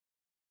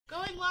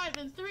Going live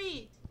in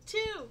 3, 2,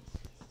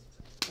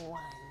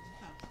 1.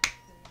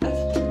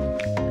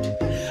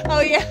 Oh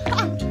yeah.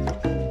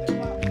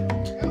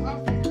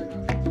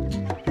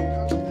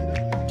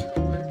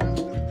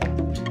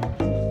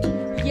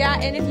 Yeah,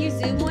 and if you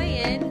zoom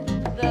way in,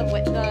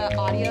 the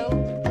audio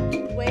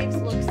waves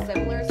look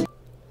similar.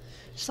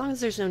 As long as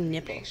there's no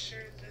nipple. Make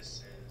sure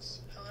this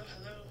is hello.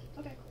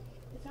 Okay,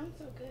 it sounds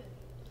so good.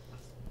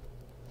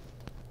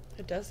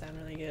 It does sound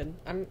really good.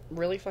 I'm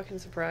really fucking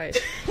surprised.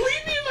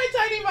 Leave me and my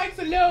tiny mics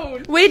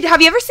alone. Wait,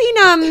 have you ever seen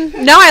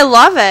No, I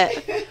love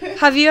it.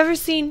 Have you ever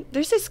seen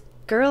there's this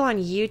girl on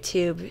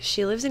YouTube.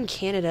 She lives in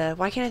Canada.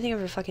 Why can't I think of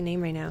her fucking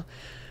name right now?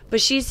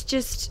 But she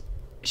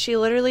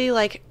literally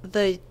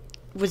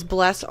was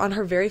blessed on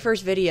her very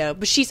first video.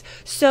 But she's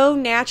so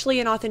naturally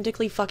and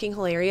authentically fucking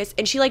hilarious.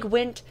 And she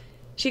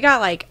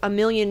got like 1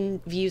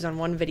 million views on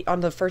one video,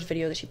 on the first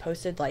video that she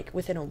posted like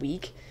within a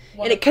week.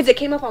 What? And because it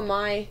came up on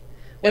my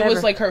whatever. It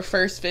was like her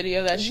first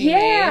video that she made.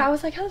 Yeah, I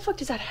was like, how the fuck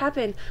does that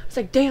happen? I was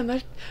like, damn,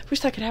 I wish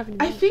that could happen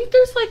to me. I think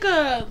there's like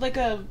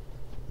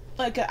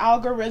an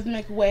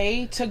algorithmic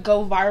way to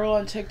go viral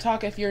on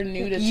TikTok if you're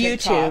new to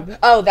TikTok. YouTube.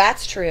 Oh,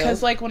 that's true.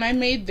 Because like when I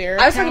made their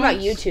I was talking about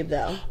YouTube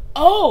though.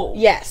 Oh.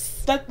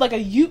 Yes. That's like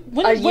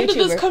when did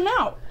this come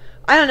out?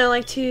 I don't know,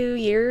 like 2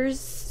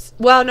 years.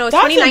 Well, no, it's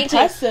that's 2019.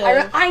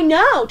 Impressive. I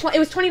know. It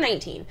was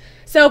 2019.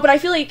 So, but I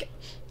feel like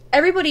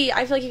you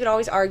could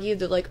always argue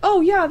that like,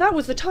 oh yeah, that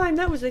was the time,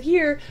 that was the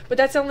year. But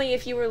that's only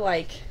if you were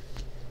like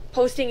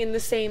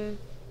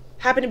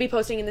happen to be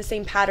posting in the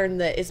same pattern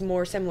that is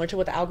more similar to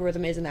what the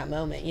algorithm is in that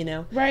moment, you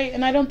know? Right,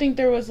 and I don't think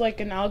there was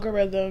like an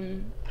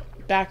algorithm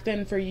back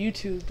then for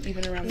YouTube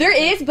even around. There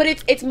is, but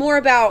it's more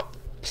about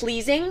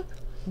pleasing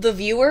the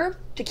viewer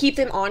to keep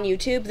them on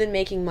YouTube than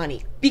making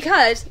money.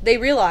 Because they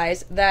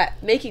realize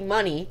that making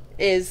money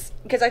is...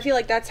 Because I feel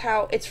like that's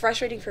how... It's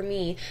frustrating for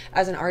me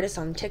as an artist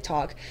on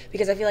TikTok.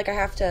 Because I feel like I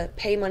have to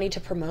pay money to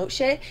promote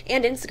shit.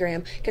 And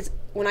Instagram. Because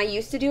when I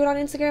used to do it on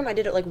Instagram, I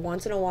did it like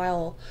once in a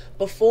while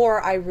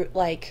before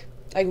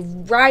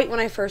right when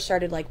I first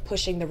started like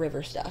pushing the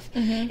river stuff.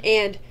 Mm-hmm.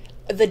 And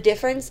the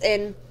difference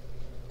in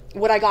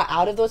what I got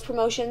out of those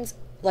promotions,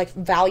 like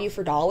value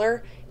for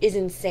dollar, is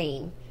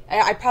insane.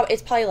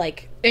 It's probably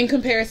like in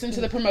comparison to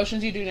the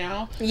promotions you do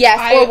now.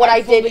 Yes, or what I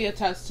did. Fully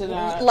attest to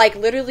that. Like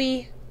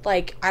literally,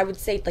 like I would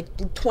say like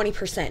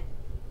 20%.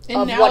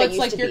 And now it's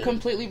like you're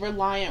completely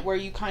reliant, where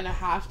you kind of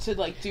have to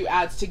like do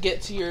ads to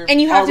get to your and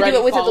you have to do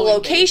it with the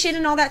location base.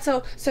 And all that.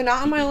 So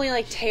not am I only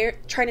like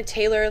trying to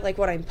tailor like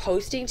what I'm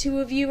posting to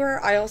a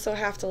viewer. I also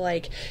have to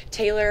like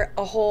tailor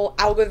a whole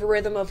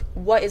algorithm of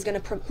what is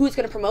who's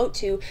gonna promote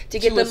to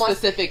get the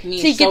specific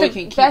niche, to get so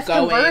the best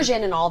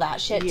conversion and all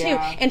that shit too.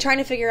 And trying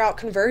to figure out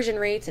conversion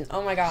rates and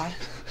oh my god.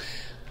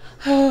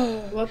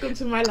 Welcome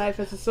to my life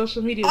as a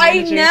social media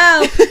manager. I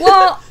know.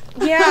 Well,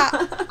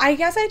 yeah. I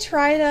guess I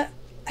try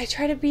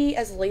to be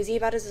as lazy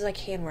about it as I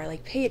can, where I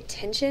like pay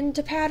attention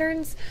to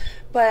patterns,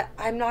 but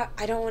I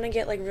don't want to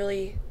get like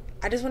really,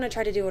 I just want to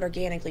try to do it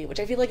organically, which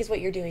I feel like is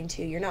what you're doing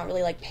too. You're not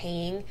really like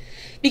paying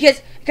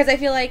because I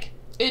feel like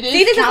it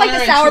is like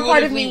the sour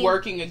part of me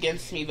working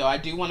against me though. I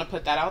do want to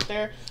put that out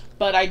there,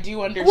 but I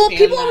do understand. Well,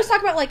 people always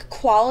talk about like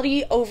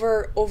quality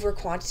over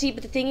quantity,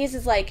 but the thing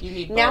is like you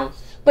need now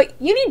both. But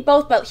you need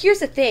both. But here's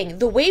the thing: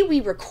 the way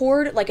we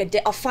record, like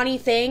a funny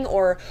thing,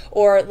 or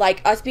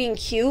like us being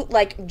cute,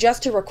 like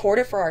just to record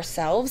it for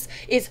ourselves,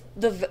 is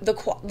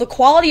the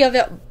quality of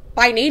it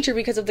by nature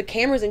because of the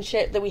cameras and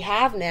shit that we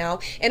have now,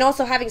 and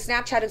also having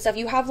Snapchat and stuff.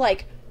 You have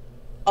like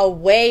a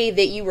way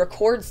that you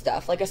record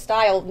stuff, like a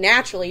style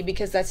naturally,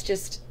 because that's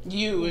just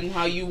you and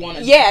how you want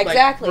to. Yeah,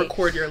 exactly.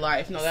 Record your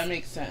life. No, that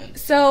makes sense.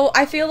 So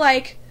I feel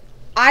like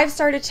I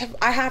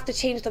have to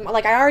change them.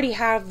 Like I already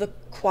have the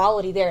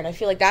quality there, and I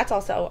feel like that's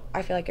also,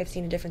 I feel like I've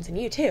seen a difference in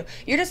you too.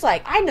 You're just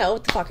like, I know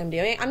what the fuck I'm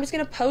doing. I'm just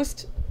gonna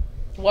post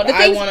what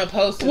I want to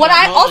post. What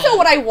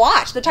I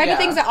watch, the type of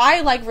things that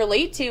I like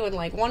relate to and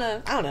like want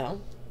to. I don't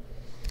know.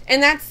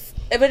 And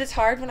but it's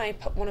hard when I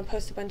want to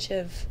post a bunch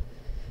of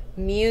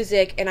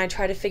music and I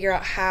try to figure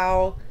out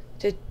how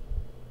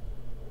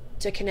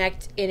to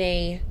connect in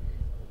a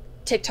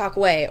TikTok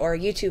way or a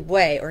YouTube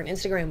way or an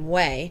Instagram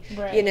way,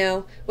 right. You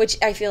know, which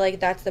I feel like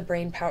that's the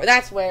brain power.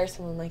 That's where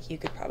someone like you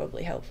could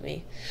probably help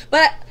me.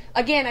 But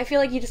again, I feel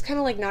like you just kind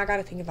of like not got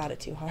to think about it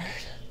too hard.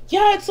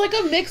 Yeah, it's like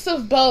a mix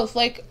of both.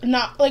 Like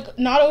not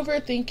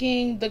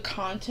overthinking the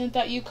content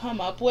that you come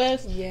up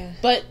with. Yeah.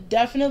 But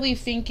definitely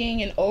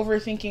thinking and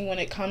overthinking when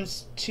it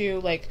comes to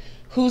like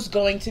who's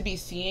going to be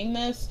seeing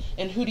this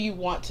and who do you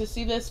want to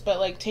see this, but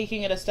like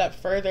taking it a step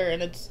further.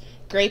 And it's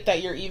great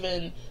that you're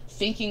even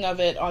thinking of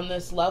it on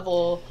this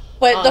level.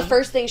 But the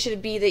first thing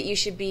should be that you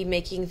should be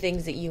making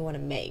things that you want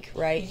to make,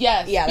 right?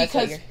 Yes. Yeah,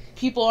 because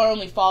people are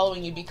only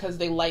following you because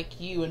they like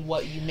you and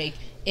what you make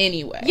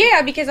anyway.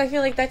 Yeah, because I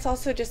feel like that's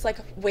also just like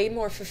way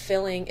more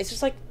fulfilling. It's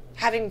just like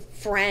having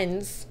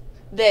friends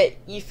that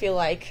you feel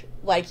like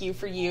you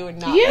for you and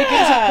not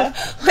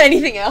because of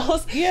anything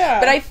else. Yeah.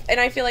 But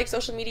I feel like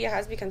social media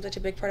has become such a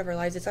big part of our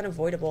lives. It's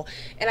unavoidable.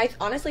 And I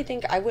honestly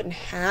think I wouldn't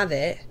have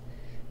it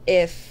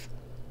if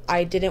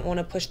I didn't want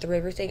to push the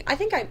river thing. I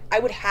think I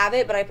would have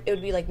it, but it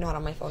would be like not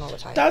on my phone all the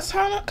time. That's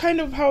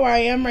kind of how I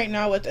am right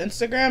now with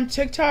Instagram.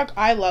 TikTok,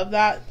 I love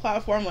that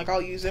platform. Like,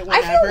 I'll use it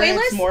whenever. I feel way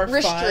it's less more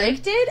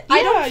restricted. Fun.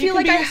 I don't feel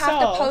like I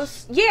yourself. have to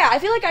post. Yeah, I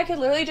feel like I could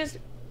literally just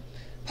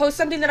post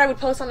something that I would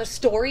post on a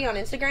story on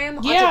Instagram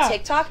onto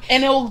TikTok,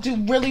 and it'll do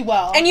really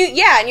well.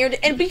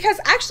 And because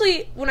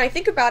actually, when I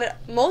think about it,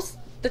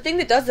 the thing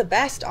that does the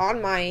best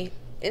on my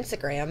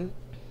Instagram,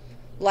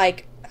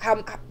 like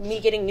how me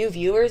getting new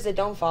viewers that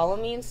don't follow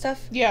me and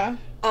stuff. Yeah.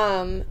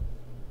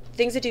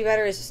 Things that do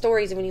better is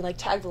stories and when you like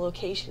tag the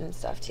location and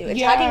stuff too. And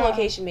tagging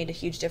location made a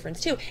huge difference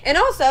too. And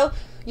also,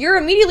 you're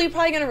immediately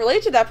probably going to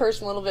relate to that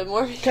person a little bit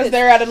more because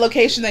they're at a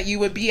location that you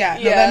would be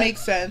at. No, that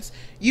makes sense.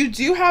 You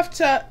do have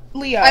to,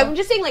 Leah. I'm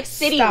just saying, like,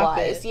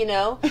 city-wise, you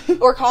know,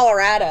 or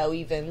Colorado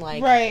even,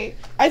 like. Right.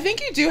 I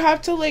think you do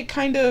have to like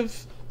kind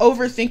of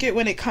overthink it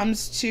when it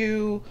comes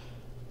to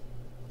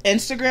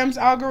Instagram's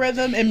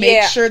algorithm and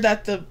make sure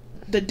that the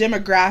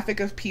demographic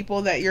of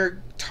people that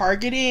you're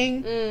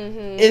targeting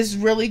is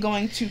really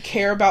going to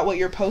care about what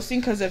you're posting,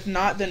 because if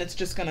not, then it's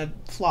just gonna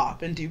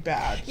flop and do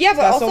bad. Yeah, but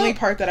that's also, the only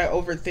part that I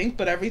overthink,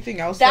 but everything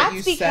else that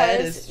you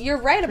said is you're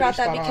right about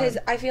that, because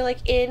I feel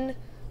like in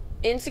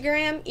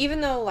Instagram,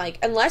 even though like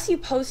unless you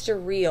post a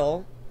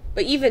reel,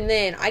 but even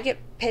then I get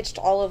pitched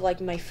all of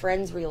like my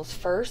friends' reels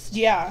first.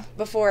 Yeah.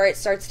 Before it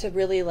starts to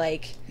really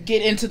like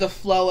get into the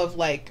flow of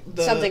like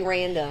something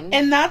random.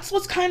 And that's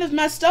what's kind of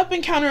messed up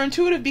and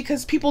counterintuitive,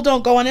 because people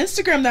don't go on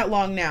Instagram that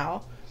long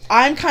now.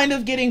 I'm kind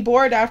of getting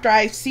bored after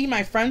I see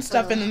my friends'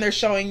 stuff and then they're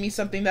showing me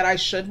something that I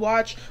should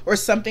watch or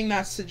something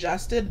that's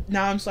suggested.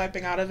 Now I'm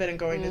swiping out of it and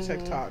going to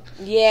TikTok.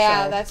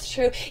 Yeah, that's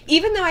true.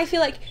 Even though I feel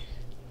like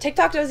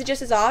TikTok does it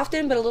just as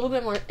often, but a little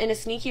bit more in a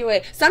sneaky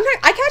way. Sometimes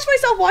I catch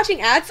myself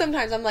watching ads.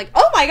 Sometimes I'm like,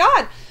 oh my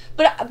god,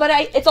 but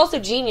it's also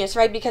genius,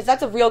 right? Because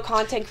that's a real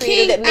content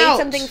creator that made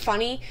something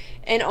funny,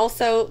 and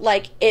also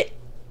like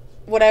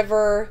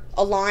whatever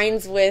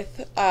aligns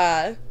with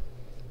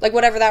like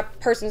whatever that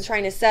person's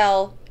trying to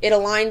sell, it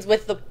aligns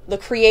with the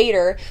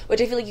creator, which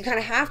I feel like you kind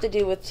of have to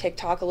do with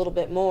TikTok a little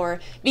bit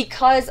more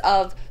because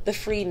of the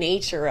free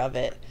nature of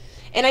it.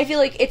 And I feel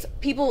like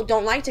people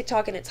don't like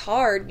TikTok, and it's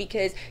hard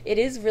because it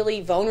is really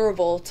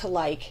vulnerable to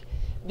like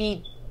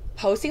be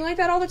posting like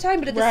that all the time.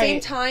 But at the same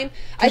time,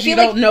 I feel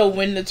like you don't know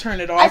when to turn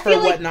it off or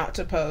what not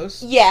to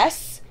post.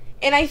 Yes,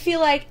 and I feel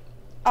like,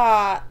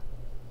 but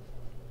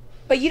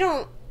you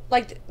don't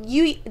like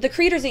the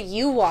creators that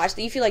you watch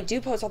that you feel like do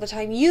post all the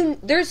time.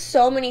 There's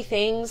so many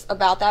things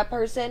about that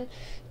person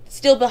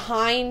still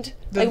behind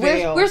the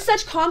veil. We're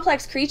such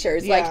complex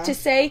creatures. Yeah. Like to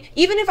say,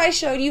 even if I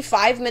showed you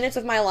 5 minutes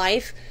of my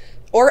life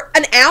or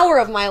an hour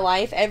of my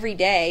life every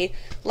day,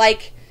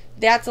 like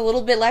that's a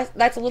little bit less.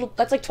 That's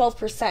like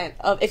 12%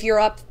 of if you're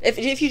up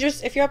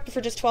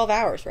for just 12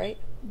 hours, right?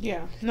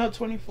 Yeah, no,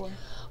 24.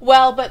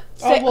 Well, but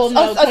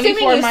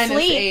assuming you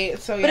sleep, 8,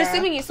 so yeah. But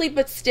assuming you sleep,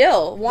 but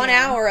still 1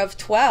 hour of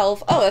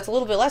 12. Oh, that's a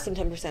little bit less than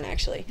 10%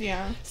 actually.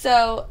 Yeah.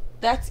 So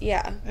that's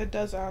it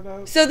does add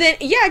up. So then,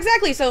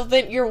 exactly. So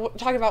then you're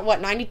talking about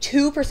what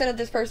 92% of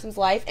this person's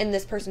life and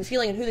this person's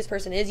feeling and who this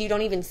person is. You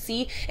don't even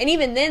see, and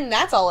even then,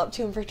 that's all up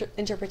to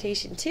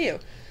interpretation too.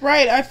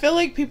 Right. I feel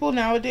like people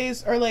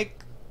nowadays are like.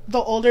 The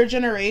older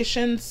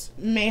generations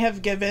may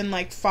have given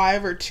like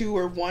 5 or 2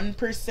 or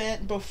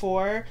 1%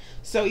 before.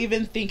 So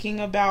even thinking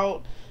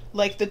about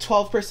like the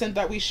 12%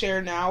 that we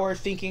share now, or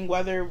thinking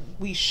whether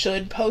we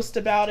should post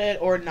about it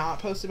or not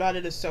post about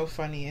it, is so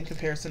funny in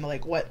comparison to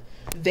like what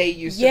they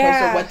used to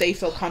post or what they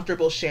feel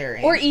comfortable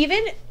sharing. Or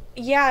even,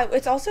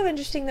 it's also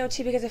interesting though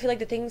too, because I feel like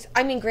the things,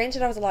 I mean,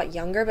 granted I was a lot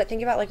younger, but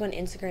think about like when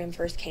Instagram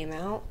first came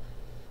out,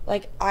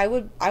 like I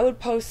would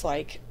post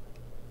like,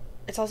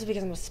 it's also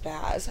because I'm a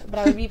spaz, but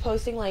I would be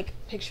posting like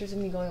pictures of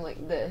me going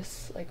like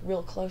this, like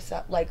real close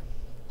up, like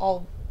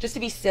all just to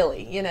be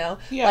silly, you know?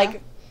 Yeah.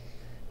 Like,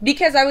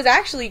 because I was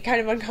actually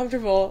kind of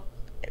uncomfortable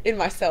in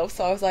myself,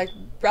 so I was like,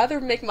 rather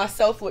make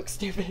myself look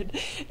stupid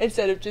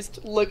instead of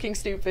just looking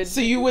stupid. So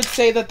you would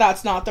say that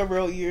that's not the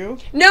real you?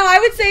 No, I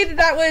would say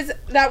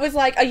that was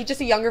like just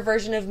a younger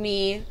version of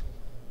me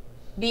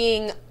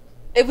being.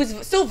 It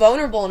was still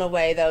vulnerable in a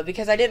way though,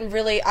 because I didn't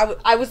really.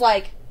 I was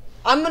like,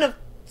 I'm gonna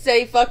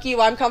say fuck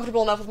you, I'm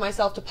comfortable enough with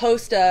myself to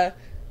post a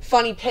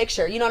funny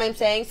picture, you know what I'm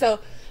saying?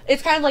 So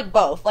it's kind of like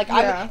both, like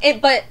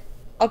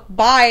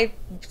by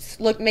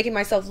making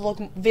myself look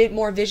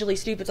more visually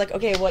stupid, it's like,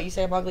 okay, what, you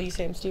say I'm ugly, you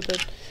say I'm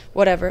stupid,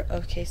 whatever.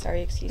 Okay,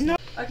 sorry, excuse me.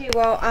 Okay,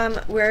 well,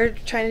 we're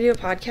trying to do a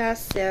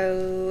podcast,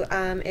 so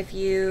if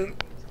you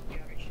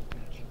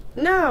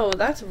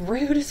that's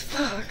rude as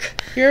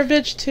fuck. You're a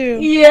bitch too.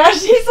 Yeah,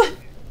 she's like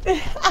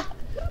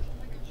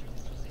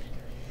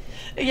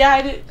yeah,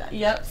 I did.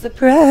 Yep.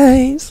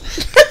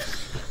 Surprise.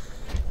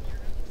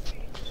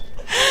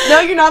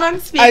 No, you're not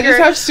on speaker. I just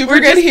have super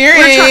good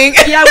hearing.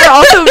 We're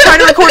also trying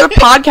to record a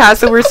podcast,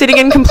 so we're sitting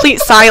in complete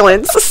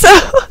silence. So.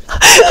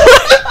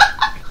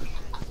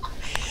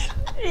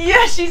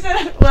 Yeah, she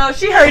said. Well,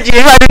 she heard you.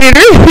 I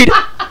didn't read.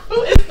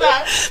 Who is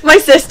that? My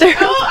sister.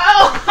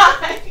 Oh,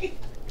 hi.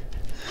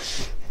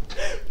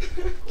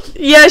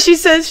 Yeah, she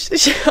says...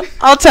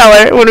 I'll tell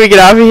her when we get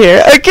off of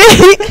here.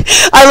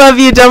 Okay? I love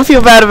you. Don't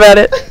feel bad about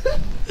it.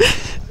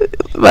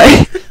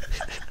 Bye.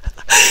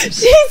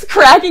 She's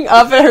cracking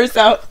up at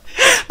herself.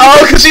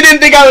 Oh, because she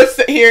didn't think I would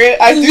hear it.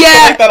 I do feel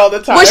like that all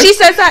the time. Well, she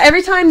says that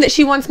every time that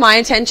she wants my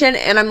attention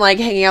and I'm, like,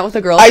 hanging out with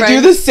a girlfriend. I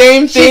do the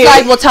same thing. She's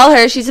like, well, tell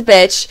her she's a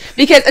bitch.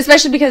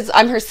 Especially because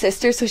I'm her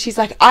sister, so she's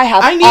like,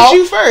 I need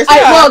you first.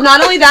 Well,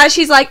 not only that,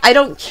 she's like, I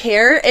don't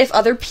care if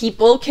other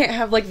people can't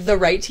have, like, the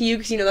right to you,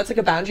 because, you know, that's, like,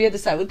 a boundary you have to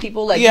set with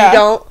people. Like, you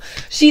don't.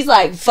 She's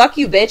like, fuck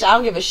you, bitch. I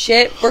don't give a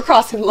shit. We're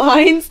crossing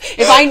lines.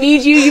 If I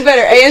need you, you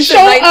better answer. Show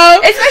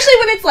up. Especially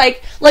when it's,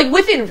 like,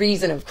 within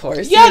reason, of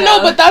course. Yeah, you know?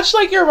 no, but that's,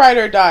 like, your ride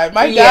or die.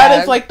 My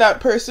dad is, like, that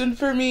person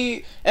for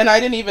me, and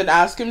I didn't even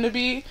ask him to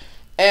be,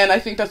 and I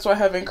think that's why I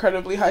have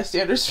incredibly high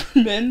standards for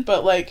men,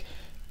 but, like,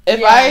 if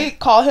I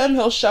call him,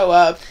 he'll show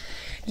up.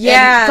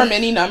 Yeah. From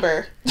any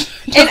number.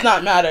 It does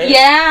not matter.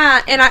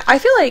 Yeah, and I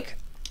feel like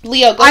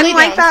Leo, go I'm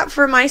like that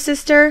for my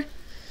sister.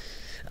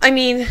 I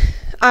mean,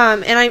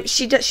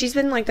 she's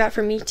been like that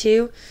for me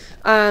too,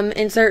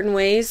 in certain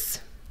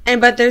ways.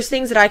 But there's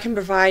things that I can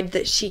provide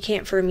that she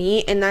can't for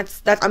me, and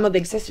that's I'm a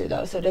big sister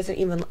though, so it doesn't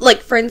even,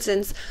 like, for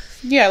instance.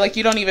 Yeah, like,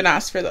 you don't even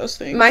ask for those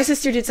things. My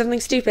sister did something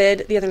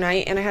stupid the other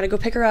night, and I had to go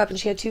pick her up, and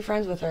she had 2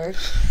 friends with her,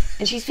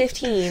 and she's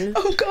 15.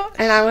 Oh god.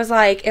 And I was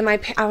like,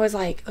 I was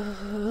like,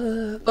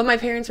 ugh. But my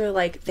parents were,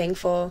 like,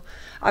 thankful.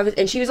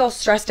 And she was all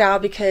stressed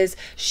out because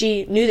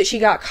she knew that she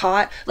got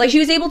caught. Like, she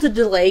was able to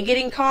delay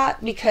getting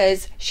caught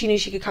because she knew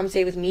she could come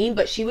stay with me,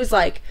 but she was,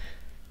 like,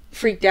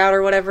 freaked out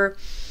or whatever.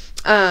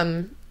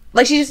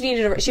 Like, she just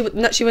needed she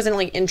wasn't,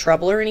 like, in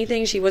trouble or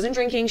anything. She wasn't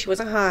drinking. She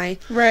wasn't high.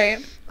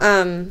 Right.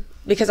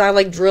 Because I,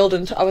 like, drilled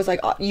and I was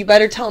like, oh, you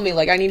better tell me.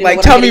 Like, I need to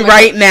know tell me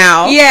right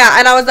now. Yeah,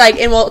 and I was like,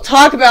 and we'll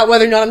talk about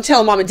whether or not I'm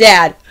telling mom and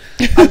dad.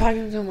 I'm probably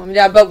going to tell mom and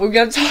dad, but we're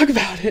going to talk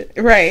about it.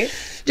 Right.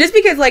 Just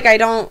because, like, I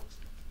don't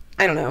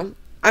know.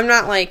 I'm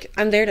not, like,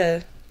 I'm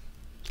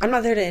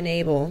not there to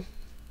enable.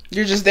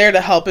 You're just there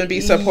to help and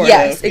be supportive.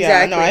 Yes, exactly.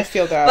 Yeah, no, I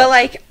feel that. But,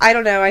 like, I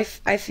don't know. I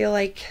feel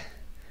like,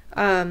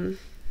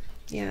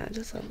 yeah, I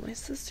just love my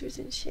sisters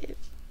and shit.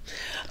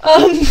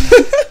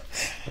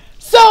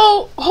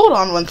 So, hold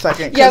on one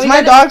second, because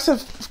my dogs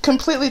have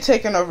completely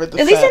taken over the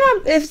set. At least they're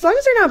not, as long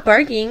as they're not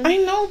barking. I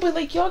know, but,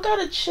 like, y'all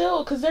gotta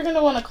chill, because they're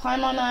gonna want to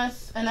climb on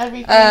us and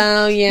everything.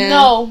 Oh, yeah.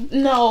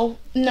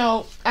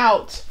 No,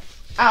 out.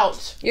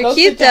 You're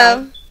cute,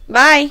 though.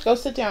 Bye. Go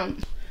sit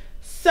down.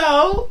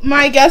 So,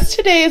 my guest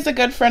today is a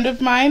good friend of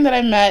mine that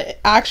I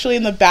met actually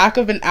in the back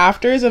of an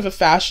afters of a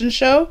fashion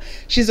show.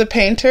 She's a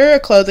painter, a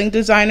clothing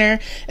designer,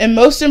 and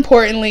most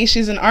importantly,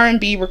 she's an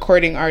R&B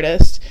recording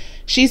artist.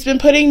 She's been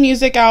putting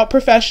music out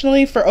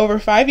professionally for over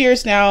 5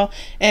 years now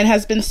and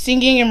has been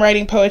singing and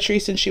writing poetry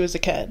since she was a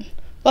kid.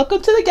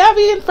 Welcome to the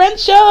Gabby and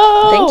Friends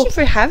Show! Thank you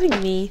for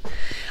having me.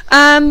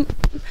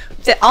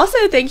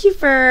 Also, thank you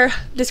for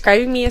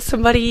describing me as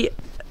somebody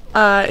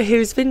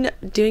who's been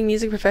doing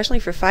music professionally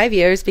for 5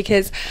 years,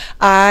 because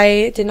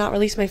I did not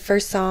release my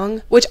first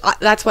song, which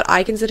that's what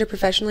I consider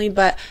professionally,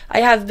 but I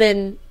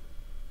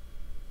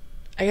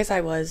guess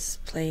I was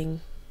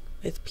playing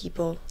with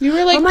people. You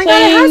were, like, oh my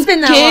playing God, it has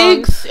been that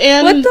gigs long.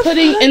 and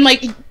putting fuck? And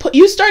like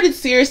you started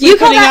seriously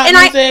putting out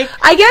music.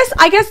 I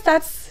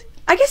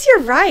guess you're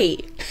right.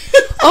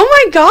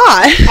 Oh my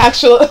God.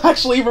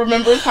 Actually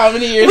remembers how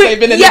many years they've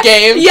been in the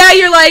game. Yeah,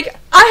 you're like,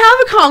 I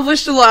have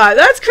accomplished a lot.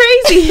 That's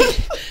crazy.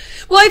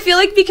 Well, I feel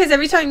like because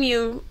every time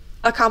you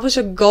accomplish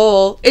a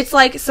goal, it's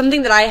like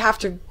something that I have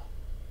to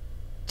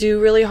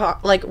do really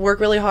hard, like work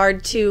really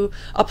hard to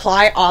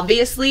apply,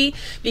 obviously,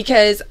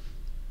 because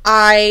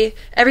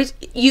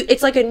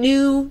it's like a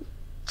new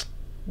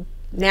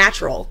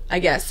natural, I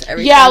guess.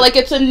 Like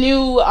it's a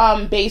new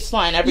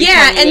baseline every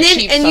time you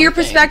achieve something. Your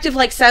perspective,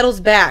 like, settles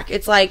back.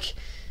 It's like,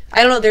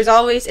 I don't know,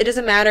 it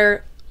doesn't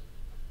matter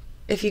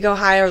if you go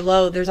high or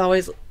low,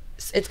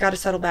 it's got to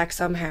settle back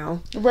somehow.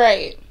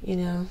 Right. You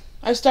know?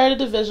 I've started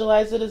to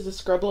visualize it as a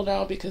scribble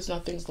now because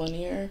nothing's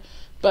linear.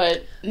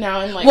 But now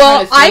I'm like,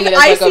 well, kind of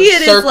seeing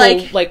it as like a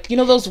circle, as like, you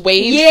know those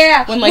waves?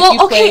 Yeah. When like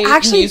you play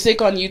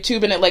music on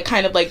YouTube and it like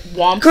kind of like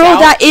womps girl,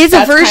 out. That is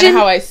That's a version. That's kind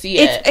of how I see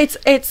it.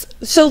 It's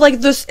so like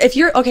this. If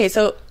you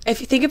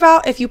think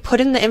about if you put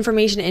in the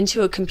information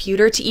into a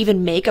computer to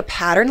even make a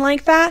pattern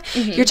like that,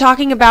 you're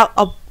talking about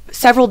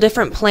several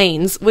different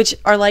planes, which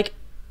are like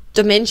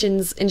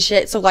dimensions and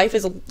shit. So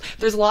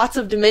there's lots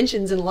of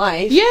dimensions in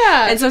life.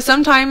 Yeah. And so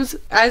sometimes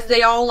as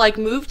they all like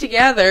move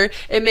together,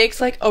 it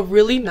makes like a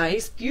really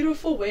nice,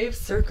 beautiful wave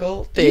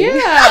circle thing.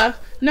 Yeah.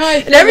 No,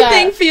 I feel and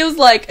everything feels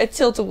like a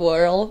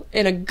tilt-a-whirl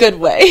in a good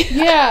way.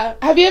 Yeah.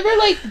 Have you ever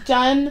like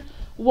done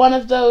one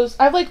of those?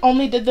 I've like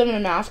only did them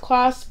in math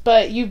class,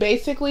 but you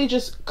basically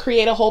just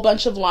create a whole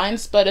bunch of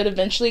lines, but it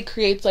eventually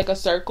creates like a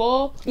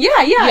circle.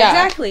 Yeah,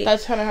 exactly.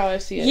 That's kind of how I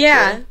see it.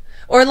 Yeah. Too.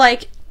 Or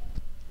like,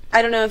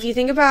 I don't know, if you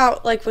think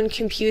about like when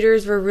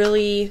computers were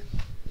really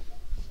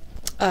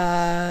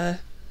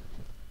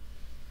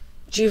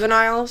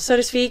juvenile, so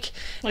to speak,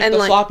 like and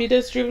the floppy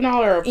disk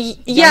juvenile, or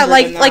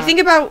like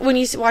think about when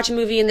you watch a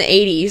movie in the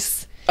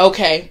 80s.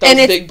 Okay, those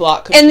big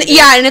block computers. And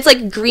yeah, and it's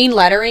like green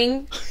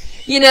lettering,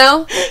 you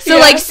know? So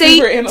yeah, like say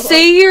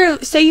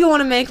you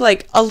want to make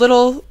like a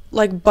little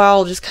like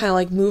ball just kind of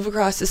like move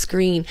across the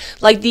screen.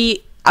 Like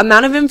the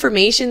amount of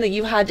information that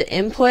you had to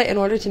input in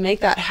order to make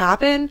that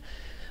happen,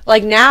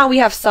 like now we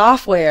have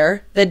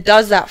software that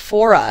does that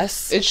for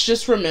us. It's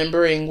just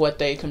remembering what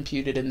they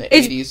computed in the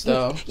 80s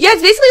though. Yeah,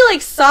 it's basically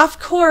like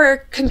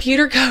softcore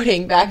computer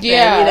coding back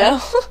then, you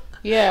know?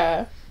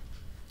 Yeah.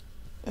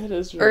 It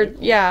is really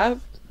cool. Yeah,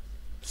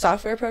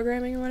 software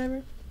programming or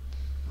whatever.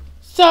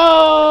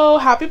 So,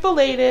 happy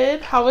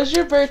belated. How was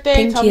your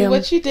birthday? Tell me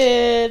what you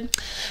did.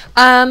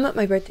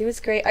 My birthday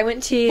was great. I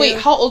went to... Wait,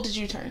 how old did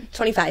you turn?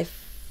 25.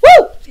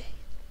 Woo!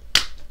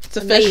 It's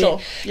official.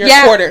 You're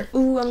a quarter.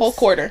 Ooh, whole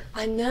quarter.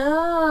 I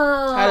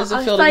know. How does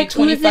it feel to be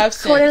 25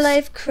 cents? Quarter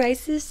life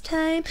crisis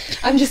time?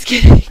 I'm just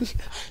kidding.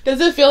 Does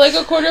it feel like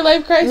a quarter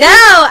life crisis?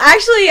 No,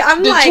 actually,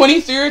 I'm Did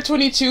 23 or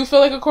 22 feel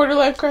like a quarter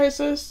life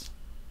crisis?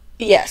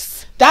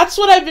 Yes. That's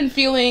what I've been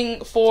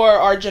feeling for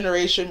our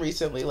generation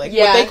recently. Like,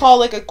 what they call,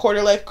 like, a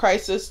quarter life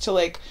crisis to,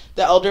 like,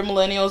 the elder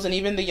millennials and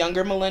even the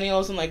younger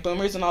millennials and, like,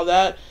 boomers and all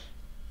that.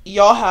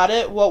 Y'all had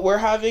it. What we're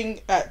having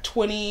at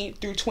 20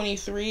 through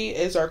 23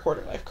 is our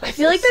quarter life crisis. I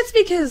feel like that's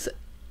because,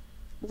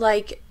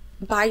 like,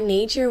 by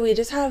nature, we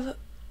just have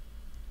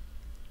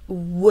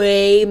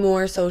way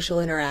more social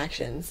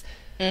interactions.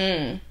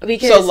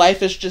 Because so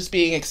life is just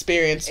being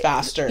experienced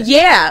faster.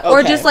 Yeah,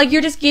 or just like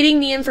you're just getting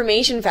the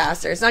information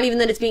faster. It's not even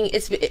that it's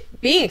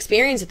being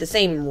experienced at the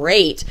same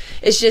rate.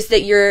 It's just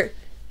that you're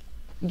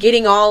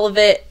getting all of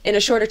it in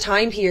a shorter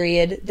time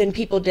period than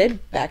people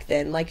did back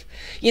then. Like,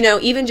 you know,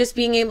 even just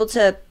being able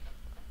to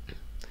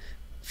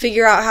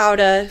figure out how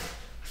to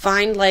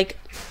find like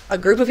a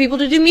group of people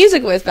to do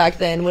music with back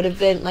then would have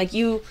been like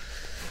you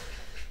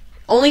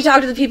only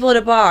talk to the people at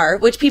a bar,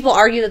 which people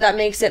argue that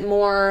makes it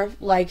more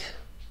like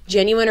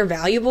genuine or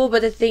valuable,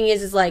 but the thing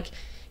is like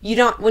you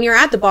don't, when you're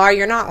at the bar,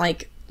 you're not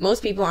like,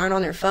 most people aren't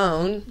on their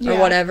phone or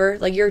whatever,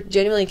 like you're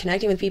genuinely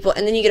connecting with people,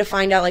 and then you get to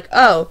find out like,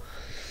 oh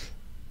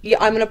yeah,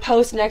 I'm gonna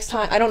post next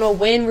time, I don't know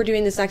when we're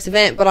doing this next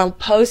event, but I'll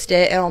post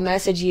it and I'll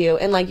message you,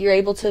 and like you're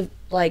able to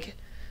like,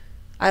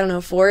 I don't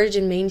know, forge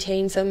and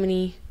maintain so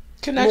many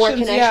more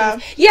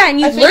connections. Yeah,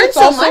 and you've learned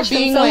so much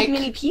from so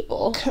many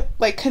people,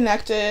 like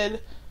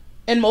connected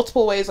in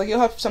multiple ways. Like, you'll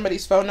have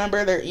somebody's phone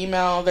number, their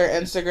email, their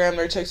Instagram,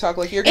 their TikTok.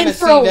 Like, you're gonna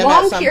see them at some point.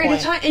 And for a long period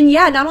of time. And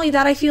yeah, not only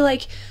that, I feel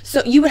like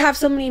so you would have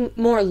so many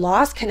more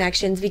lost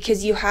connections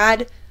because you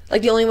had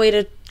like the only way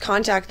to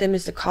contact them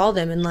is to call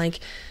them, and like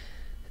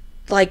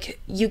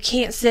you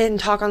can't sit and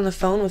talk on the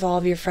phone with all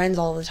of your friends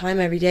all the time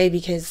every day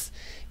because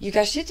you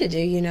got shit to do,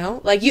 you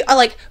know? Like we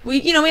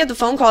have the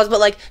phone calls, but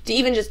like to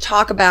even just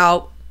talk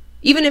about,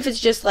 even if it's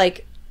just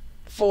like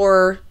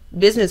for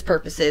business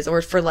purposes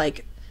or for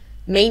like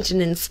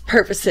maintenance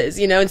purposes,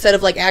 you know, instead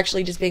of like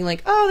actually just being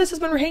like, oh, this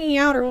is when we're hanging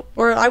out,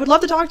 or I would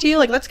love to talk to you,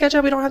 like let's catch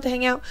up, we don't have to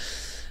hang out.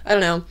 I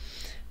don't know,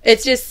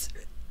 it's just,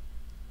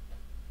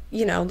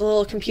 you know, the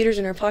little computers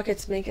in our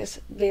pockets make us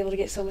be able to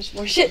get so much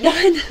more shit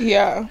done.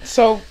 Yeah.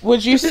 So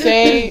would you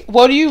say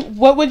what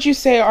would you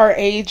say our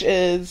age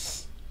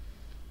is?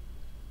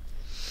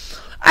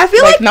 I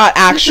feel like not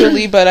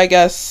actually, but I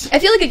guess I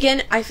feel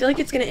like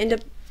it's gonna end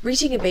up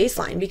reaching a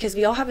baseline because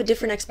we all have a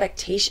different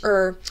expectation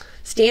or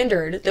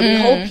standard that we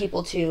hold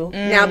people to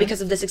now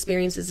because of this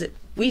experiences that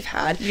we've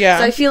had. Yeah.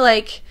 So I feel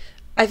like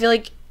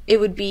it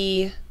would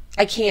be,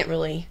 I can't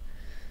really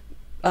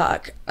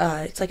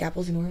it's like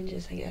apples and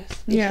oranges, I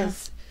guess.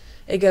 Because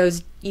it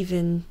goes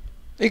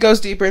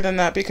deeper than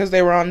that because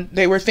they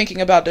were thinking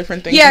about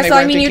different things. Yeah, so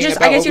I mean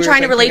I guess you're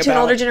trying to relate to an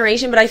older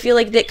generation, but I feel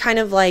like that kind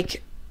of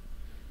like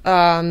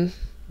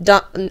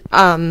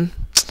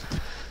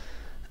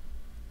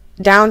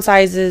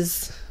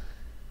downsizes,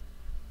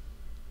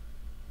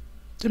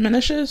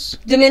 diminishes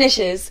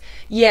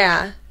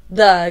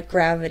the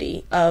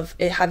gravity of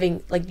it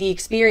having like the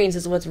experience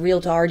is what's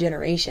real to our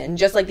generation,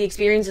 just like the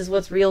experience is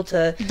what's real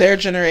to their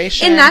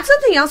generation. And that's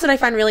something else that I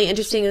find really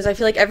interesting is I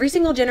feel like every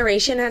single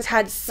generation has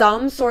had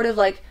some sort of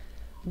like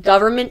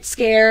government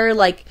scare,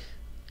 like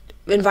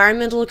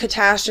environmental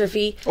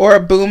catastrophe, or a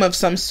boom of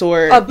some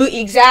sort.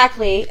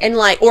 Exactly, and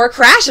like or a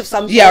crash of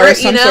some sort. Yeah, or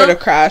some sort of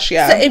crash.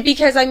 Yeah, so,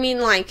 because I mean,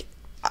 like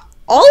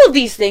all of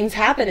these things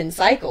happen in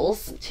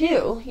cycles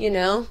too. You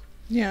know.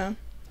 Yeah.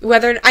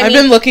 I've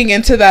been looking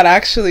into that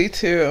actually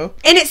too,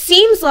 and it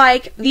seems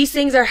like these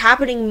things are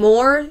happening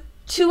more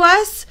to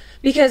us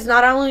because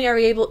not only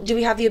do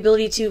we have the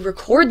ability to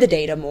record the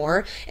data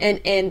more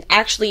and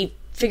actually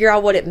figure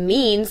out what it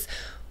means,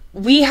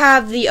 we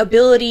have the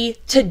ability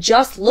to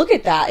just look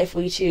at that if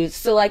we choose.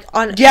 So like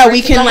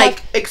we can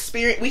like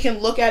experience, we can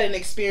look at it and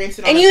experience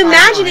it on and you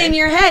imagine it in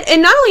your head.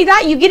 And not only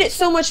that, you get it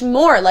so much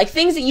more, like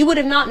things that you would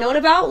have not known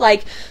about,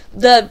 like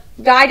the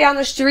guy down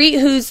the street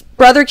whose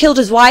brother killed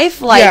his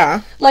wife,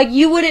 like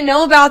you wouldn't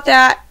know about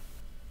that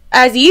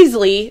as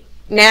easily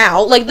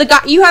now. Like the guy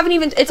you haven't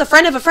even, it's a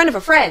friend of a friend of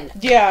a friend.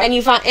 Yeah. And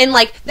you find, and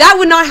like that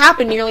would not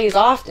happen nearly as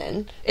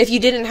often if you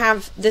didn't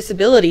have this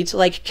ability to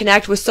like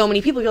connect with so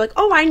many people. You're like,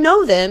 oh, I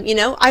know them, you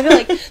know? I feel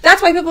like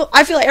that's why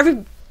I feel like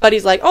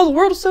everybody's like, oh, the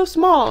world is so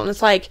small, and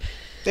it's like,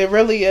 it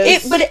really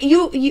is.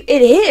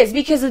 It is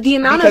because of the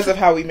amount of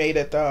how we made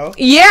it, though.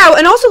 Yeah,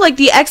 and also like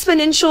the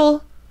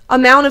exponential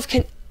amount of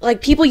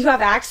like people you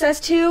have access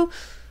to,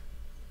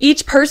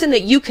 each person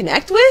that you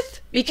connect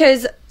with,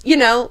 because you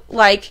know,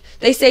 like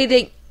they say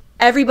that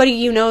everybody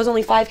you know is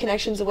only 5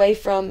 connections away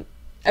from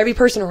every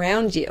person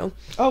around you.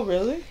 Oh,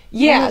 really?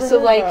 Yeah,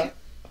 so like that.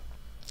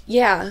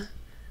 Yeah.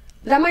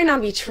 That might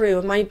not be true.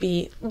 It might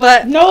be,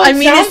 but no.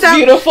 It sounds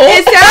beautiful.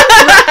 It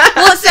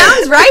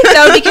sounds right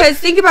though, because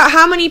think about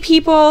how many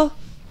people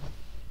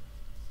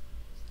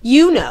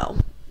you know,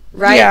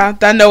 right? Yeah,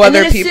 that know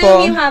other people.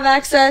 Assume you have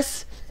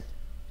access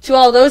to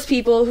all those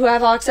people who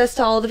have access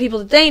to all the people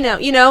that they know.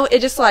 You know, it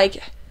just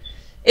like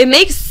it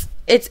makes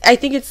it's. I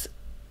think it's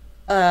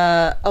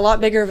a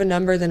lot bigger of a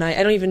number than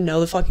I don't even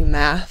know the fucking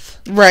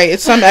math. Right,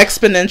 it's some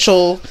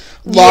exponential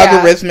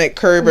logarithmic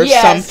curve or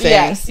something.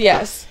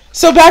 Yes.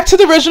 So back to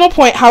the original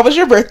point, how was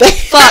your birthday?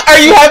 Fuck. Are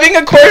you having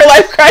a quarter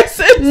life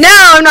crisis? No,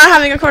 I'm not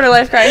having a quarter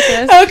life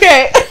crisis.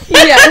 Okay.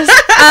 Yes.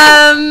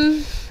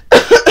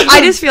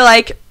 I just feel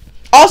like...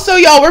 Also,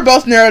 y'all, we're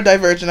both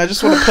neurodivergent. I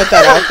just want to put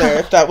that out there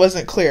if that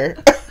wasn't clear.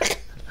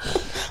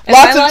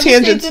 Lots of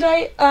tangents. Did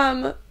I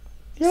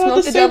You're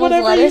allowed smoke to the say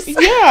whatever. lettuce?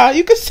 Yeah,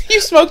 you could see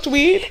you smoked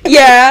weed.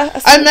 Yeah.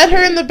 I met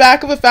her in the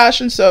back of a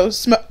fashion show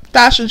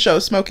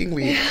smoking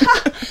weed.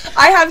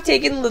 I have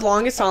taken the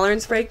longest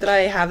tolerance break that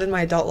I have in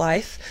my adult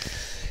life.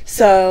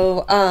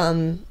 So,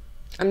 I'm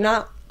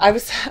not... I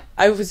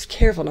was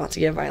careful not to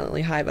get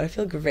violently high, but I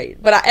feel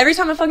great. But every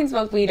time I fucking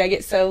smoke weed, I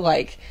get so,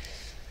 like...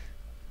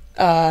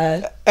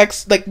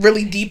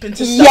 really deep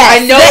into stuff.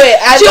 Yes, I know it.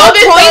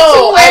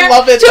 I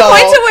love it. To a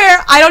point to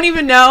where I don't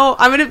even know.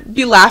 I'm gonna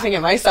be laughing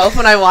at myself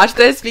when I watch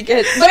this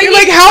because. But you're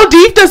like, how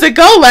deep does it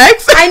go,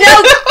 Lex? I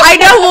know.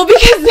 Well,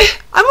 because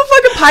I'm a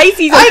fucking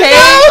Pisces. Okay,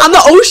 I'm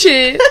the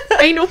ocean.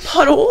 Ain't no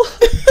puddle.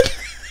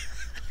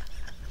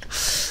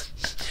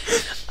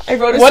 I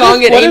wrote a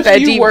song. It ain't that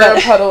deep. What if you were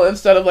a puddle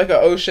instead of like an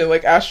ocean?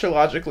 Like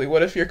astrologically,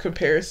 what if your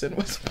comparison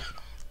was?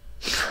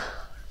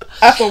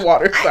 That's a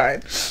water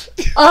sign.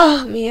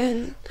 Oh,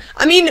 man.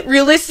 I mean,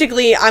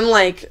 realistically, I'm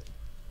like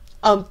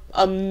a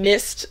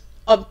mist,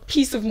 a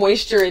piece of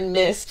moisture in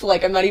mist.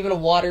 Like, I'm not even a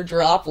water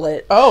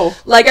droplet. Oh.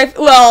 Like,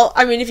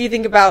 I mean, if you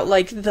think about,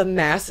 like, the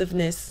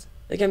massiveness,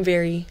 like, I'm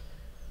very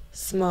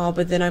small,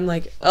 but then I'm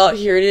like, oh,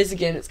 here it is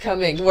again. It's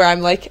coming. Where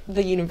I'm like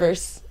the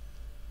universe.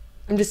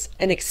 I'm just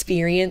an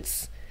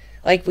experience.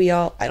 Like,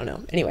 I don't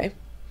know. Anyway.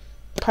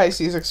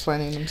 Pisces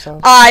explaining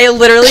themselves. I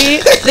literally,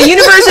 the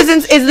universe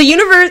is the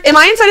universe. Am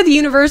I inside of the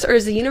universe or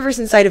is the universe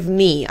inside of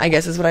me? I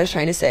guess is what I was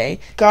trying to say.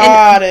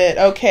 Got it.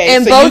 Okay.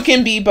 And so both, you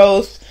can be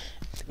both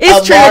a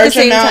large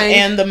amount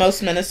and the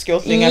most minuscule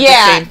thing at the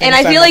same time. And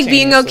I feel like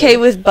being okay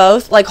with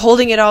both, like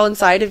holding it all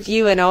inside of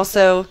you and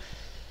also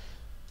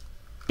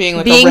being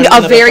a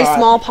very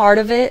small part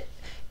of it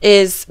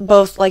is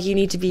both, like you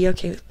need to be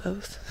okay with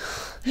both.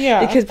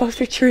 Yeah. Because both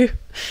are true.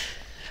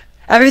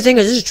 Everything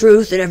is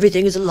truth and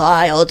everything is a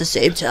lie all at the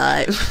same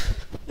time.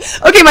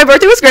 Okay, my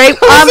birthday was great.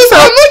 So I'm not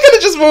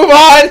gonna just move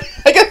on.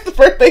 I guess the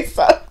birthday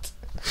sucked.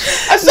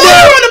 I saw you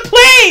on a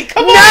plane.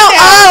 Come on now.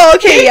 Oh,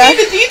 okay, Give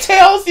me the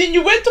details. And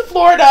you went to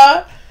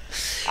Florida.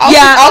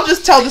 I'll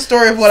just tell the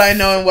story of what I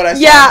know and what I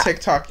saw on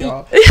TikTok,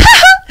 y'all.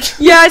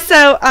 Yeah,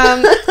 so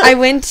I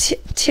went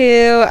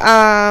to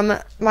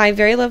my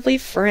very lovely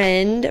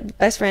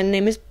best friend,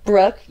 name is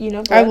Brooke. You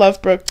know Brooke. I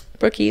love Brooke.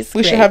 Brookie's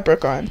we should have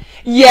Brooke on.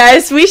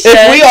 Yes, we should.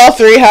 If we all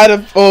three had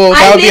that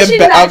would be a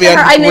great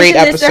I mentioned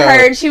this episode. to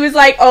her, and she was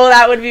like, "Oh,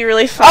 that would be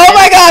really fun." Oh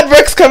my God,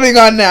 Brooke's coming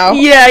on now.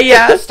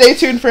 Yeah. Stay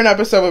tuned for an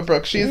episode with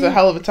Brooke. She's a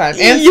hell of a time,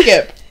 and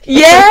Skip.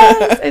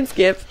 Yes, and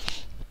Skip.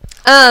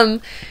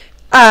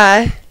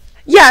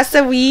 Yeah.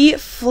 So we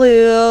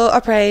flew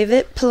a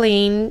private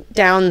plane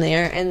down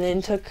there, and then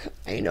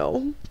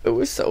it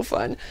was so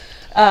fun.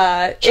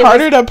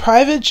 Chartered a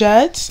private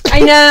jet.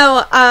 I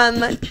know.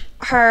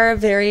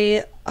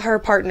 Her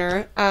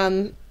partner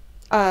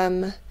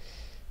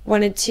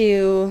wanted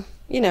to,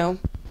 it's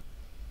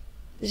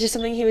just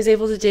something he was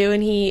able to do,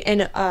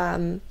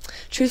 and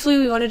truthfully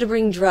we wanted to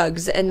bring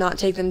drugs and not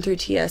take them through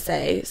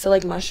TSA, so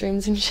like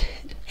mushrooms and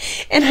shit.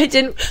 And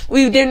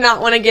we did not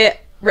want to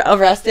get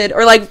arrested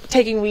or like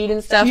taking weed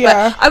and stuff.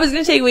 Yeah. But I was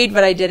gonna take weed,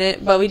 but I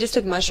didn't. But we just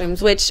took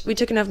mushrooms, which we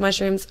took enough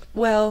mushrooms,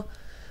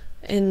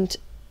 and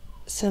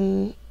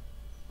some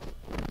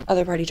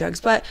other party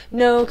drugs, but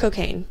no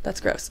cocaine.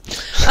 That's gross.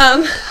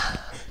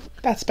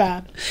 That's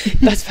bad.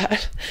 That's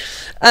bad.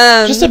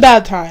 Just a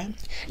bad time.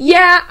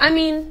 Yeah, I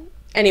mean,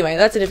 anyway,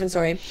 that's a different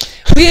story.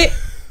 I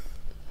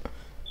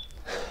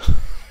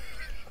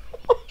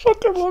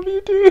fucking love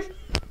you, dude.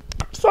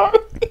 I'm sorry.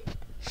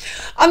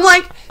 I'm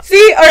like,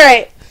 see, all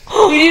right.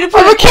 We need to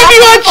put a cap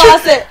on the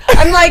faucet.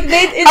 I'm like, I'm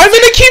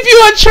gonna keep you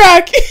on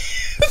track.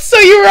 So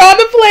you were on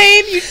the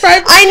plane.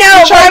 I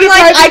know, but I'm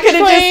like, I could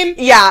have just...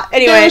 Yeah,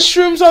 anyway. There were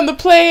shrooms on the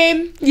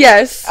plane.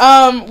 Yes.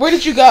 Where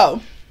did you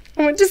go?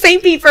 I went to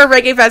St. Pete for a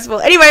reggae festival.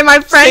 Anyway, my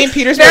friend... St.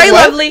 Petersburg, very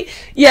lovely.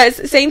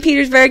 Yes, St.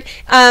 Petersburg.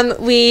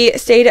 We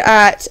stayed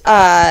at...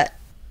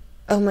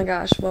 oh my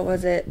gosh, what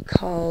was it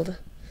called?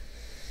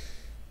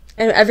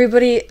 and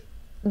everybody,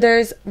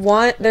 there's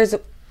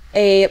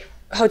a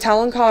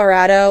hotel in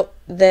Colorado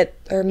that,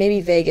 or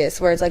maybe Vegas,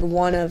 where it's like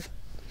one of.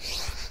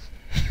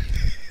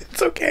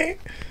 It's okay.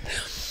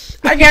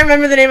 I can't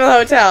remember the name of the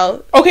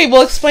hotel. Okay,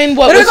 well, explain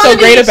what was so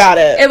great about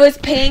it. It was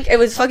pink. It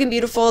was fucking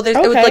beautiful. It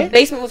was like, the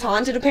basement was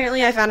haunted,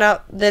 apparently. I found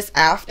out this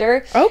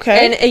after.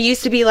 Okay. And it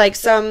used to be like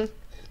some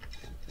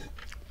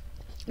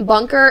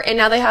bunker, and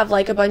now they have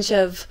like a bunch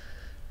of,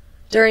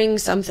 during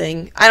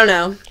something, I don't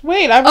know.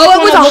 Wait, it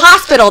was a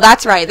hospital.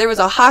 That's right. There was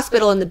a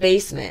hospital in the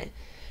basement.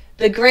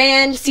 The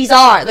Grand Caesar.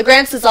 Okay.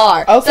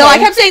 So I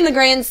kept saying the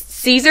Grand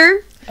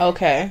Caesar.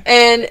 Okay.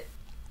 And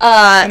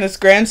it's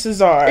Grand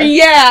Caesar.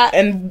 Yeah.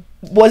 And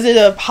was it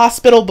a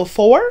hospital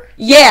before?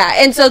 Yeah,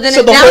 and so then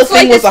now it's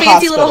like this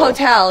fancy little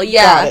hotel.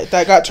 Yeah. Got it.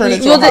 That got turned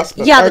into a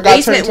hospital. Yeah, the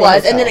basement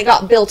was, and then it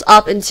got built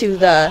up into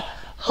the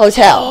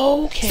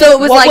hotel. Okay. So it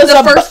was like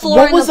the first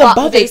floor and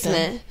the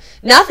basement.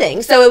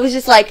 Nothing. So it was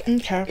just like,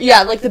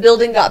 yeah, like the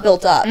building got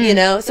built up, you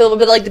know? So a little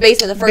bit like the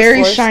basement, the first floor.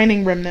 Very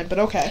shining remnant, but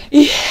okay.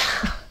 Yeah.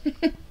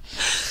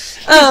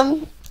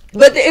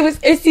 But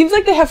it seems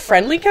like they have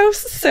friendly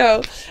ghosts,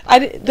 so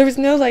there was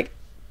no like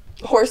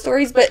horror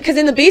stories, but because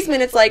in the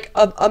basement it's like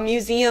a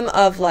museum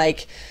of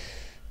like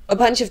a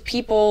bunch of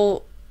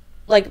people,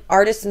 like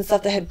artists and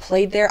stuff that had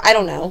played there. I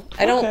don't know.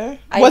 I didn't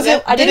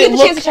get the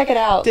chance to check it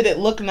out. Did it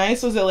look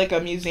nice? Was it like a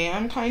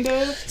museum kind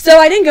of? So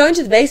I didn't go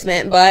into the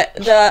basement, but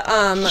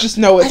the just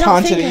know it's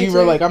haunted, and you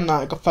were like, I'm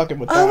not fucking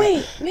with that. Oh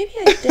wait, maybe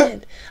I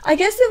did. I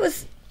guess it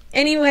was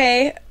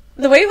anyway.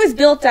 The way it was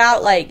built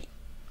out, like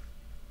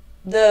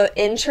the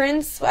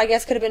entrance, I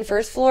guess could have been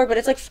first floor, but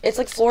it's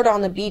like Florida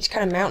on the beach,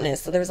 kind of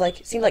mountainous. So there was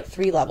like, it seemed like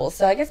 3 levels.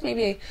 So I guess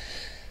maybe,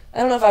 I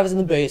don't know if I was in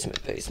the basement,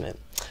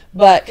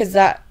 but because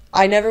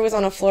I never was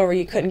on a floor where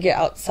you couldn't get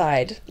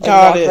outside. Like,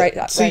 got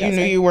it. So you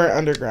knew you weren't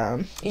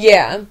underground.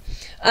 Yeah.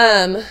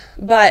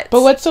 But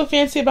what's so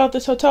fancy about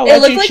this hotel? It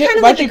looked like kind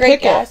of like a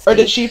Great Gatsby. Or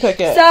did she pick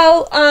it?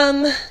 So,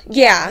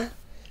 yeah.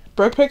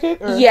 Brooke pick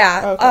it? Or?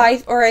 Yeah.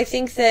 Okay. I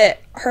think that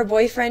her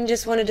boyfriend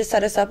just wanted to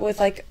set us up with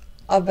like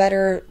a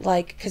better,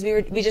 like, because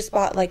we just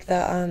bought like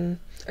the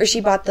or she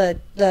bought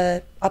a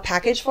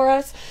package for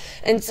us,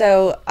 and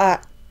so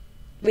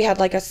we had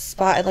like a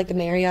spot at like the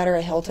Marriott or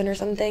a Hilton or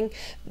something,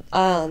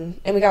 and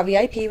we got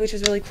VIP, which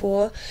was really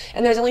cool.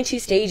 And there's only 2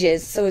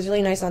 stages, so it was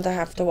really nice not to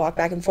have to walk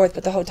back and forth.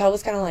 But the hotel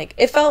was kind of like,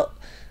 it felt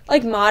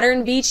like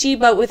modern beachy,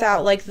 but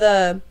without like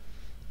it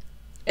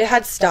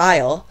had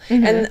style.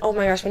 Mm-hmm. And oh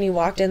my gosh, when you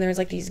walked in, there was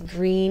like these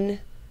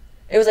green.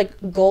 It was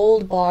like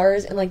gold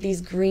bars and like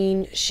these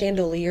green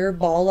chandelier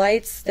ball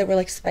lights that were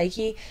like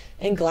spiky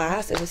and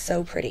glass. It was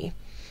so pretty.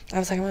 I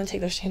was like, I want to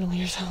take those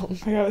chandeliers home.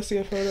 I gotta see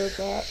a photo of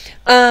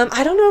that.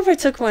 I don't know if I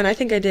took one. I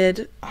think I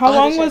did. How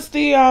long was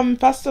the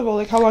festival?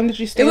 Like, how long did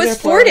you stay there for? It was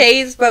 4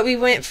 days, but we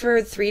went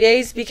for 3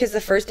 days because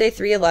the first day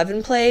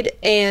 311 played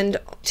and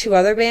 2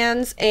 other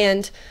bands,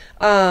 and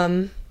we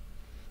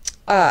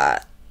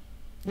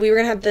were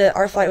gonna have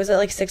our flight was at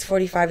like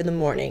 6:45 in the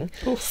morning.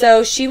 Oof.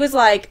 So she was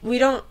like,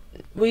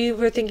 we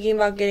were thinking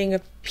about getting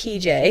a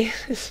PJ.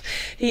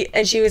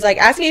 And she was like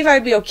asking me if I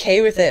would be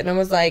okay with it, and I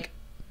was like,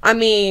 I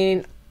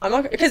mean, I'm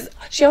not, because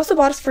she also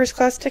bought us first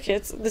class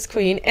tickets, this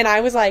queen, and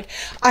I was like,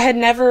 I had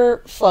never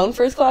flown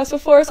first class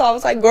before, so I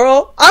was like,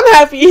 girl, I'm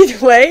happy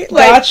either way.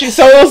 Like, got you.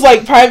 So it was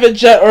like private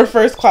jet or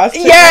first class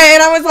tickets? Yeah,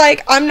 and I was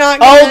like, I'm not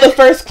gonna... Oh, the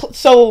first...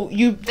 So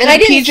you did I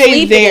didn't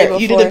PJ there.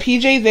 You did the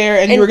PJ there,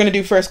 and you were going to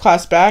do first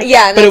class back?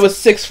 Yeah. But it was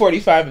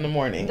 6:45 in the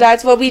morning.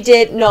 That's what we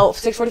did. No,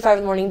 6:45 in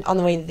the morning on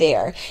the way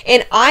there.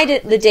 And I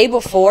did... The day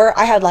before,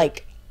 I had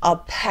like a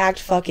packed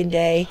fucking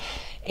day.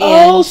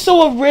 And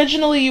so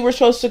originally you were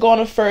supposed to go on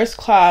a first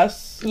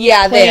class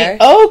plane. There.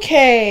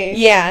 Okay.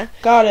 Yeah.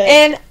 Got it.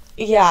 And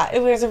yeah,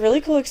 it was a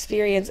really cool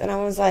experience, and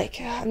I was like,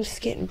 I'm just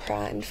getting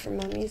primed for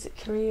my music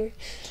career.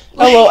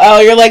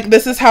 LOL, you're like,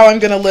 this is how I'm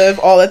gonna live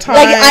all the time.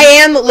 Like, I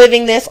am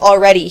living this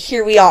already.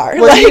 Here we are.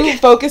 Were you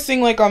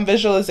focusing like on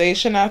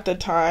visualization at the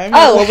time?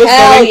 Oh, what was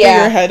going through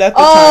your head at the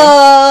time?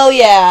 Oh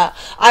yeah.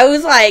 I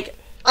was like,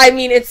 I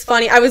mean, it's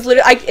funny. I was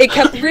literally, it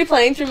kept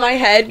replaying through my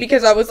head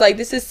because I was like,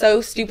 this is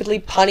so stupidly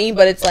punny,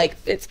 but it's like,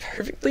 it's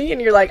perfectly,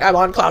 and you're like, I'm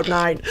on cloud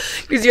 9.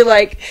 Because you're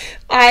like,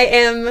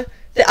 I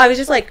was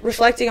just like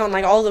reflecting on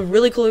like all the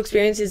really cool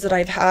experiences that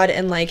I've had,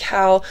 and like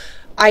how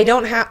I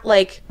don't have,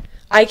 like,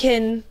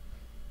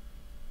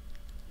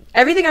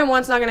 everything I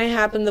want's not going to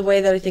happen the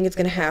way that I think it's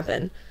going to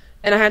happen.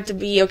 And I have to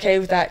be okay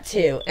with that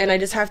too. And I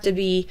just have to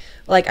be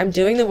like, I'm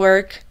doing the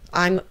work,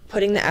 I'm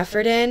putting the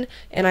effort in,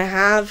 and I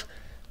have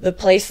the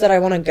place that I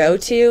want to go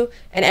to,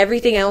 and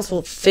everything else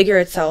will figure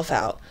itself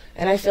out.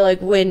 And I feel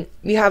like when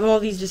you have all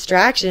these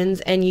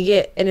distractions and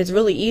it's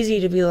really easy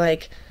to be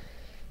like,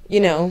 you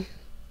know,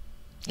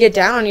 get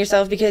down on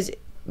yourself, because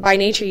by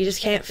nature you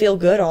just can't feel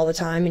good all the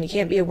time, and you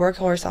can't be a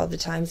workhorse all the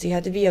time. So you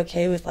have to be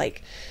okay with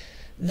like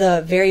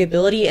the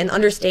variability and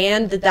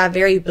understand that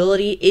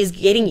variability is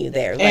getting you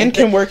there. Like, and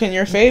can work in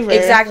your favor.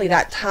 Exactly.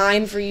 That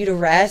time for you to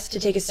rest, to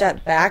take a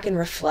step back and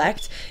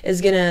reflect,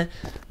 is going to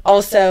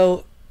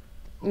also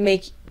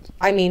make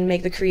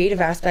make the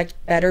creative aspect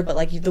better, but,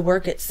 like, the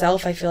work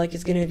itself, I feel like,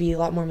 is going to be a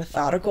lot more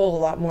methodical, a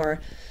lot more,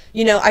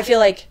 I feel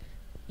like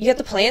you have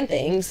to plan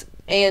things,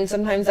 and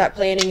sometimes that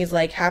planning is,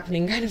 like,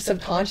 happening kind of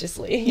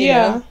subconsciously, you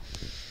know?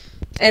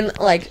 And,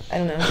 like, I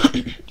don't know.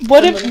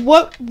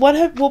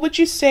 What would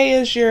you say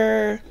is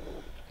your,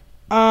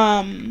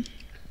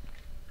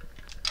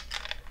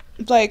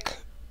 like,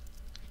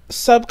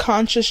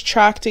 subconscious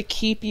track to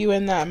keep you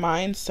in that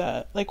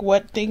mindset? Like,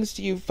 what things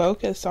do you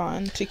focus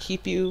on to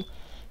keep you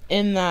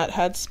in that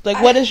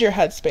what does your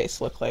headspace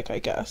look like, I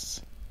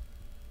guess?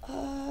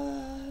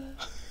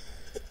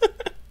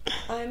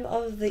 I'm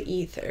of the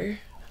ether,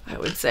 I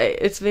would say.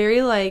 It's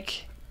very,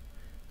 like,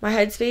 my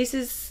headspace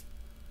is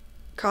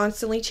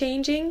constantly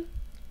changing,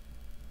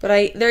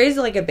 but there is,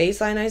 like, a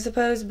baseline, I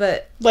suppose,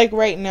 but... Like,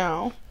 right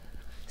now.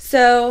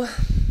 So,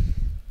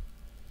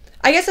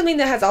 I guess something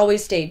that has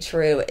always stayed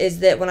true is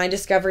that when I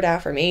discovered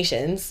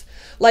affirmations,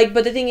 like,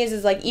 but the thing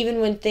is, like,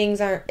 even when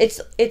things aren't,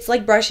 it's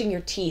like brushing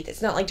your teeth.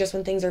 It's not like just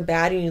when things are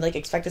bad and you, like,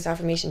 expect this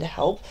affirmation to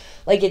help.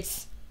 Like,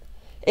 it's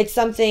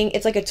something,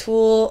 it's like a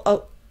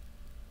tool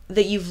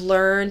that you've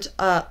learned,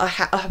 a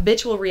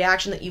habitual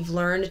reaction that you've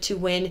learned to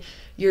when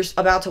you're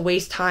about to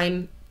waste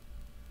time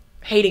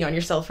hating on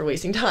yourself for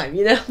wasting time,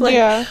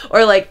 like,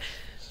 or, like,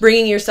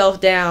 bringing yourself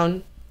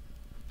down,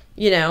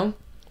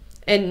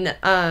 and,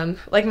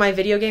 like, my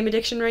video game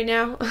addiction right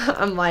now,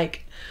 I'm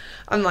like,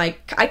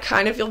 I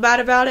kind of feel bad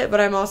about it,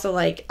 but I'm also,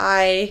 like,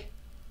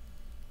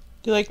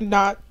 You're, like,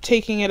 not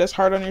taking it as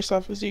hard on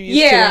yourself as you used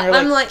to. And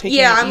you're,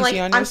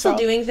 like, I'm still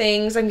doing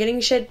things, I'm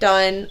getting shit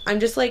done, I'm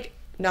just, like,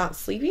 not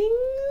sleeping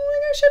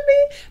like I should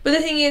be, but the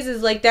thing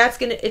is, like,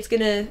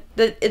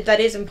 that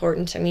is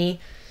important to me,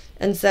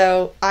 and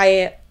so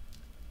I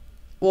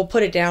will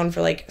put it down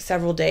for, like,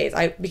 several days,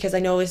 because I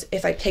know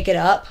if I pick it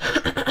up,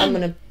 I'm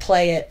gonna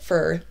play it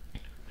for,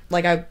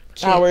 like,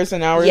 hours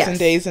and hours and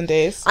days and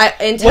days.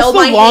 What's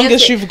the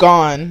longest you've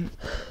gone?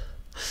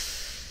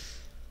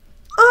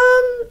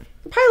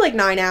 Probably, like,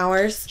 9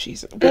 hours.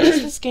 Jesus, what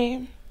is this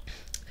game?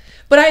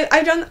 But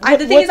I've done.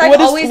 The thing is, I've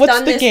always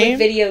done this with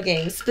video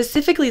games.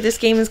 Specifically, this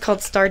game is called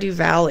Stardew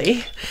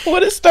Valley.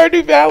 What is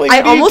Stardew Valley? I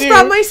almost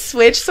brought my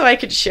Switch so I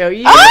could show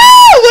you.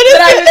 Oh, what is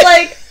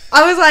it?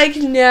 I was like,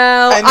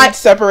 no. I need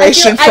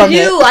separation from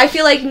it. I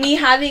feel like me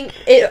having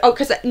it,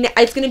 because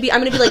it's going to be, I'm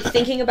going to be, like,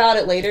 thinking about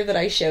it later that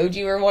I showed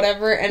you or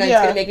whatever, and it's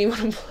going to make me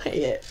want to play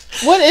it.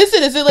 What is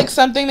it? Is it, like,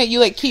 something that you,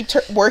 like, keep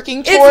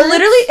working towards? It's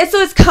literally, so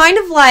it's kind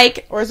of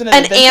like, or is it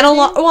an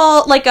analog,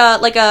 well, like a,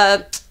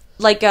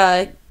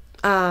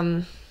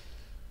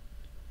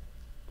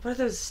 what are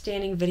those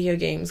standing video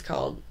games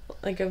called?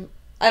 Like I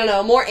don't know,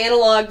 a more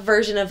analog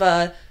version of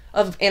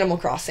Animal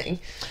Crossing.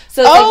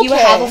 So it's like you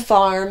have a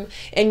farm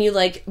and you,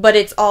 like, but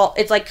it's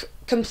like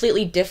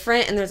completely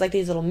different, and there's, like,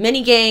 these little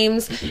mini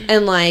games,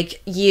 and,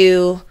 like,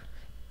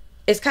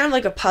 it's kind of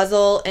like a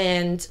puzzle,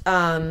 and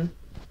are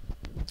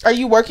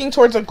you working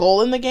towards a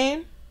goal in the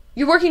game?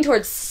 You're working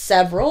towards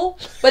several,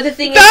 but the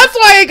thing that's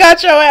why I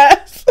got your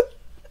ass.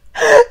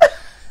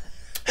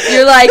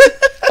 You're like,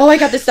 oh, I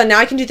got this done. Now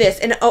I can do this.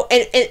 And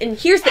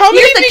here's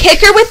the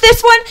kicker with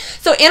this one.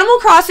 So Animal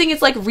Crossing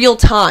is, like, real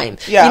time.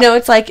 Yeah.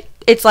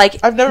 It's like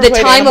I've never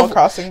played Animal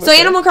Crossing before. So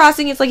Animal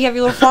Crossing, it's like you have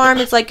your little farm.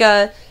 It's like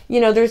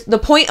there's the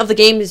point of the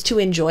game is to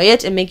enjoy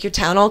it and make your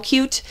town all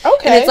cute.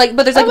 Okay. And it's like,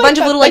 but there's, like, a bunch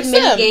of little, like,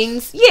 mini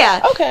games.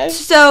 Yeah. Okay.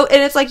 So,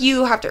 and it's like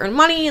you have to earn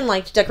money and,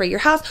 like, decorate your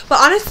house. But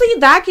honestly,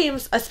 that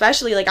game's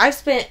especially, like, I've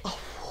spent,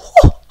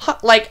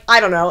 like, I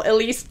don't know, at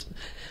least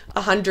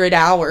 100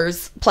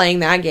 hours playing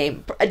that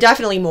game.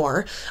 Definitely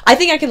more. I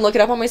think I can look it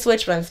up on my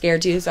Switch, but I'm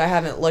scared too, so I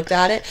haven't looked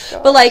at it.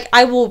 Gosh. But, like,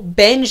 I will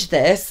binge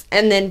this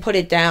and then put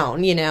it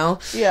down,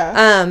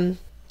 Yeah.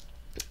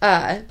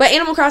 But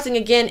Animal Crossing,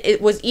 again,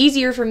 it was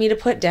easier for me to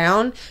put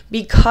down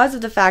because of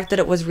the fact that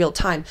it was real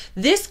time.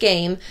 This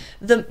game,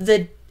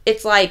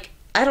 it's like,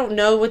 I don't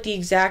know what the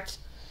exact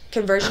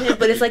conversion is,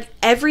 but it's like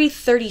every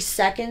 30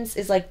 seconds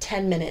is like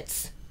 10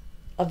 minutes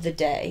of the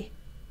day.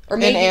 Or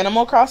maybe, in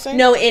Animal Crossing?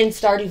 No, in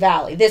Stardew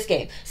Valley, this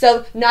game.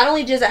 So not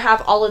only does it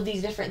have all of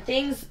these different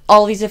things,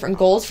 all of these different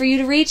goals for you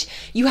to reach,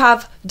 you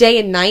have day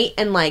and night,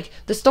 and, like,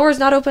 the store is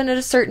not open at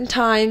a certain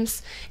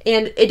times,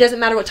 and it doesn't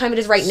matter what time it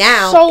is right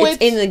now. So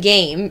it's in the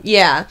game.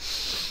 Yeah.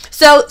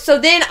 So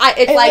then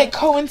it's like it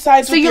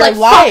coincides with your like,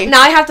 life. Fuck,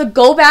 now I have to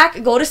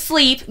go to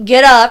sleep,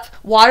 get up,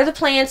 water the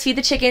plants, feed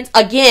the chickens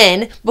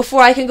again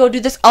before I can go do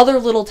this other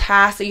little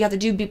task that you have to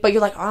do. But you're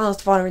like, oh,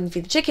 let's water and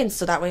feed the chickens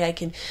so that way I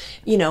can,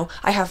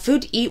 I have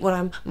food to eat when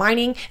I'm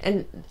mining,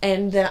 and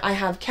then I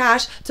have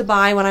cash to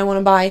buy when I want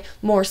to buy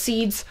more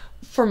seeds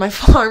for my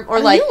farm. Or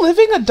Are you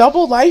living a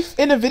double life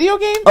in a video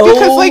game?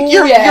 Because, like,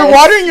 you're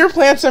watering your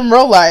plants in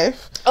real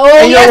life. Oh,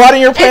 and you're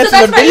watering your plants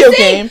in a video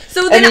game,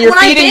 so then and you're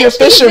feeding your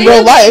fish in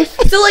real life.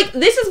 So, like,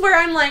 this is where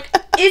I'm like,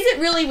 is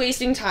it really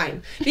wasting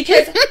time?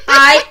 Because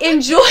I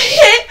enjoy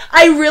it.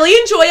 I really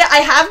enjoy it. I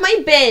have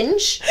my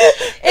binge,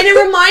 and it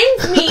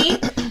reminds me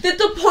that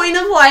the point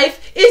of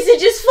life is to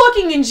just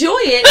fucking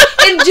enjoy it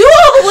and do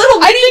all the little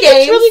mini games.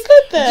 It's really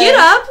good then. Get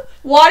up,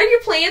 water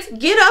your plants,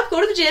 get up,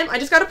 go to the gym. I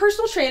just got a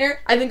personal trainer.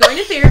 I've been going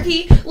to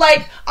therapy.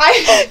 Like,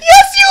 Yes,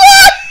 you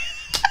are!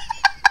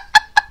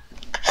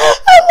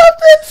 I love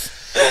this.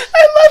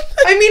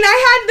 I mean,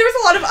 there was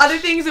a lot of other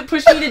things that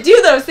pushed me to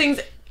do those things.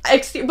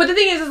 But the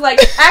thing is like,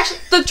 actually,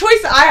 the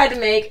choice that I had to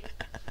make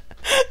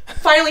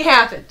finally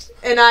happened.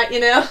 And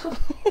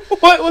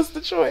What was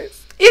the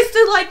choice? Is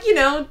to, like,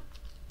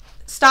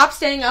 stop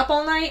staying up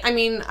all night. I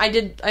mean, I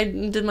did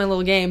my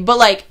little game. But,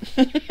 like,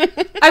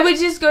 I would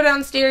just go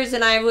downstairs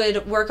and I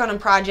would work on a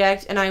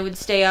project and I would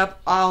stay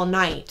up all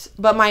night.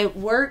 But my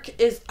work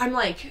is, I'm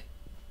like,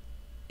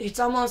 it's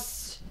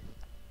almost,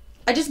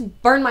 I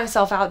just burn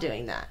myself out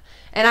doing that.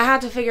 And I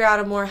had to figure out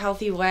a more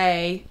healthy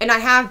way. And I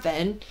have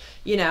been,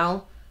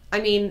 I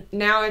mean,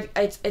 now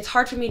it's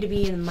hard for me to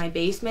be in my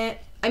basement.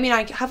 I mean,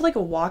 I have, like, a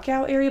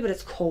walkout area, but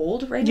it's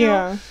cold right now.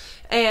 Yeah.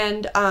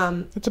 And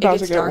it's about it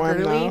gets to get dark warm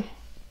early. now.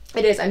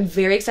 It is. I'm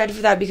very excited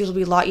for that because it'll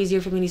be a lot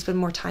easier for me to spend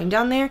more time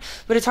down there.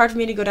 But it's hard for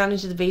me to go down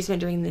into the basement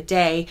during the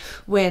day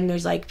when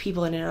there's, like,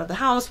 people in and out of the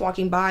house,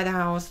 walking by the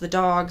house, the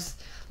dogs,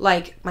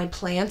 like, my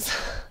plants,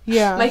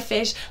 my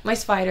fish, my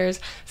spiders.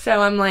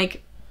 So I'm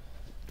like,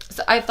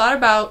 I thought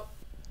about,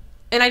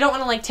 and I don't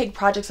want to, like, take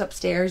projects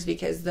upstairs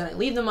because then I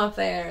leave them up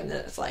there and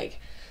then it's like,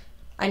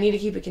 I need to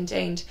keep it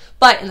contained.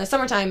 But in the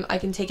summertime, I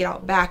can take it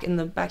out back in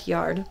the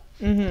backyard.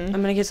 I'm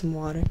going to get some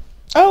water.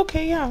 Oh,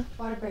 okay, yeah.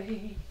 Water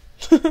break.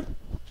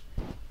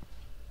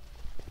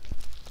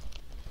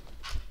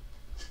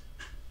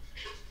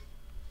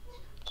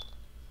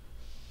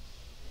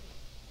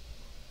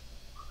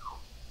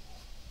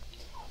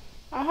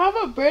 I have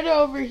a Brita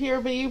over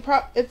here,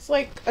 but it's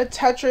like a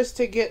Tetris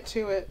to get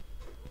to it.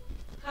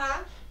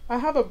 Huh? I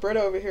have a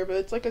Brita over here, but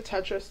it's like a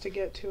Tetris to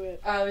get to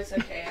it. Oh, it's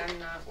okay. I'm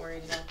not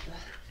worried about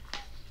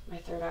that. My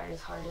third eye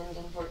is hardened,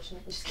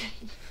 unfortunately. Just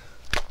kidding.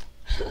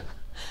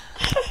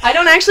 I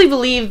don't actually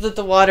believe that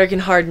the water can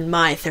harden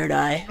my third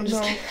eye. I'm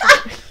just kidding.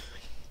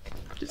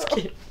 Just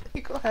kidding.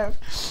 You gonna have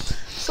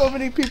so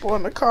many people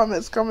in the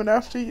comments coming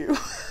after you.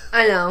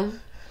 I know.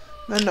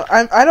 No,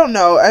 I don't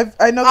know.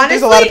 I know that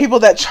there's a lot of people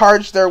that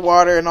charge their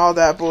water and all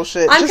that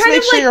bullshit. Just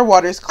make sure your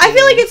water's clean. I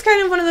feel like it's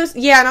kind of one of those.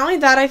 Yeah, not only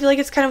that, I feel like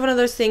it's kind of one of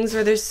those things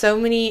where there's so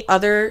many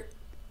other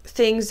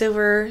things that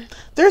were.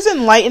 There's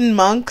enlightened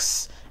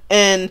monks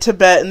in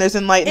Tibet and there's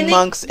enlightened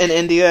monks in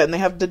India, and they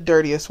have the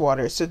dirtiest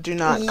water. So do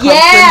not come to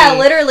me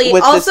literally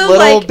with also, this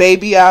little like,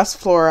 baby ass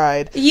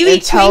fluoride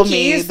and tell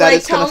me that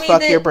it's gonna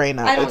fuck your brain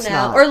up. I don't it's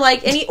know, not. or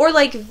like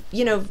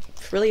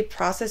really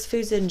processed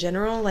foods in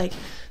general, like.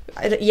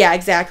 Yeah,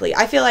 exactly.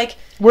 I feel like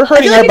we're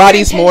hurting our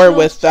bodies more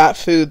with that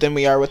food than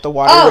we are with the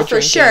water we're drinking.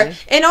 For sure.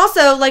 And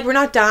also, like, we're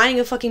not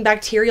dying of fucking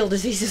bacterial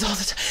diseases all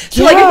the time.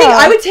 So, like, I think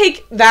I would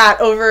take that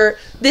over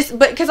this.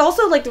 But, because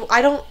also, like,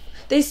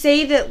 they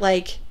say that,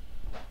 like,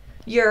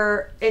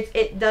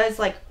 it does,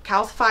 like,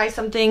 calcify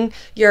something,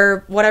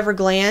 your whatever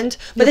gland.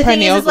 But the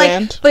thing is,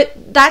 like, but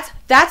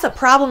that's a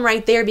problem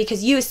right there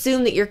because you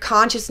assume that your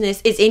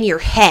consciousness is in your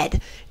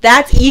head.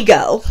 That's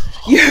ego.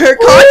 Your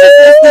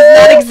consciousness does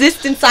not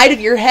exist inside of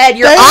your head.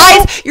 Your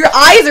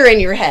eyes are in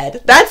your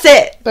head. That's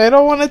it. They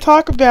don't want to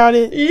talk about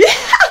it. Yeah.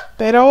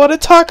 They don't want to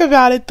talk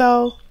about it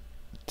though.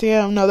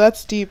 Damn, no,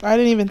 that's deep. I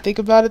didn't even think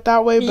about it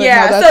that way. But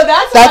yeah,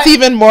 no, that's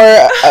even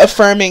more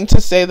affirming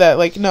to say that,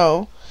 like,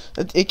 no,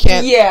 it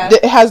can't. Yeah.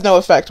 It has no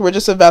effect. We're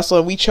just a vessel,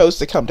 and we chose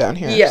to come down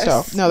here. Yes.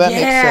 So no, that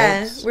makes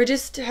sense. We're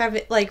just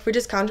having, like,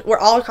 we're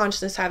all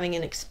consciousness having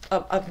an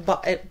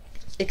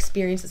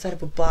experience inside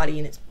of a body,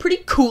 and it's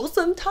pretty cool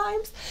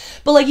sometimes.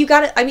 But, like, you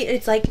gotta, I mean,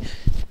 it's like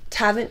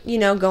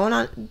going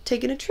on,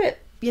 taking a trip,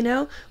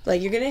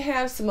 like, you're gonna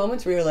have some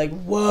moments where you're like,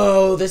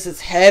 whoa, this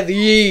is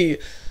heavy,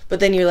 but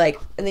then you're like,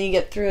 and then you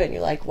get through it and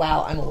you're like,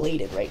 wow, I'm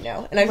elated right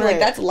now. And I feel like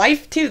that's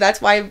life too.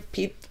 That's why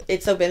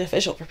it's so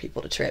beneficial for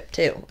people to trip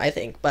too, I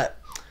think. But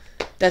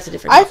that's a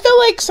different I feel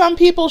like some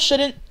people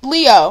shouldn't.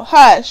 Leo,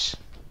 hush.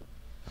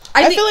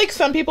 I feel like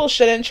some people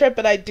shouldn't trip,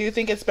 but I do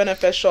think it's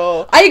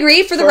beneficial. I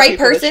agree, for the right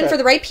person, for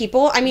the right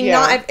people. I mean,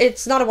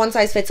 it's not a one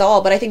size fits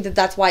all, but I think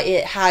that's why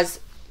it has.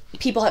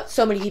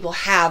 So many people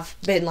have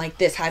been like,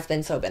 this has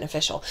been so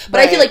beneficial.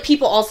 But I feel like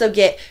people also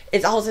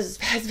it also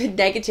has been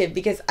negative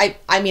because I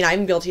mean,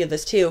 I'm guilty of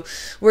this too,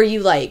 where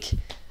you try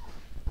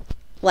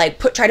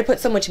to put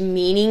so much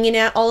meaning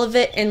in all of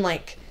it, and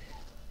like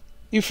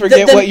you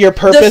forget what your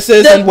purpose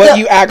is and what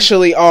you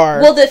actually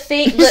are. Well,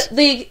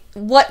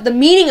 what the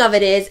meaning of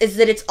it is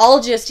that it's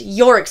all just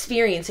your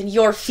experience and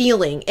your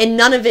feeling, and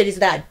none of it is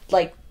that,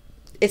 like,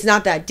 it's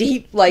not that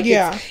deep. Like,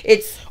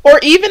 it's or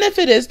even if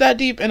it is that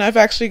deep, and I've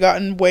actually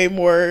gotten way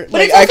more,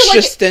 like,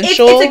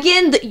 existential. It's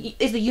again,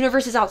 is the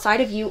universe is outside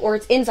of you or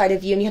it's inside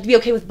of you, and you have to be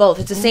okay with both.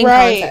 It's the same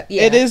concept.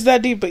 Yeah. It is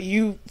that deep, but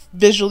you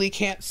visually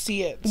can't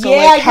see it. So,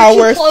 like, how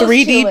we're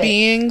 3D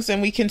beings and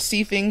we can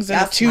see things in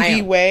a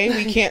 2D way,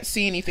 we can't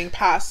see anything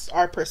past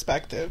our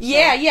perspective. So.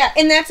 Yeah.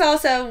 And that's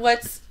also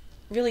what's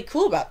really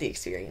cool about the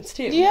experience,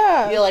 too.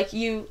 Yeah. You're like,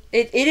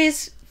 it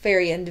is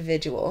very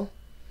individual.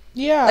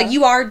 Yeah. Like,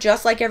 you are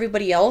just like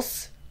everybody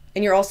else,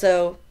 and you're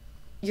also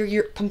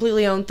your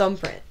completely own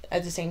thumbprint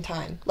at the same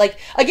time. Like,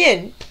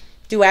 again,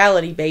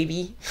 duality,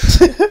 baby.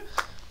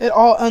 It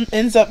all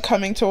ends up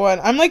coming to one.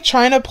 I'm like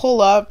trying to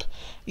pull up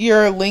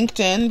your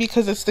LinkedIn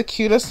because it's the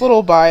cutest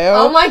little bio.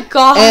 Oh my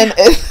god. And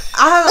I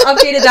haven't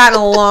updated that in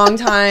a long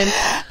time.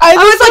 I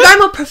was like,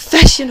 I'm a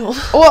professional.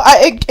 Well,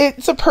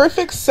 it's a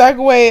perfect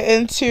segue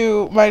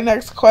into my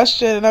next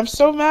question, and I'm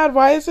so mad.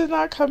 Why is it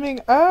not coming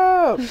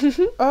up?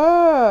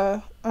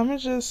 I'm gonna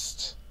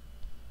just...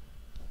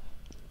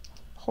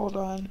 Hold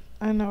on.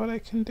 I know what I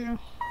can do.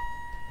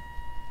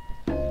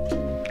 I'm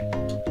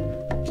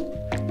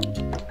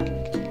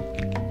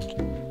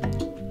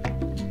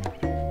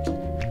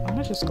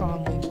gonna just go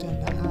on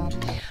LinkedIn, the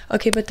app.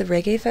 Okay, but the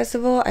reggae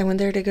festival, I went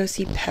there to go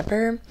see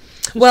Pepper.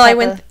 Well, Pepper? I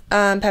went.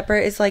 Pepper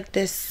is like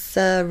this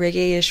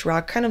reggae-ish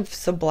rock, kind of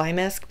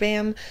Sublime-esque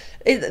band.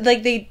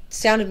 Like they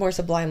sounded more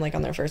Sublime, like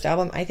on their first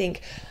album, I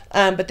think.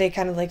 But they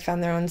kind of like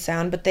found their own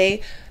sound. But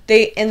they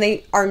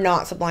are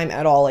not Sublime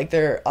at all. Like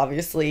they're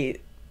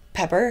obviously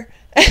Pepper.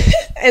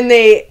 And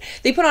they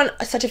put on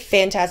such a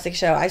fantastic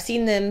show. I've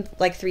seen them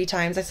like 3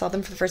 times. I saw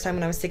them for the first time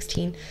when I was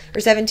 16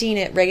 or 17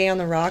 at Reggae on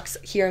the Rocks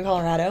here in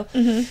Colorado.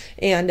 Mm-hmm.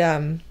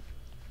 And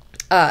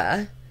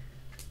I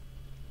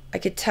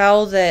could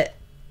tell that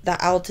the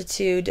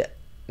altitude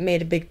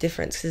made a big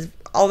difference, because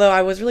although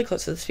I was really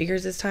close to the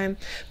speakers this time,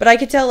 but I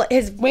could tell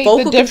his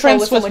vocal control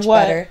was so much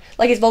better.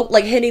 Like his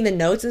like hitting the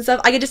notes and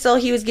stuff. I could just tell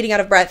he was getting out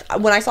of breath.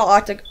 When I saw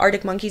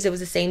Arctic Monkeys, it was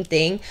the same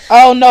thing.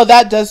 Oh no,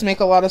 that does make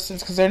a lot of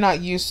sense because they're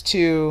not used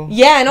to.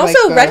 Yeah, and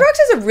also Red Rocks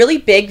is a really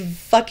big,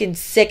 fucking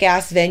sick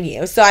ass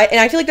venue. So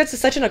I feel like that's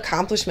such an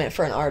accomplishment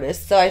for an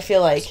artist. So I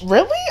feel like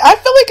really, I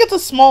feel like it's a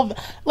small,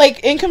 like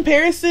in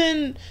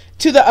comparison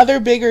to the other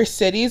bigger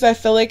cities, I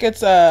feel like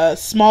it's a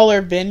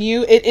smaller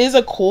venue. It is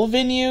a cool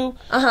venue.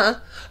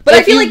 But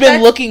I feel like you've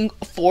been looking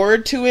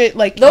forward to it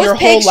like your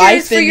whole life. Those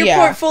pictures for your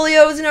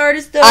portfolio as an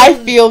artist, though. I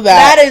feel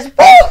that. That is.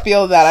 I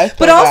feel that.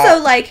 But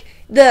also, like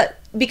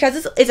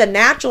because it's a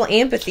natural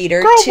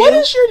amphitheater. Girl, what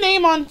is your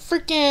name on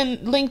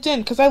freaking LinkedIn?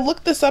 Because I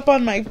looked this up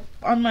on my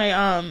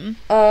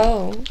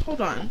Oh,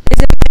 hold on.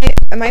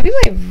 It might be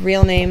my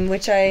real name,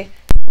 which I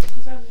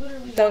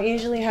don't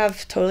usually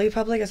have totally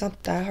public. It's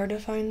not that hard to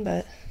find,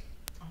 but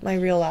my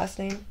real last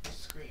name.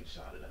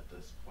 Screenshot it at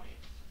this point.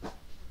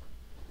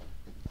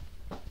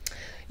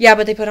 Yeah,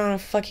 but they put on a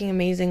fucking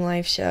amazing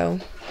live show.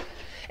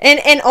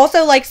 And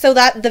also, like, so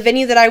that the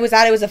venue that I was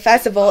at, it was a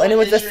festival, and it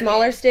was a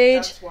smaller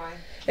stage. That's why.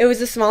 It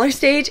was a smaller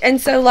stage,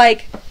 and so,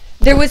 like,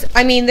 there was,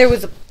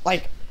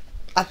 like,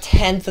 a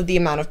tenth of the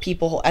amount of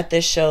people at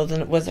this show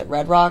than it was at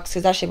Red Rocks,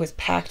 because that shit was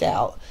packed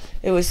out.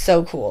 It was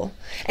so cool.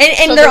 And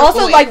so they're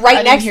also, like,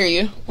 right next... I didn't hear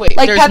you. Wait,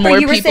 like, there's Pepper, more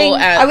you were people saying,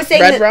 at I was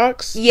saying Red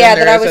Rocks? Yeah,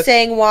 that I was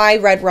saying why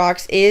Red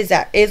Rocks is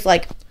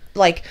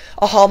like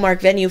a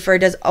hallmark venue for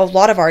does a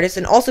lot of artists,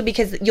 and also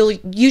because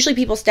usually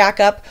people stack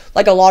up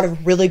like a lot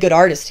of really good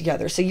artists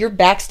together, so you're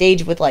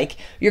backstage with like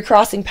you're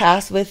crossing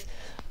paths with,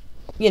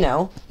 you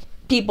know,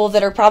 people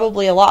that are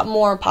probably a lot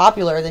more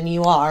popular than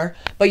you are,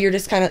 but you're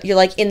just kind of you're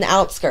like in the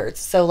outskirts,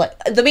 so like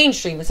the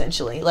mainstream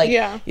essentially. Like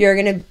you're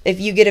gonna,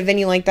 if you get a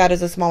venue like that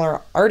as a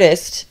smaller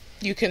artist,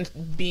 you can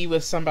be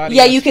with somebody.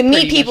 Yeah, you can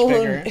meet people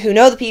who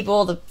know the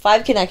people, the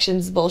 5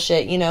 connections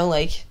bullshit, you know,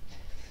 like.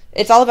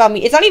 It's all about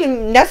me. It's not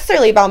even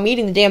necessarily about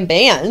meeting the damn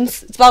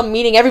bands. It's about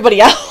meeting everybody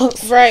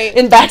else. Right.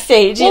 In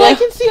backstage, you know? I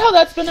can see how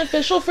that's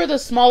beneficial for the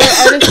smaller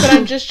artists, but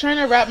I'm just trying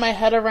to wrap my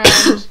head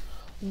around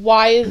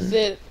why is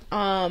it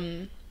a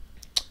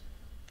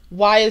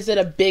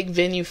big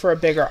venue for a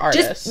bigger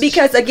artist? Just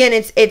because, again,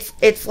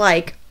 it's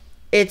like,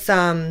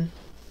 I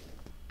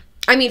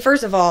mean,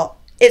 first of all,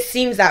 it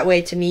seems that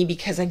way to me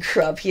because I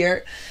grew up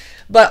here.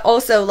 But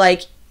also,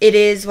 like, it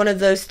is one of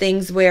those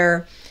things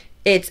where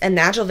it's a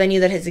natural venue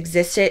that has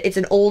existed. It's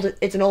an old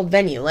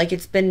venue. Like,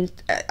 it's been,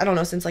 I don't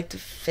know, since like the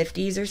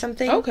 50s or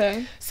something.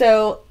 Okay.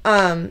 So,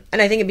 and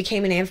I think it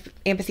became an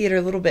amphitheater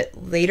a little bit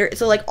later.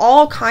 So, like,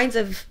 all kinds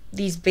of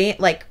these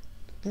like,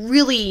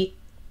 really,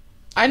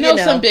 I know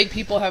some big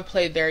people have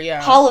played there,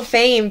 yeah. Hall of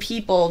Fame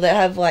people that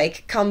have,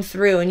 like, come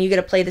through, and you get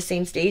to play the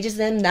same stage as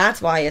them. That's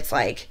why it's,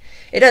 like,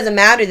 it doesn't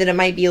matter that it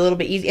might be a little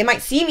bit easy. It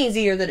might seem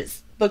easier that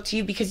it's booked to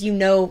you because you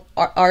know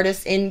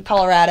artists in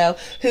Colorado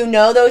who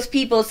know those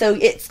people, so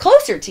it's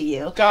closer to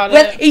you. Got it.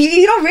 But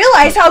you don't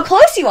realize how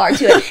close you are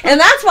to it. And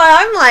that's why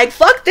I'm like,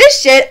 fuck this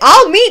shit.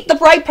 I'll meet the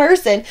right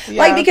person.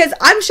 Yeah. Like, because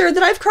I'm sure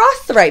that I've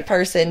crossed the right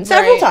person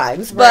several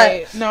times.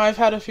 But no, I've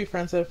had a few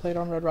friends that have played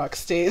on Red Rock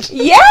stage.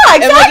 Yeah,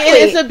 exactly. And, like,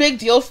 it is a big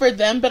deal for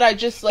them, but I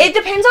just, like, it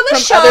depends on the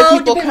show. Other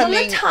people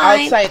coming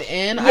outside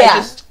in,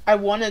 yeah. I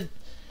want to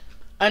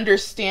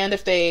understand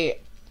if they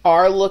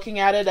are looking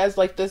at it as,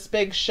 like, this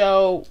big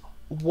show,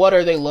 what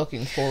are they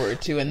looking forward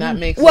to? And that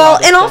makes well,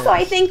 and sense. Also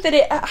I think that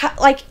it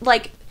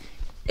like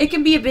it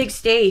can be a big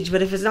stage,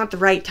 but if it's not the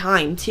right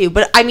time too.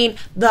 But I mean,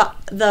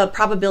 the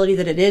probability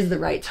that it is the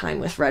right time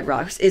with Red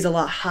Rocks is a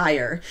lot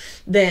higher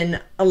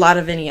than a lot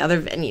of any other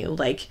venue.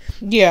 Like,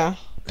 yeah,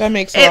 that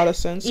makes a lot of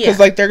sense because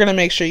like they're gonna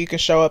make sure you can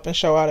show up and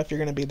show out if you're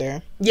gonna be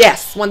there.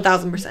 Yes,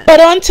 1000%. But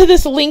on to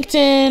this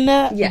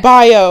LinkedIn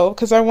bio,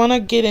 because I want to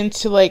get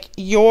into like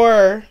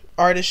your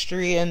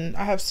artistry, and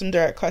I have some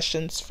direct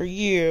questions for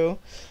you.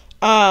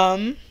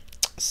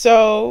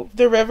 So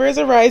The River is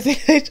a rising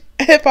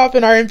hip hop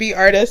and R&B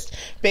artist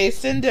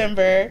based in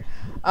Denver.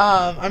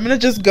 I'm gonna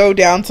just go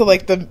down to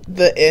like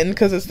the end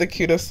because it's the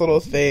cutest little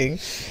thing.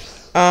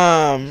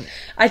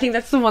 I think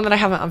that's the one that I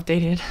haven't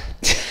updated.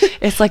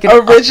 It's like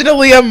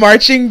originally a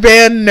marching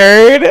band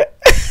nerd.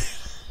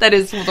 That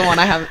is the one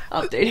I haven't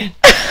updated.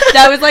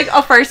 That was like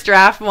a first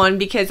draft one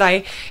because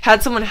I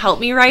had someone help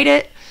me write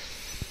it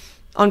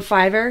on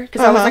Fiverr because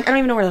I was like, I don't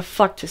even know where the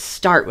fuck to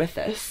start with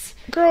this.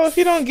 Girl, if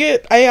you don't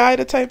get AI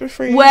to type it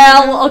for you.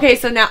 Well, okay,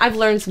 so now I've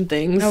learned some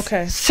things.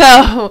 Okay.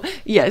 So,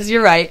 yes,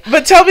 you're right.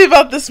 But tell me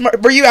about this.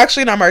 Were you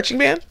actually in a marching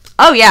band?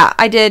 Oh, yeah.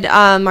 I did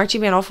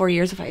marching band all 4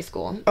 years of high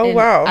school. Oh,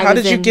 wow. How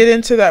did you get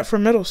into that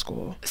from middle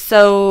school?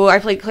 So, I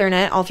played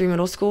clarinet all through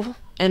middle school.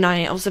 And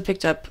I also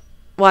picked up...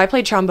 Well, I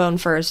played trombone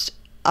first.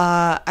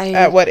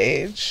 At what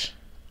age?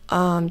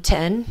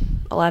 10,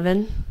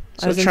 11.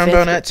 So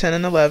trombone at 10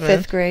 and 11.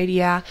 5th grade,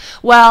 yeah.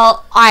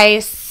 Well, I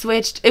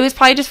switched. It was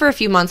probably just for a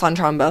few months on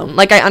trombone.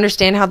 Like, I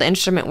understand how the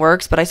instrument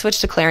works, but I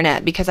switched to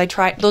clarinet because I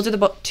tried. Those are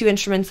the two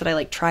instruments that I,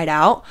 like, tried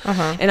out.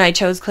 And I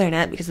chose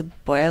clarinet because the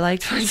boy I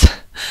liked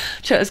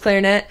chose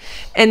clarinet.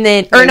 And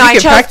then... Or, no, I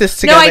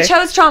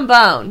chose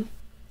trombone.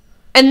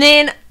 And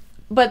then...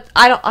 But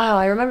I don't... Oh,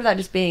 I remember that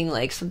just being,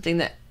 like, something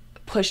that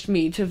pushed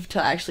me to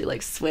actually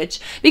like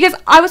switch because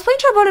I was playing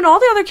trombone and all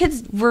the other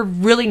kids were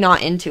really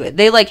not into it.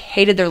 They like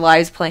hated their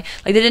lives playing.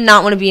 Like they did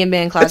not want to be in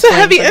band class. It's a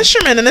heavy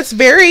instrument and it's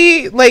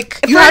very like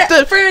you have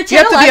to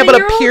be able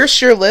to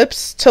pierce your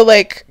lips to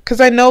like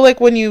because I know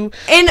like when you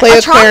play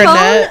a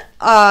clarinet,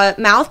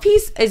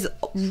 mouthpiece is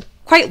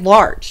quite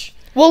large.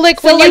 Well, like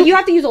so when you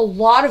have to use a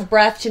lot of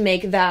breath to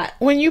make that.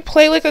 When you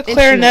play like a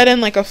clarinet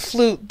and like a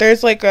flute,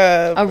 there's like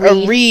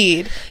a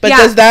reed. But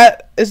does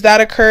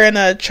that occur in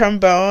a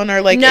trombone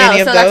or like any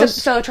of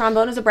those? So a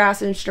trombone is a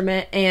brass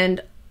instrument,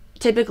 and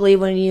typically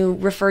when you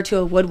refer to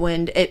a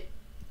woodwind, it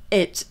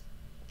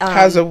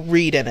has a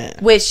reed in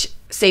it, which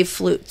say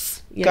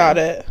flutes. Got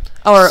it.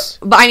 But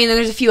I mean,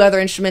 there's a few other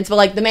instruments, but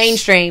like the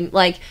mainstream,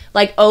 like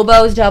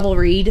oboe's double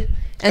reed,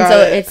 and so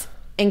it's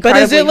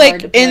incredibly. But is it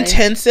like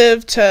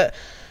intensive to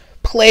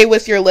play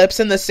with your lips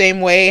in the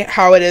same way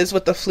how it is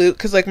with the flute?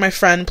 Because like my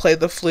friend played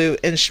the flute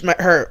and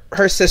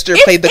her sister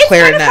played the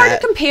clarinet. It's kind of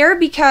hard to compare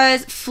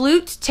because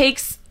flute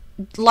takes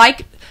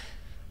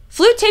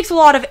a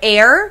lot of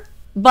air,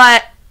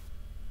 but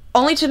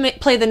only to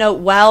play the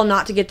note well,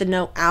 not to get the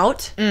note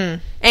out.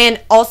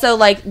 And also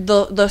like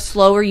the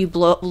slower you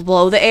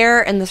blow the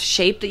air and the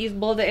shape that you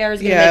blow the air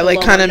is gonna make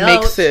kind of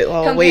makes it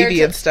all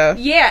wavy and stuff.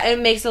 Yeah, it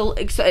makes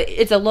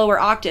it's a lower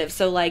octave,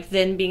 so like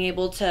then being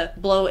able to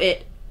blow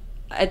it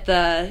at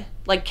the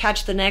like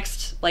catch the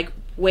next like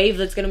wave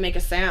that's gonna make a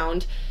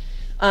sound,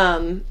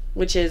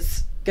 which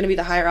is gonna be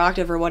the higher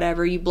octave or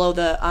whatever. You blow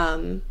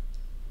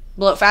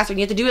it faster, and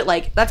you have to do it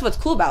like that's what's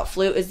cool about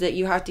flute is that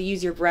you have to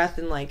use your breath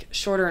and like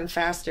shorter and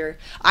faster.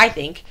 I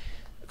think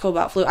cool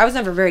about flute. I was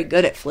never very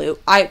good at flute.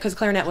 Because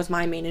clarinet was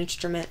my main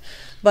instrument,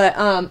 but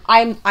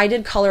I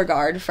did color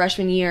guard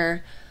freshman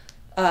year.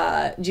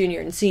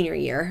 Junior and senior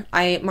year.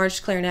 I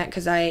marched clarinet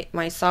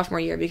my sophomore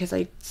year because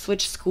I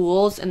switched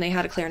schools and they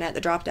had a clarinet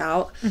that dropped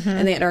out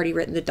and they had already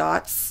written the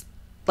dots,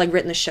 like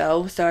written the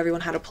show, so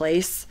everyone had a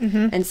place.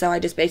 And so I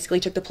just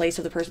basically took the place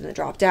of the person that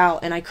dropped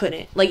out, and I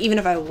couldn't like even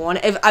if I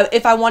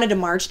wanted to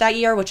march that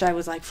year, which I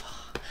was like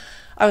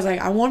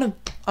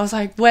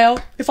well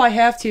if I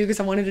have to because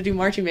I wanted to do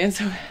marching band.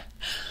 So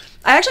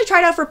I actually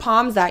tried out for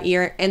POMs that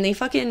year and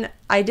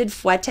I did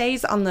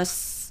fouettes on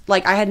the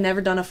like I had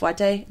never done a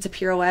fouette. It's a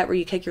pirouette where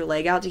you kick your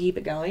leg out to keep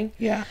it going.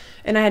 Yeah.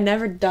 And I had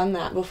never done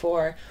that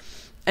before.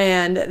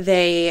 And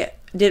they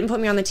didn't put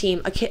me on the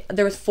team.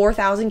 There was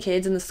 4,000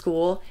 kids in the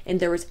school, and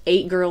there was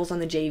 8 girls on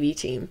the JV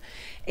team.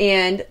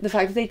 And the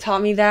fact that they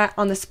taught me that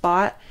on the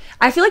spot,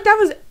 I feel like that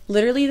was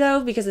literally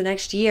though because the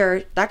next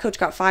year that coach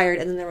got fired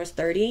and then there was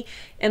 30,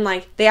 and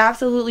like they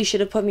absolutely should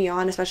have put me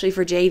on, especially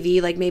for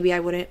JV. Like maybe I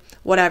wouldn't,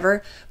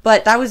 whatever,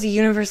 but that was the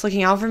universe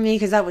looking out for me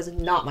because that was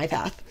not my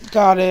path.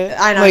 Got it.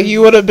 I know, like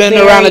you would have been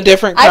around a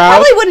different crowd. I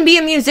probably wouldn't be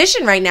a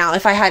musician right now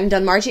if I hadn't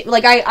done marching.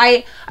 Like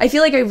I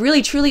feel like I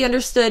really truly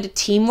understood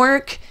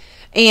teamwork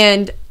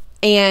and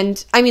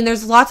I mean,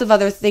 there's lots of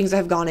other things that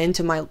have gone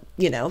into my,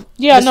 story.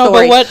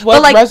 But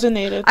what like,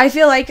 resonated? I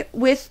feel like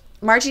with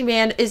marching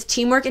band is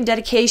teamwork and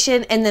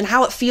dedication, and then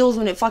how it feels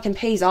when it fucking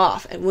pays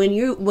off, and when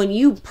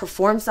you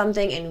perform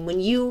something, and when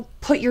you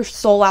put your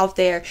soul out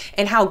there,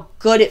 and how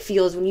good it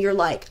feels when you're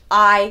like,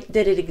 I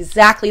did it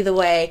exactly the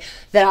way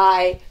that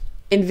I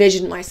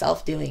envisioned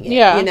myself doing it.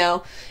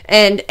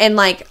 And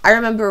like I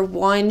remember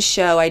one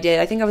show I did.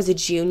 I think I was a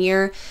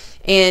junior,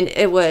 and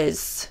it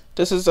was.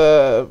 This is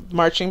a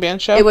marching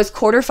band show? It was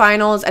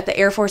quarterfinals at the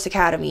Air Force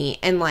Academy,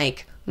 and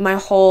like the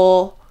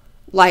whole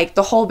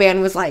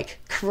band was like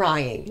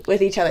crying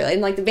with each other,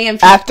 and like the band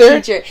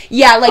teacher,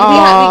 yeah, like we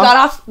got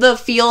off the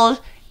field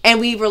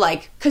and we were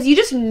like, because you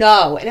just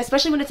know, and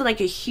especially when it's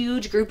like a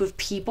huge group of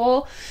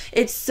people,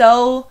 it's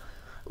so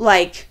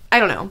like I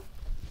don't know,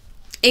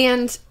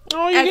 and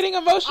you're getting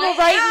emotional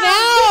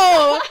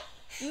right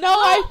now. No,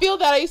 I feel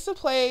that. I used to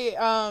play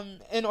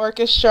in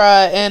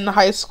orchestra in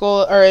high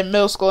school, or in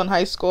middle school and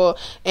high school,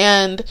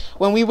 and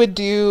when we would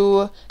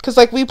do, because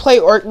like we play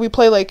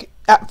like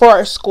for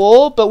our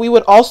school, but we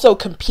would also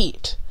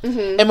compete.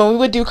 Mm-hmm. And when we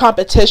would do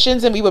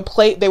competitions and they would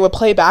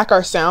play back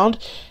our sound,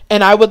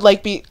 and I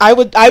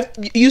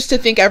used to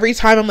think every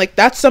time, I'm like,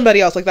 that's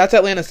somebody else, like that's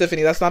Atlanta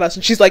Symphony, that's not us.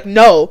 And she's like,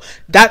 no,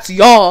 that's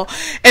y'all.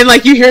 And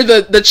like you hear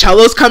the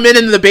cellos come in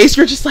and the bass,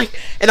 you're just like,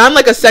 and I'm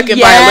like a second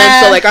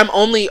violin, so like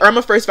I'm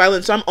a first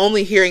violin, so I'm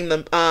only hearing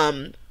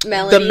the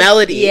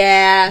melody.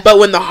 Yeah. But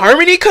when the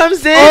harmony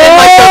comes in and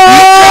like the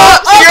beat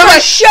drops, you're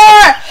like,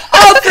 sure.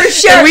 Oh, for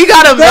sure. And we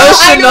got emotional. Girl,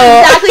 I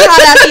know exactly how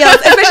that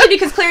feels, especially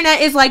because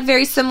clarinet is like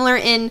very similar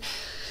in.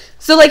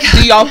 So like,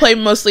 do y'all play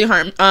mostly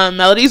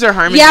melodies or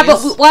harmonies? Yeah, but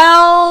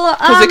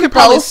because it could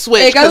probably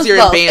switch because you're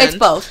both. in band. It's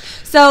both.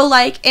 So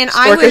like, and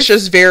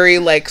orchestra's very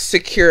like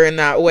secure in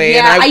that way.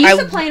 Yeah, and I used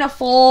to play in a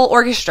full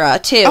orchestra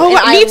too. Oh,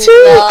 me too.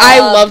 I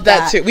love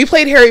that too. We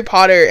played Harry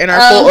Potter in our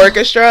full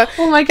orchestra.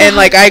 Oh my god! And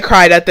like I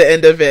cried at the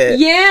end of it.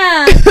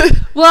 Yeah.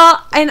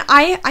 Well, and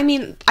I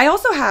mean, I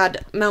also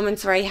had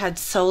moments where I had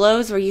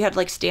solos where you had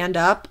like stand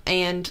up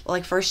and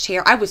like first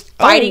chair. I was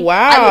fighting. Oh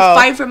wow! I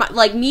was fighting for my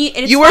like me. And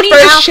it's you were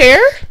first chair.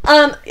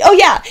 Oh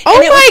yeah. Oh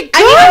my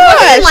gosh!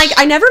 I mean, like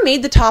I never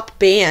made the top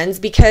bands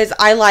because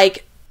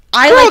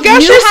Girl,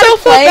 gas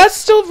yourself up. That's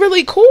still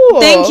really cool.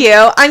 Thank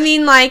you. I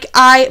mean, like,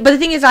 but the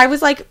thing is, I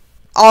was, like,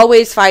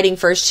 always fighting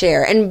first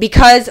chair. And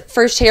because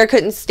first chair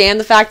couldn't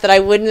stand the fact that I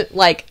wouldn't,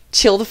 like,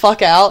 chill the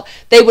fuck out,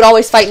 they would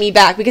always fight me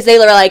back. Because they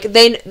were, like,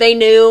 they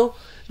knew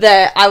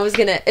that I was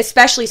going to,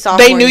 especially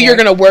sophomore They knew you're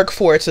going to work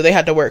for it, so they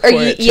had to work for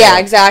it, too. Yeah,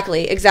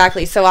 exactly.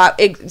 So,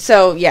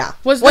 yeah.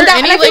 Was there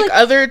any, like,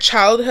 other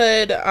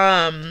childhood,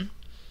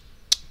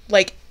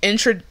 like,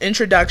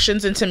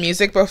 introductions into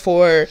music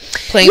before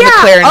playing the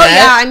clarinet? Oh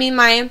yeah, I mean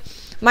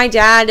my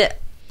dad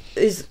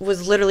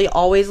was literally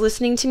always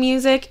listening to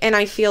music, and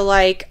I feel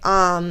like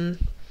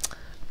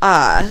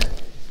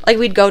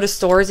we'd go to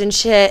stores and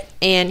shit,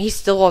 and he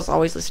still was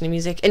always listening to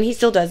music, and he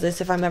still does this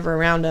if I'm ever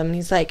around him.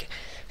 He'd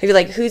be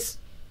like, who's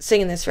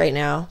singing this right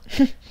now?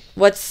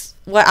 What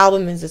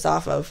album is this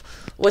off of?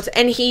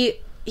 And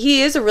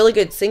he is a really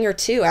good singer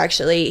too,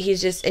 actually. He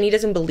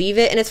doesn't believe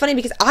it. And it's funny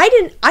because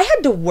I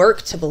had to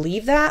work to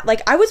believe that.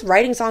 Like, I was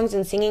writing songs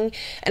and singing,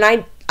 and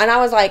I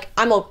was like,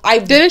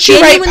 didn't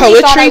you write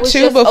poetry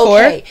too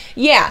before? Okay.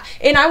 Yeah.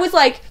 And I was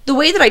like, the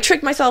way that I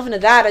tricked myself into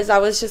that is I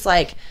was just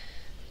like,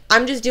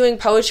 I'm just doing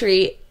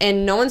poetry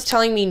and no one's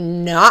telling me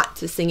not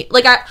to sing it.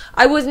 Like,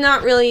 I was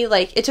not really,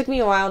 like, it took me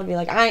a while to be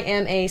like, I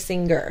am a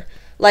singer.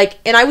 Like,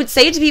 and I would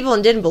say it to people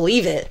and didn't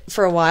believe it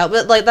for a while.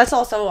 But, like, that's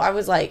also, I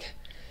was like,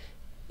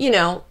 you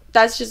know,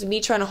 that's just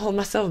me trying to hold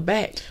myself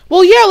back.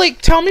 Well, yeah,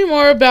 like, tell me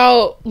more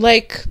about,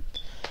 like,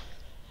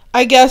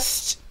 I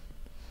guess,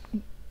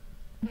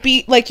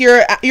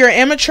 you're an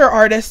amateur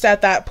artist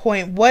at that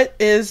point. What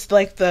is,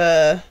 like,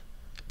 the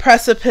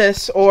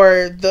precipice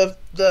or the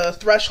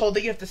threshold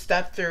that you have to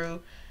step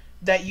through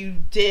that you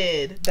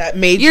did that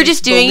made you're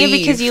just doing it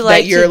because you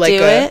like to do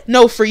it?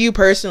 No, for you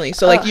personally.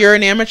 So like, you're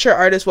an amateur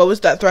artist. What was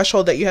that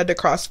threshold that you had to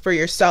cross for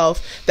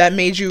yourself that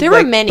made you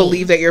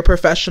believe that you're a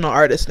professional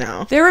artist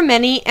now? There were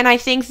many, and I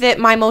think that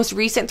my most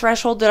recent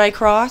threshold that I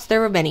crossed,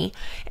 there were many,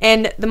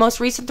 and the most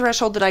recent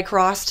threshold that I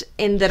crossed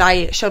and that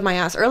I showed my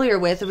ass earlier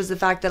with, it was the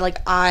fact that like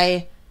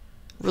I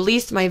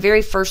released my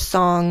very first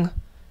song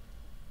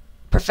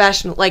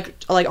professional, like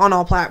on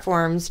all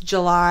platforms,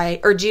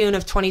 June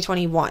of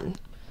 2021.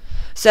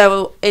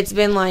 So it's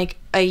been like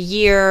a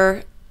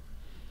year.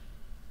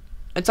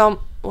 It's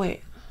all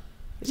wait.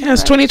 Yeah,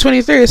 it's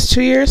 2023. It's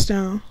 2 years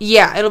now.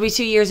 Yeah, it'll be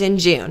 2 years in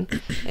June,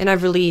 and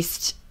I've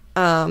released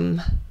 8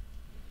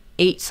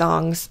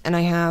 songs, and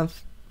I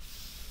have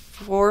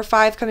 4 or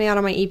 5 coming out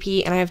on my EP,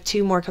 and I have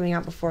 2 more coming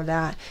out before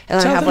that.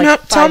 And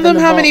tell them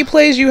how many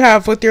plays you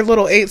have with your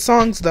little 8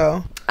 songs,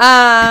 though.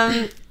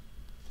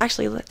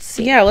 Actually, let's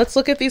see. Yeah, let's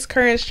look at these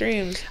current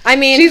streams. I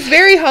mean, she's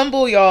very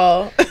humble,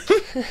 y'all.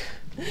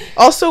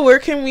 Also, where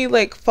can we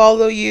like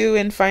follow you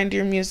and find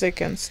your music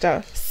and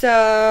stuff?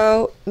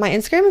 So my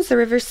Instagram is The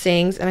River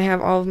Sings, and I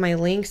have all of my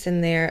links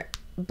in there.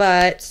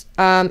 But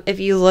if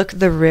you look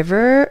The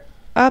River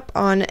up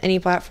on any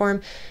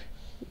platform,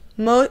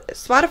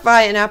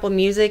 Spotify and Apple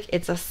Music,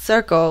 it's a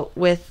circle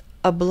with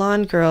a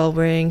blonde girl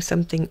wearing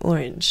something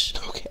orange.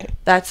 Okay,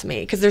 that's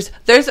me. Because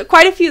there's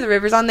quite a few of The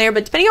Rivers on there,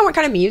 but depending on what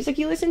kind of music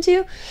you listen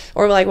to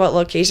or like what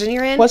location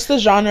you're in. What's the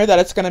genre that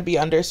it's going to be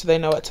under so they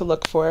know what to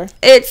look for?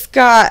 It's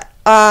got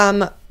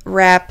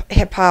rap,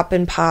 hip hop,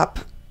 and pop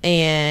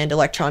and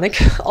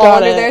electronic all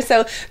under there.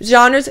 So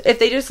genres, if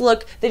they just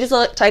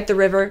type The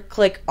River,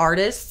 click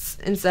artists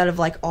instead of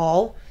like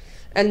all,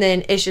 and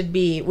then it should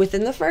be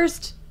within the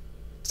first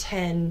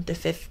 10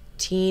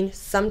 15.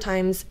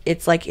 Sometimes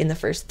it's like in the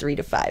first 3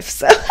 to 5.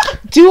 So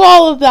do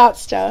all of that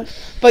stuff.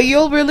 But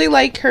you'll really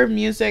like her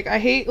music. I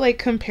hate like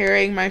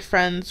comparing my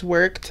friend's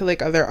work to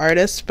like other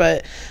artists,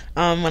 but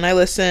when I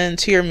listen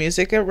to your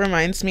music, it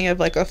reminds me of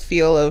like a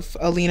feel of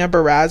Alina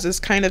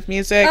Baraz's kind of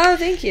music. Oh,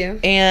 thank you.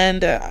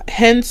 And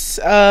hints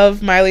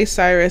of Miley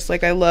Cyrus.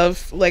 Like I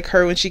love like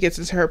her when she gets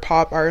into her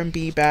pop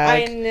R&B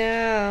bag. I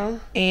know.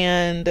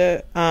 And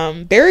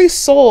very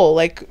soul.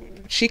 Like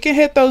she can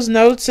hit those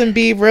notes and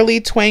be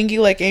really twangy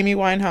like Amy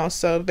Winehouse.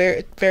 So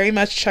very, very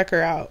much check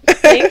her out.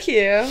 Thank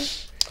you.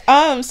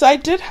 So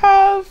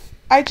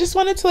I just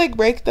wanted to like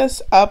break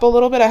this up a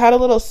little bit. I had a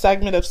little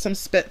segment of some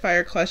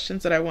Spitfire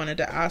questions that I wanted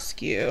to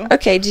ask you.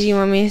 Okay, do you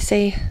want me to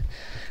say?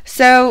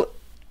 So,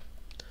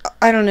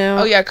 I don't know.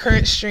 Oh yeah,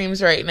 current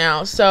streams right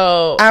now.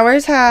 So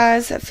ours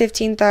has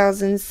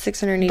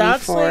 15,684.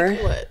 that's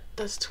like what?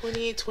 That's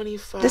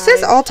 2025. This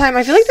is all time.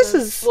 I feel like this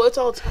is. Well, it's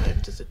all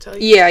time. Does it tell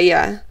you?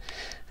 Yeah.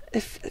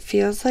 It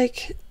feels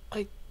like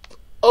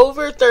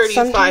over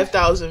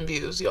 35,000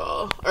 views,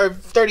 y'all, or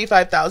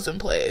 35,000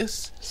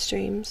 plays.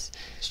 Streams.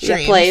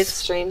 Yeah, plays,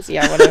 streams,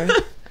 yeah, whatever.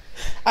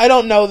 I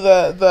don't know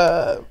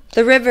the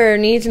river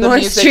needs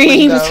more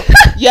streams.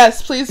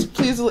 Yes, please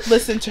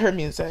listen to her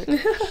music.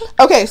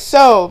 Okay,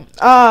 so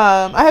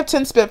I have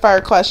 10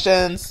 Spitfire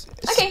questions.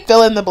 Okay.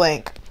 Fill in the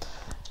blank.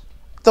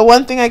 The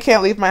one thing I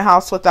can't leave my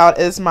house without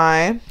is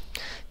my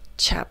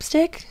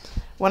chapstick.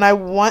 When I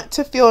want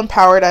to feel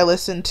empowered, I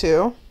listen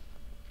to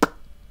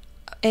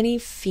any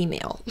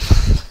female.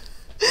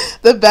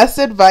 The best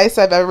advice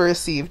I've ever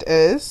received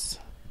is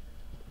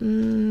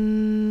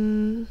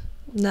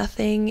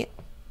nothing.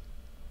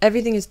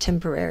 Everything is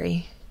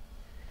temporary.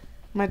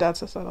 My dad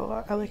says that a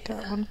lot. I like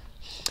that one.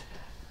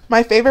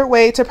 My favorite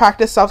way to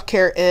practice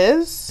self-care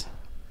is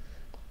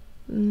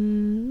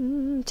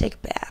take a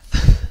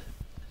bath.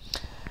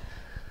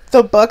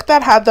 The book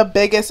that had the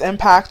biggest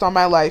impact on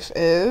my life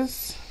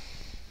is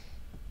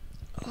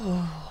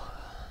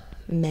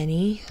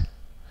many.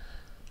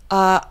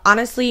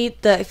 Honestly,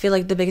 I feel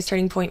like the biggest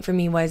turning point for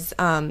me was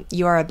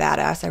You Are a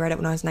Badass. I read it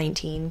when I was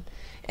 19,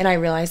 and I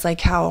realized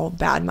like how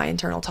bad my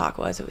internal talk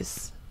was. It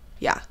was,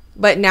 yeah.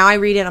 But now I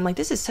read it, I'm like,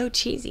 this is so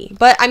cheesy.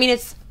 But I mean,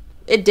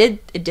 it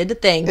did the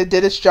thing. It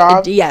did its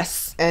job.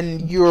 Yes.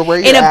 And you were where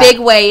you're in a at. big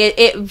way.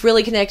 It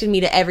really connected me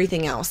to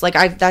everything else. Like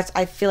I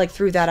feel like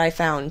through that I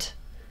found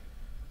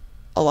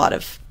a lot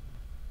of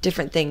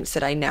different things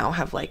that I now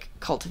have like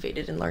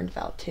cultivated and learned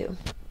about too.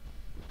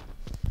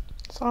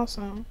 It's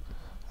awesome.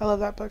 I love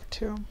that book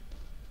too.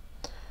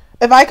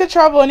 If I could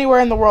travel anywhere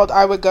in the world,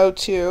 I would go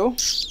to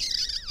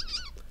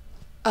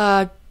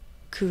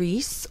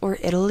Greece or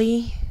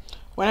Italy.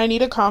 When I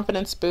need a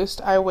confidence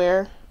boost, I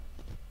wear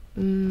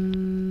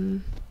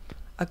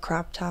a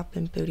crop top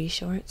and booty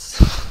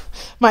shorts.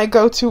 My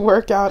go-to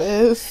workout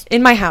is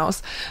in my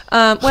house.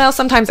 Well,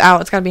 sometimes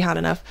out. It's gotta be hot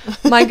enough.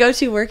 My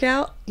go-to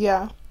workout.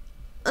 Yeah.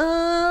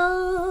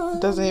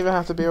 Doesn't even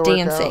have to be a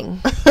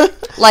dancing.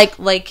 workout.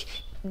 like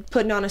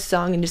putting on a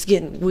song and just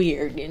getting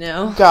weird, you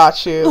know?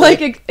 Got you.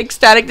 Like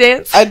ecstatic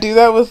dance. I do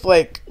that with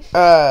like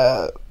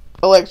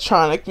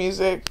electronic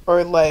music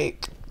or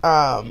like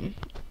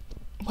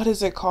what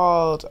is it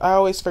called? I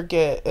always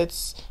forget.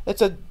 It's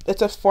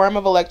a form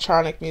of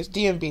electronic music.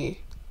 D&B.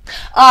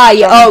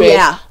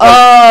 Yeah.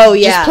 Oh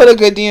yeah. Just put a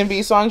good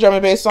D&B song, drum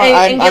and bass song.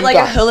 And get I'm like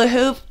gone. a hula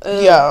hoop.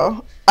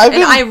 Yo. I've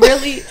been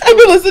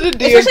listening to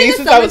D&B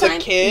since I was a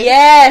kid.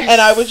 Yes. And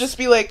I would just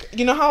be like,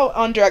 you know how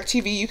on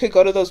DirecTV you could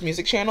go to those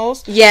music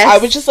channels? Yes. I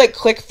would just like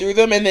click through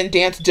them and then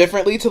dance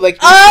differently to like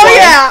each one.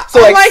 Yeah. So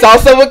like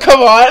salsa would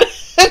come on.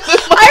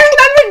 I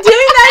remember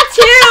doing that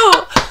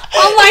too.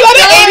 Oh my god.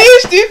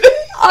 ADHD thing?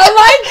 Oh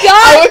my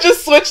god. I would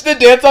just switch the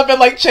dance up and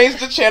like change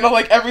the channel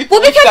like every 3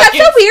 Well, because seconds.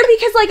 that's so weird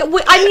because like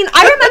I mean,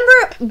 I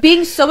remember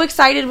being so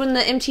excited when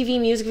the MTV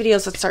music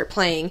videos would start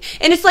playing.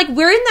 And it's like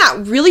we're in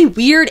that really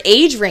weird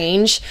age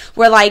range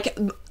where like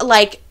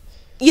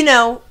you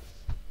know,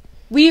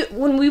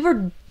 when we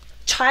were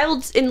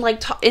childs in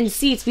like in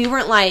seats, we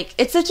weren't like,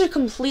 it's such a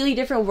completely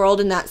different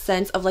world in that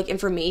sense of like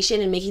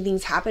information and making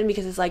things happen,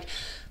 because it's like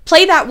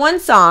play that one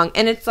song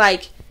and it's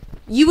like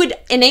you would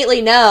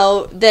innately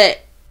know that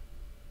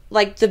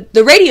like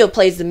the radio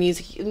plays the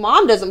music,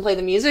 mom doesn't play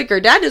the music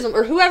or dad doesn't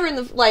or whoever in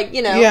the like,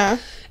 you know. Yeah.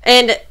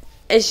 And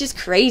it's just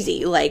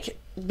crazy like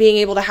being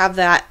able to have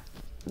that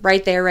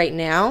right there right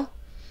now.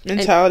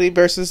 Mentality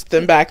versus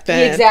them back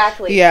then.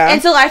 Exactly. Yeah.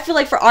 And so I feel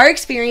like for our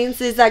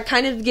experiences, that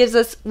kind of gives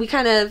us, we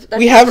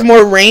have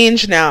more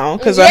range now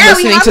because I'm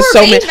listening to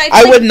so many.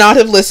 I would not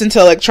have listened to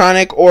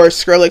electronic or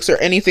Skrillex or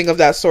anything of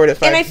that sort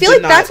if I feel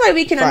like that's why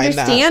we can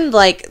understand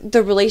like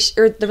the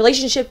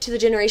relationship to the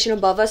generation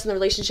above us and the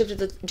relationship to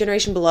the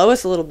generation below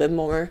us a little bit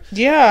more.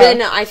 Yeah.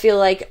 Than I feel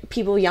like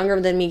people younger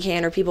than me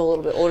can, or people a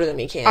little bit older than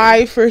me can.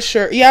 I for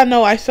sure. Yeah.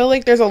 No. I feel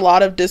like there's a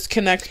lot of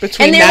disconnect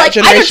between that like,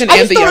 generation I and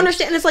just the don't young.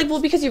 understand. And it's like,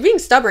 well, because you're being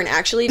stubborn.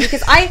 Actually,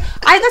 because I that's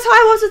how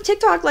I was with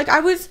TikTok. Like I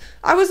was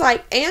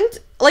like, and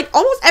like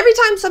almost every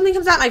time something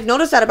comes out and I've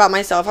noticed that about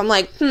myself, I'm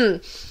like, do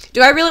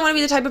I really want to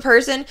be the type of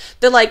person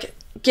that like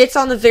gets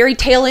on the very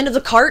tail end of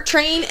the cart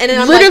train, and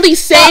then I'm literally like,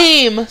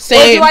 same. Or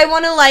do I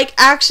want to like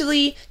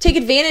actually take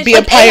advantage, be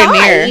like a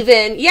pioneer, AI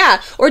even,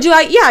 or do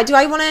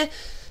I want to,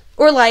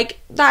 or like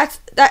that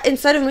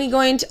instead of me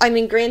going to, I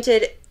mean,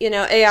 granted,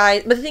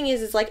 AI, but the thing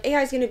is like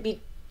AI is going to be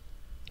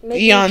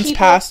eons people,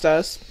 past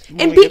us,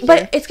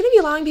 but it's going to be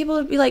allowing people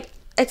to be like,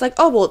 it's like,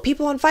 oh, well,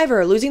 people on Fiverr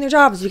are losing their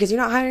jobs because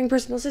you're not hiring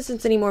personal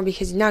assistants anymore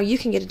because now you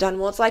can get it done.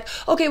 Well, it's like,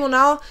 okay, well,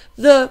 now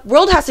the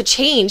world has to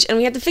change and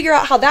we have to figure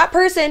out how that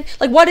person,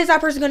 like, what is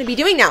that person going to be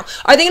doing now?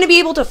 Are they going to be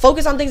able to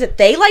focus on things that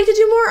they like to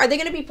do more? Are they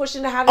going to be pushed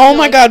into having Oh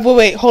my God, well,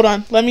 wait, hold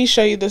on. Let me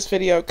show you this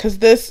video because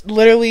this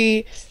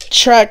literally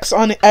tracks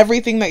on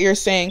everything that you're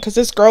saying, because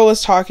this girl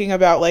was talking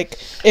about, like,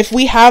 if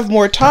we have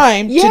more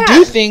time to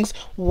do things,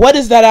 what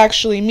does that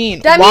actually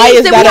mean? Why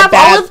is that a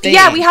bad thing?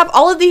 Yeah, we have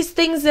all of these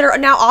things that are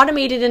now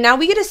automated, and now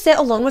we get to sit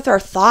alone with our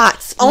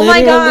thoughts. Oh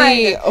my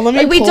God.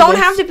 Like, we don't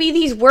have to be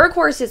these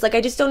workhorses. Like,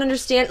 I just don't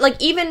understand.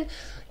 Like, even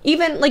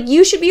like,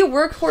 you should be a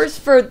workhorse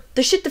for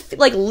the shit that,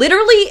 like,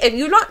 literally, if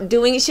you're not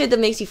doing shit that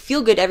makes you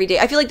feel good every day,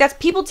 I feel like that's,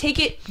 people take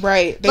it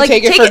right. They like,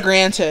 take it for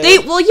granted.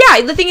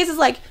 The thing is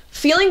like,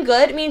 feeling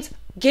good means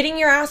getting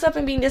your ass up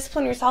and being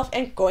disciplined yourself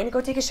and going to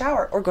go take a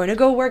shower or going to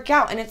go work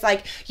out. And it's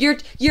like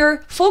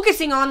you're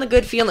focusing on the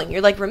good feeling.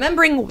 You're like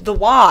remembering the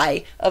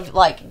why of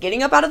like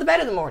getting up out of the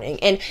bed in the morning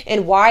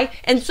and why.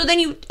 And so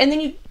then you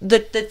the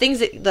things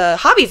that the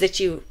hobbies that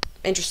you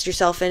interest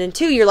yourself in, and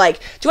two, you're like,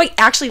 do I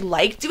actually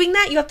like doing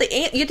that? You have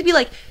to be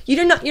like,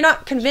 you're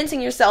not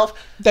convincing yourself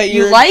that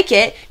you like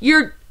it.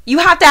 You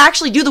have to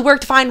actually do the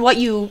work to find what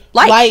you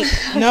like.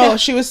 No,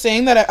 she was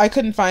saying that I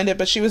couldn't find it,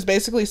 but she was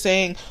basically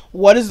saying,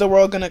 what is the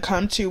world going to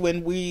come to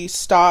when we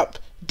stop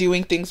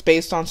doing things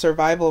based on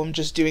survival and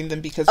just doing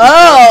them because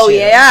that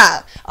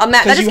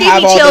just gave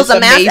me chills. A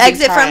mass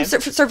exit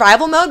from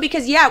survival mode,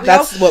 because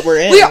that's what we're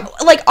in.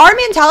 Like, our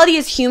mentality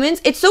as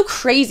humans, it's so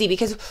crazy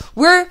because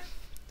we're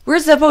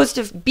supposed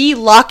to be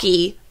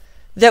lucky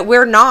that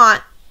we're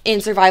not in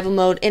survival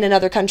mode in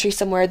another country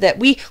somewhere, that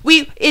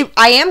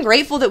I am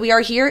grateful that we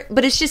are here,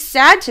 but it's just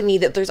sad to me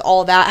that there's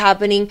all that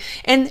happening,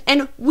 and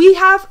we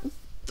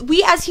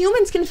as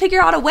humans can figure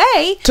out a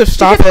way to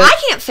stop it.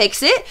 I can't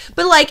fix it,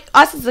 but like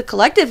us as a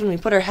collective, when we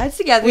put our heads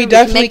together, we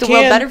can make the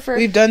world better.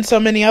 We've done so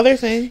many other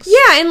things.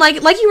 Yeah, and like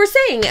you were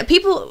saying,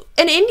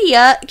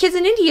 kids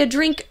in India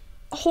drink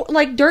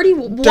like dirty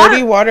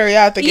water,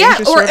 at the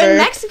game or in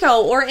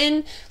Mexico, or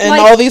in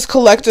like, all these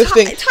collective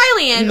things.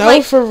 Thailand, no,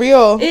 like, for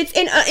real. It's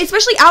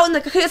especially out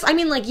in because I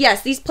mean, like,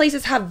 yes, these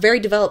places have very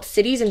developed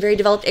cities and very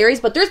developed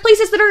areas, but there's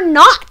places that are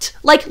not.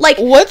 Like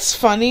what's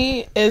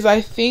funny is I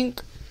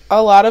think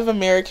a lot of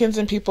Americans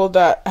and people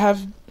that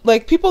have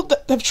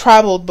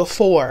traveled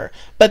before,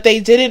 but they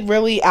didn't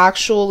really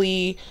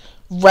actually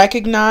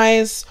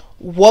recognize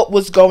what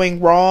was going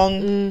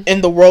wrong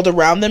in the world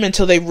around them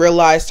until they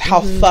realized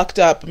how fucked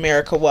up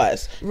America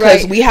was.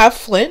 Because we have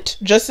Flint,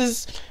 just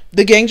as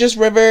the Ganges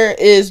River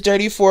is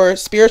dirty for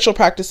spiritual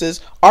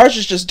practices, ours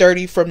is just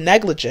dirty from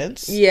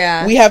negligence.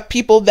 Yeah. We have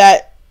people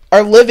that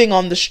are living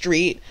on the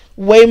street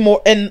way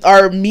more, and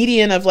our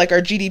median of like our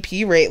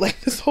GDP rate,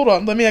 like this. Hold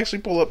on, let me actually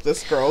pull up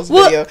this girl's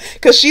video,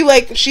 because she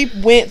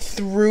went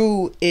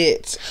through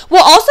it.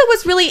 Well, also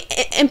what's really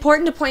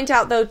important to point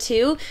out though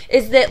too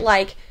is that,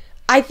 like,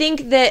 I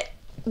think that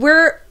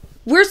we're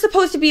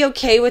supposed to be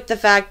okay with the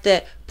fact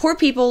that poor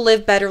people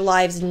live better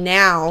lives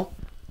now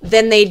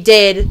than they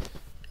did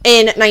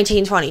in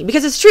 1920.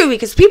 Because it's true,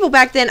 because people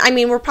back then, I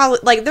mean, were probably,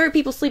 like, there were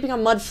people sleeping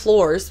on mud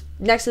floors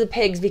next to the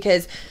pigs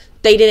because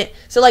they didn't,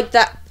 so like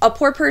that, a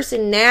poor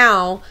person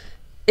now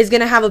is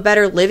going to have a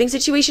better living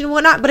situation and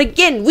whatnot. But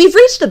again, we've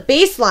reached the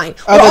baseline.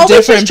 Of a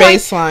different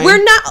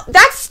baseline.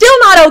 That's still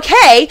not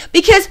okay,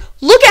 because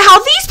look at how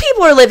these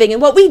people are living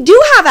and what we do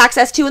have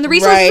access to and the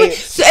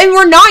resources. Right. And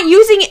we're not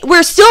using it.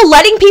 We're still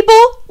letting people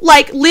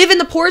like live in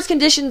the poorest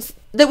conditions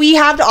that we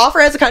have to offer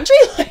as a country.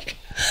 Like,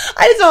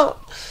 I just don't.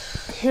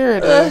 Here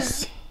it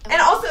is.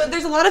 And also,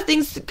 there's a lot of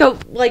things that go,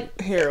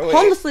 like,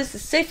 homelessness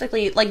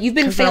specifically, like, you've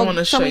been failed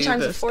so many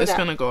times before that. It's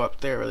going to go up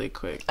there really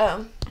quick.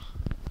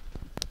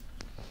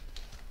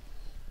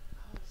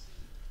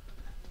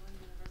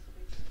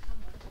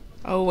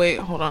 Oh, wait,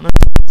 hold on. I'm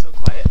so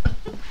quiet.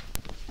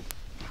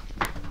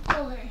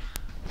 Okay.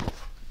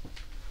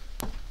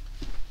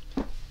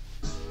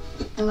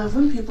 I love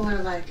when people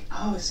are like,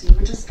 oh, so you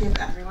would just give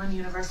everyone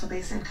universal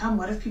basic income?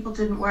 What if people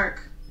didn't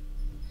work?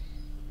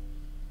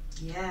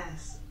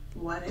 Yes.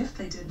 What if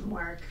they didn't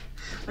work?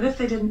 What if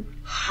they didn't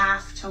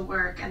have to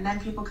work and then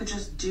people could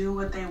just do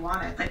what they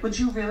wanted? Like, would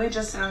you really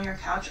just sit on your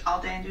couch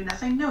all day and do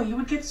nothing? No, you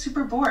would get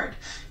super bored.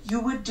 You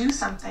would do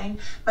something,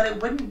 but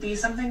it wouldn't be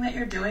something that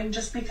you're doing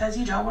just because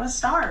you don't want to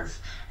starve.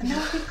 And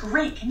that would be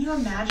great. Can you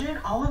imagine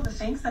all of the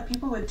things that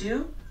people would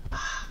do?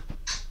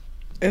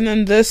 And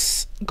then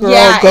this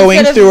girl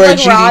going through her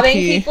GDP. Robbing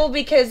people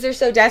because they're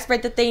so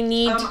desperate that they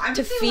need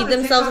to feed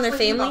themselves and their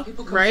family.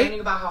 People complaining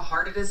about how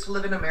hard it is to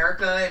live in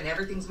America and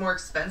everything's more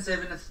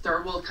expensive in a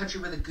third world country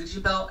with a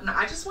Gucci belt. And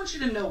I just want you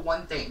to know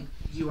one thing.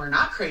 You are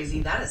not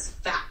crazy. That is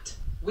fact.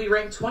 We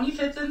rank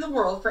 25th in the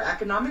world for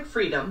economic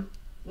freedom.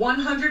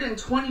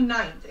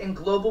 129th in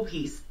global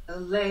peace. The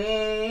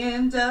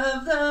land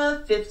of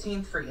the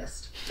 15th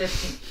freest.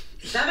 15th.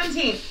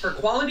 17th for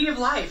quality of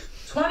life.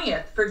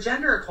 20th for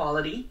gender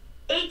equality.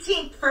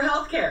 18th for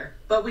healthcare.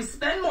 But we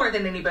spend more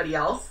than anybody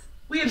else.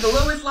 We have the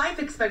lowest life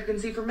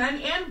expectancy for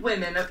men and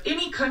women of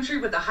any country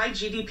with a high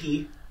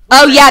GDP.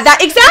 Oh yeah,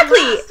 that exactly.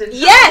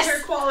 Yes.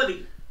 Healthcare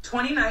quality.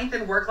 29th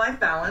in work-life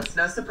balance.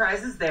 No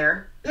surprises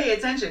there. Pay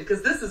attention,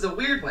 because this is a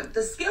weird one.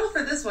 The scale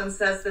for this one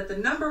says that the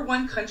number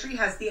one country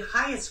has the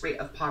highest rate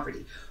of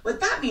poverty.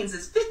 What that means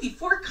is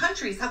 54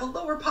 countries have a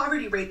lower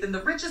poverty rate than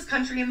the richest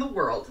country in the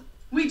world.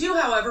 We do,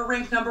 however,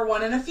 rank number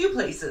one in a few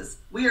places.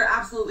 We are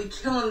absolutely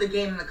killing the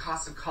game in the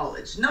cost of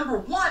college. Number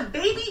one,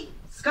 baby!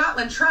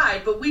 Scotland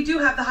tried, but we do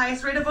have the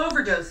highest rate of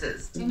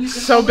overdoses. And you can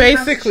So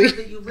basically,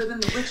 that you live in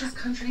the richest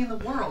country in the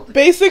world.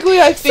 Basically,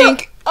 I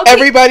think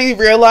everybody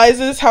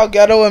realizes how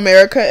ghetto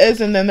America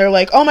is, and then they're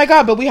like, oh my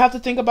god, but we have to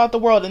think about the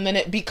world, and then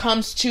it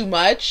becomes too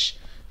much,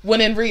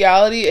 when in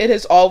reality, it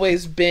has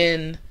always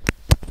been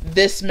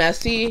this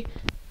messy,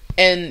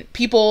 and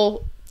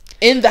people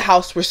in the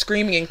house were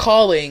screaming and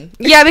calling.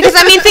 Yeah, because,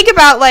 I mean, think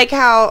about, like,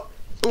 how,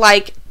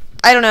 like,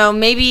 I don't know,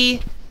 maybe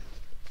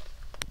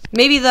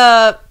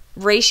the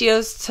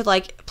ratios to,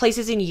 like,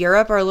 places in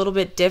Europe are a little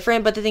bit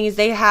different, but the thing is,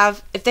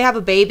 if they have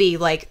a baby,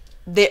 like,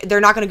 they're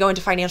not going to go into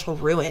financial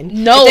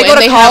ruin. No, if they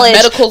go to college,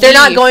 medical they're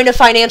not leave. going to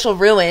financial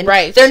ruin.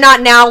 Right. They're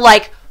not now,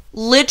 like,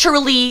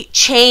 literally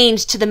chained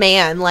to the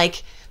man.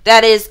 Like,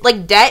 that is,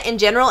 like, debt in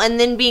general, and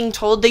then being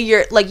told that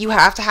you're, like, you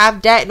have to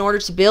have debt in order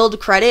to build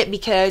credit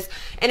because,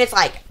 and it's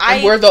like,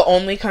 And we're the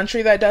only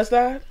country that does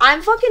that?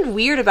 I'm fucking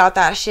weird about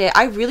that shit.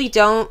 I really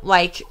don't,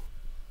 like,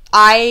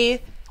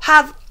 I've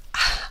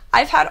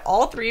had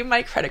all 3 of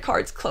my credit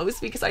cards closed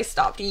because I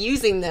stopped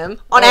using them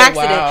on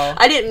accident. Wow.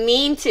 I didn't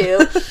mean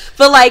to.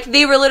 But, like,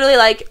 they were literally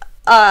like,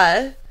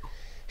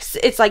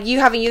 it's like, you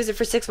haven't used it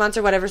for 6 months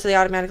or whatever, so they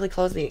automatically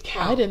close the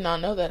account. I did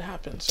not know that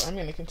happened, so I'm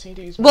going to continue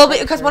to use my Well,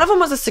 credit because card. one of them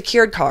was a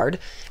secured card,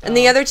 and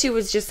the other 2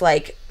 was just,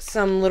 like,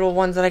 some little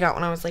ones that I got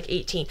when I was, like,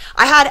 18.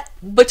 I had,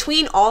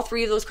 between all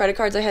 3 of those credit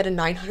cards, I had a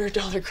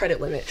 $900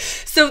 credit limit.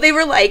 So they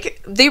were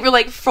like,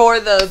 for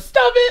the...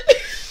 Stop it!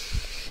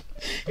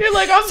 You're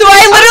like, I'm So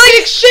I literally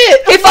big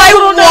shit.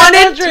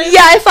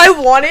 If I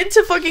wanted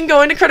to fucking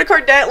go into credit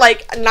card debt,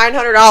 like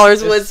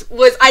 $900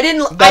 was I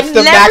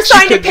never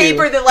signed a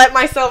paper that let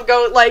myself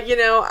go, like, you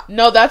know.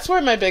 No, that's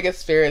where my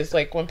biggest fear is,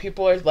 like, when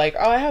people are like,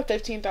 oh, I have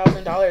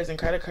 $15,000 in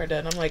credit card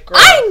debt. I'm like, girl.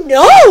 I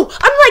know.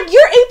 I'm like,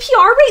 your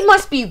APR rate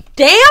must be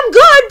damn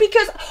good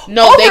because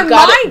they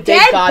got it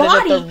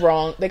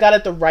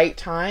at the right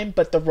time,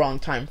 but the wrong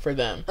time for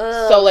them.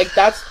 So, like,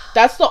 that's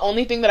the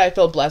only thing that I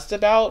feel blessed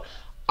about.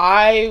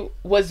 I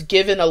was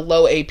given a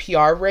low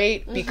APR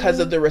rate because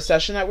of the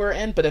recession that we're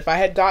in, but if I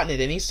had gotten it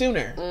any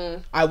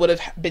sooner, I would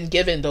have been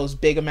given those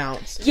big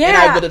amounts. Yeah. And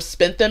I would have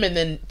spent them, and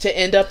then to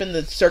end up in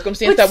the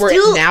circumstance that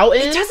we're now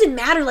in. It doesn't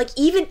matter, like,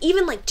 even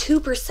like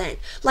 2%.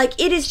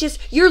 Like, it is just,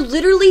 you're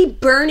literally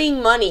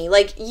burning money.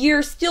 Like,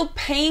 you're still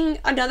paying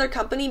another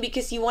company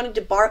because you wanted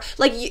to borrow.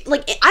 Like,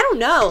 I don't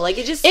know. Like,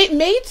 it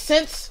made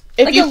sense.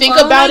 If like you think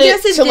loan, about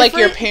it to, like,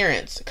 your different.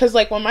 parents. Because,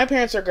 like, when my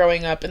parents were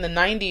growing up in the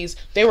 90s,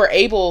 they were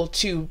able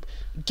to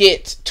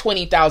get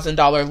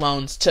 $20,000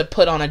 loans to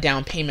put on a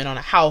down payment on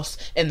a house,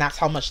 and that's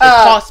how much they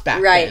cost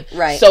back then.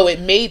 Right. So it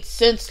made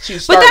sense to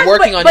start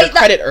working on your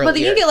credit earlier. But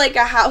then you get, like,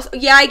 a house.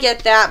 Yeah, I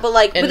get that. But,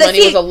 like... And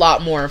money was a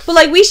lot more. But,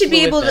 like, we should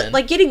be able to...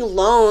 Like, getting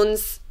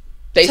loans...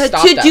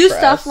 to do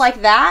stuff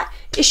like that,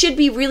 it should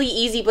be really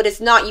easy, but it's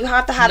not. You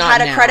have to have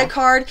had a credit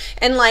card,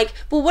 and, like,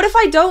 well, what if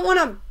I don't want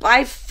to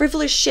buy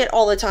frivolous shit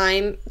all the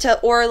time?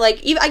 Or,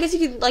 like, even I guess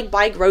you could, like,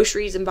 buy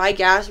groceries and buy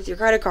gas with your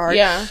credit card.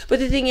 Yeah. But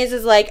the thing is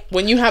like,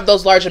 when you have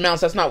those large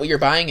amounts, that's not what you're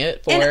buying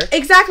it for. And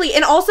exactly,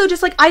 and also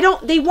just, like,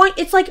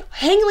 it's like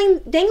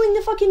dangling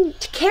the fucking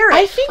carrot.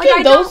 I think, like,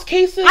 in those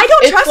cases, I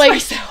don't trust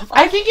myself.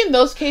 I think in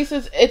those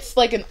cases, it's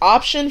like an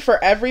option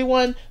for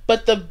everyone.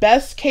 But the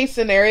best case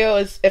scenario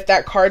is if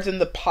that card's in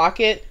the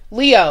pocket.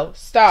 Leo,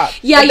 stop.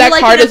 Yeah, if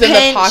that card is in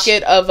the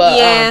pocket of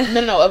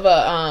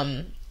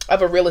a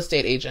of a real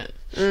estate agent,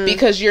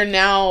 because you're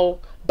now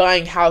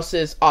buying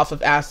houses off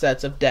of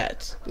assets of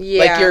debt.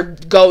 Yeah,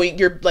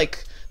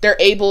 like they're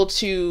able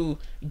to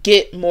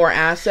get more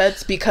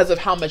assets because of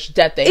how much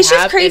debt they have,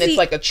 just crazy. And it's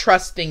like a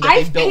trust thing that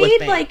they've built with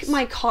banks. Like,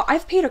 my car.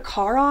 I've paid a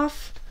car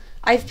off.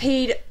 I've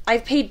paid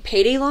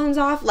payday loans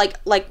off, like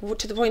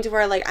to the point to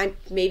where, like, I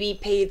maybe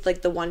paid,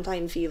 like, the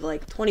one-time fee of,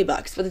 like, $20.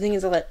 But the thing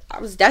is, like,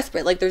 I was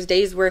desperate. Like, there's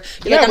days where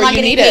you're like, I'm not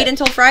getting paid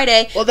until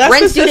Friday. Well,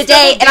 rent's due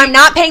today, and I'm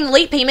not paying the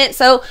late payment.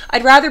 So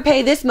I'd rather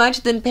pay this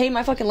much than pay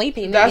my fucking late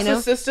payment. That's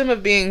the system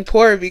of being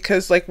poor,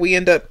 because, like, we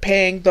end up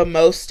paying the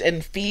most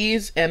in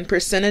fees and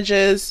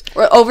percentages,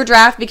 or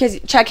overdraft because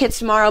check hits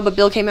tomorrow, but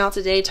bill came out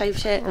today type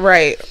shit.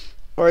 Right.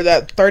 Or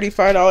that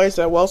 $35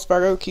 that Wells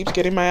Fargo keeps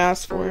getting my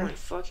ass for. Oh my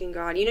fucking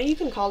god! You know you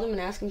can call them and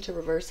ask them to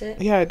reverse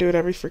it. Yeah, I do it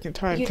every freaking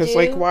time. Because,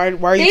 like, why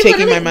are you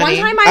taking my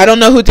money? I don't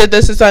know who did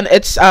this.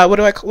 It's what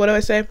do I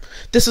say?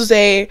 This is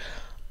a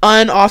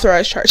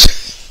unauthorized charge.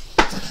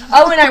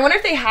 Oh, and I wonder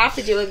if they have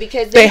to do it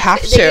because they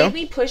have to. They made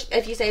me push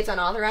if you say it's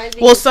unauthorized.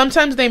 Well,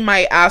 sometimes they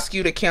might ask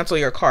you to cancel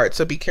your card,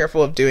 so be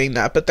careful of doing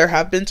that. But there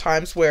have been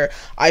times where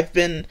I've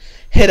been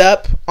hit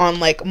up on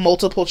like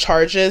multiple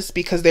charges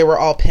because they were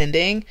all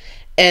pending,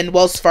 and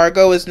Wells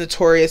Fargo is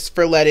notorious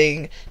for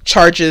letting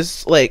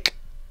charges like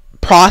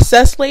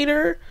process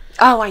later.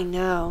 Oh, I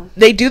know.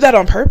 They do that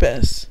on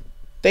purpose.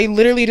 They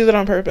literally do that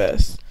on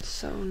purpose.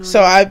 So annoying.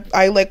 So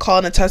I like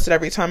called and tested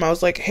every time. I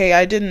was like, hey,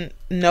 I didn't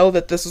know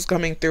that this was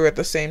coming through at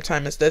the same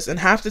time as this. And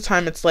half the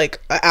time it's like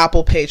an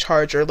Apple Pay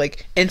charge or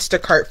like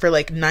Instacart for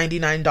like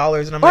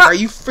 $99. And I'm like, are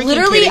you freaking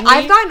kidding me?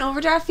 I've gotten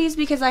overdraft fees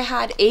because I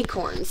had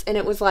Acorns and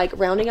it was like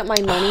rounding up my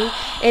money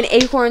and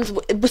Acorns.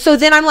 So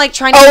then I'm like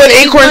trying to. Oh,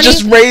 and Acorns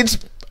just raids.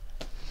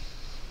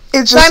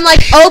 It's just. So I'm like,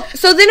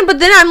 but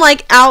then I'm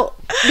like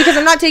out because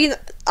I'm not taking.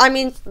 I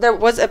mean, there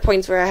was at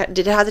points where I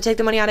did have to take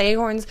the money out of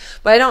Acorns,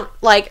 but I don't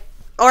like.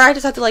 Or I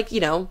just have to like,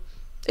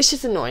 it's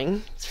just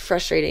annoying. It's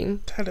frustrating.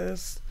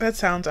 That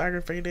sounds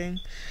aggravating.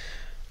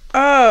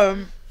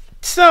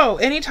 So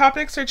any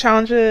topics or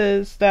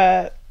challenges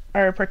that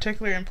are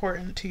particularly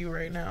important to you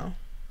right now?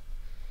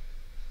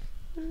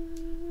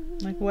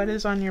 Like what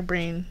is on your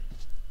brain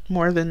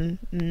more than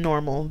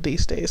normal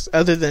these days,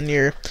 other than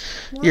your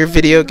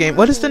video game?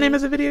 What is the name of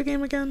the video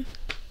game again?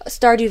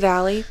 Stardew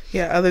Valley.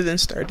 Yeah, other than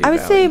Stardew Valley. I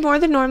would say more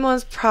than normal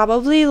is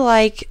probably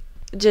like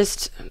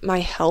just my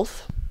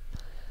health.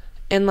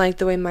 And, like,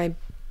 the way my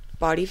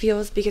body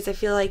feels. Because I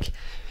feel like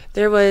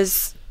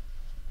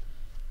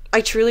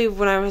I truly,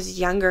 when I was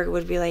younger,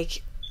 would be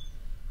like,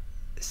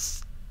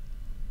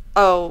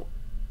 oh,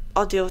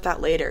 I'll deal with that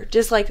later.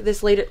 Just, like,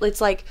 this later. It's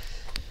like,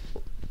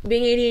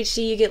 being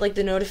ADHD, you get, like,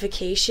 the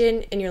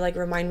notification. And you're like,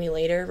 remind me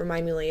later,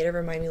 remind me later,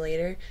 remind me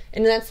later.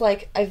 And that's,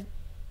 like, I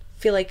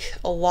feel like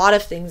a lot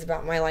of things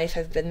about my life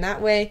have been that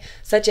way.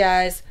 Such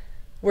as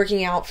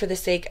working out for the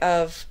sake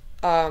of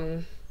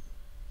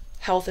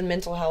health and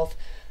mental health.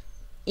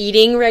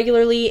 Eating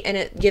regularly and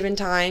at given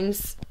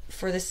times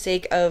for the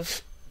sake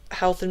of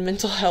health and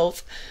mental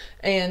health,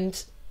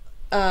 and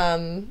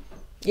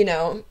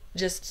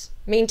just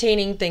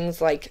maintaining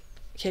things like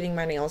getting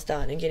my nails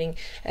done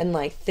and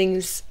like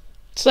things.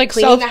 It's like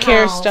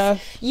self-care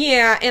stuff.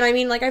 Yeah, and I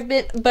mean like I've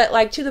been, but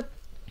like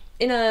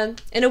in a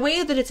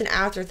way that it's an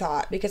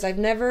afterthought because I've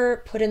never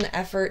put in the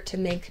effort to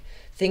make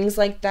things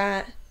like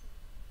that.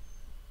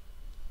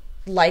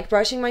 Like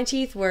brushing my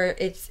teeth, where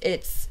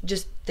it's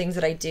just things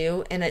that I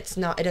do, and it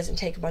doesn't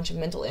take a bunch of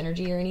mental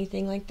energy or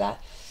anything like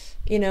that,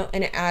 and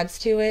it adds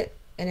to it,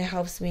 and it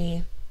helps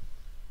me,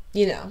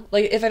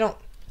 like if I don't,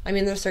 I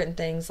mean, there's certain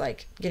things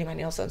like getting my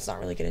nails done, it's not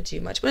really going to do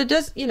much, but it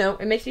does,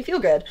 it makes me feel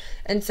good,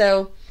 and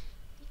so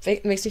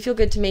it makes me feel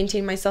good to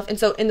maintain myself, and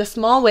so in the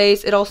small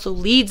ways, it also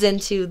leads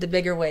into the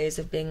bigger ways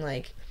of being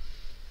like,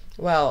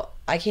 well,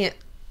 I can't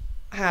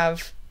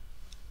have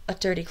a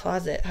dirty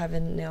closet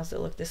having nails that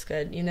look this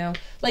good,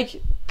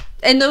 like,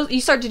 and those you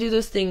start to do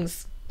those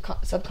things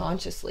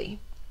subconsciously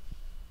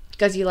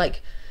because you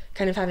like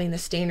kind of having the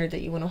standard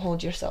that you want to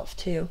hold yourself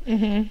to.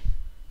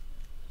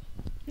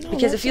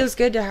 Because it feels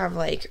good to have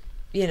like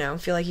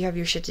feel like you have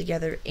your shit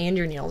together and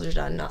your nails are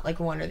done, not like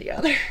one or the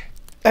other.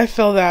 I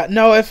feel that.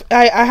 No, if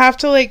I have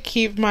to like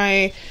keep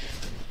my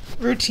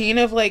routine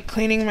of like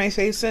cleaning my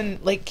face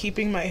and like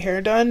keeping my hair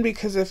done,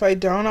 because if I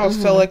don't, I'll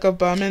feel like a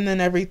bum and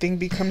then everything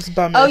becomes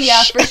bummish. Oh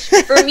yeah,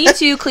 for me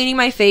too, cleaning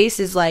my face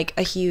is like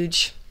a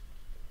huge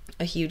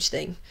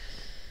thing.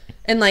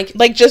 And like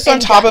just on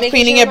top of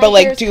cleaning it, but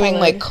like doing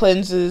like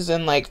cleanses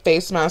and like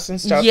face masks and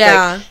stuff.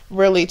 Yeah, like,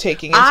 really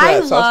taking into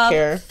that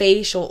self-care. I love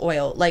facial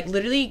oil. Like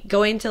literally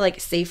going to like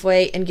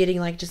Safeway and getting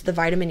like just the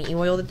vitamin E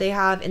oil that they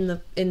have in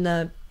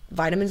the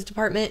vitamins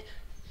department.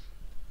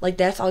 Like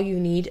that's all you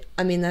need.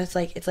 I mean, that's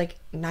like it's like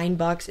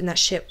 $9 and that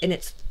shit, and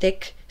it's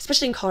thick,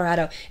 especially in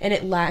Colorado, and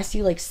it lasts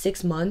you like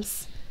 6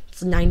 months.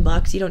 It's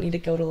 $9. You don't need to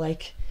go to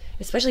like,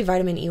 especially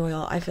vitamin E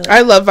oil. I feel like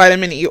I love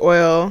vitamin E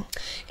oil.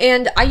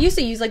 And I used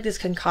to use like this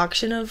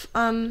concoction of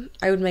I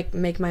would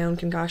make my own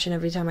concoction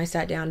every time I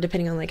sat down,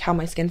 depending on like how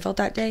my skin felt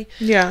that day.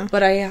 Yeah.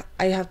 But I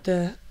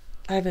haven't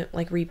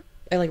like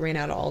I like ran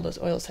out of all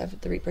those oils to have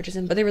to repurchase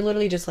them, but they were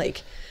literally just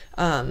like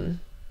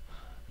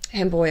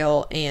hemp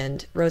oil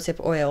and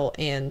rosehip oil,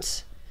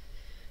 and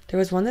there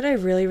was one that I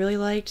really, really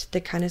liked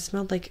that kind of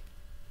smelled like...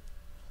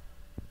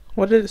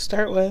 What did it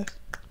start with?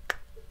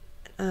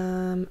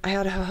 I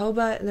had a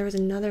jojoba, and there was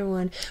another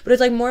one, but it was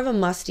like more of a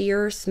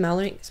mustier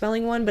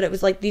smelling one, but it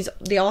was like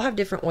they all have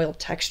different oil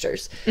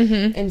textures.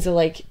 And so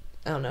like,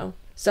 I don't know,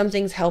 some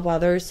things help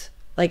others,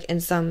 like,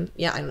 and some,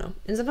 I don't know,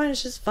 and sometimes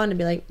it's just fun to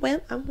be like,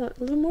 well, I want a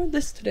little more of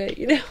this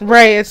today,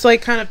 Right, it's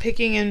like kind of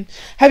picking. And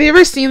have you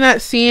ever seen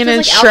that scene in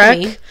like Shrek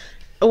alchemy,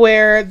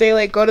 where they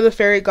like go to the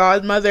fairy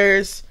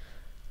godmother's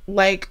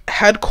like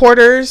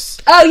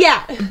headquarters? Oh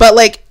yeah, but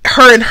like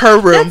her in her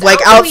room, That's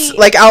like alchemy.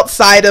 like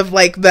outside of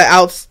like the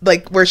outs,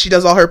 like where she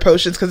does all her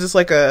potions, because it's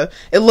like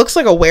it looks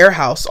like a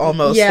warehouse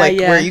almost, like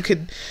where you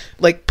could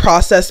like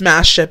process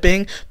mass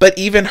shipping. But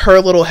even her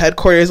little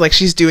headquarters, like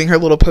she's doing her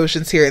little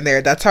potions here and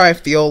there. That's how I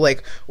feel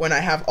like when I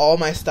have all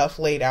my stuff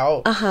laid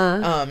out,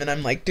 and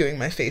I'm like doing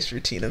my face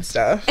routine and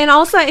stuff. And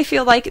also, I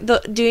feel like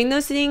doing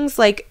those things,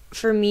 like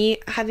for me,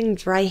 having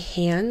dry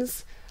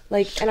hands.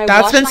 Like, and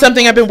that's been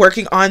something I've been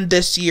working on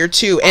this year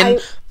too, and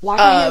I wash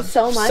my hands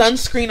so much.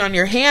 Sunscreen on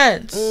your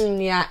hands.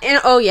 Yeah, and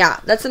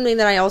that's something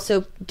that I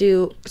also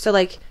do. So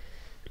like,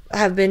 I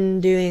have been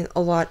doing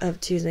a lot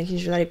of too, making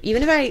sure that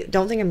even if I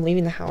don't think I'm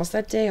leaving the house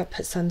that day, I'll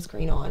put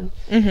sunscreen on,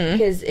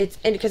 because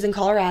in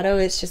Colorado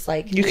it's just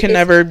like you can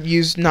never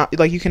use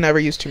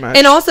too much,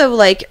 and also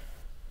like,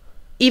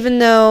 even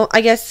though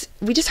I guess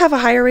we just have a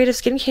higher rate of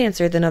skin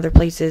cancer than other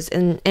places,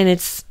 and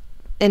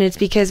it's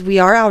because we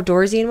are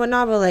outdoorsy and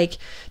whatnot, but like,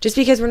 just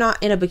because we're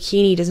not in a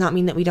bikini does not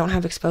mean that we don't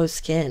have exposed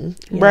skin.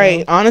 Right.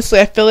 Know? Honestly,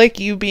 I feel like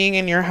you being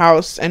in your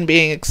house and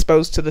being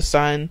exposed to the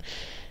sun,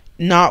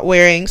 not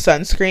wearing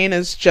sunscreen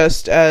is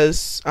just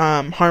as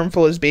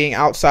harmful as being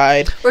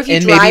outside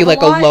in maybe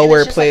like a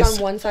lower place. Like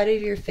on one side of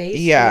your face.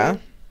 Yeah.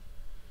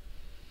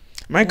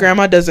 My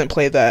grandma doesn't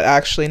play that,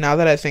 actually, now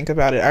that I think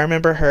about it. I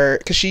remember her,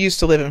 because she used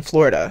to live in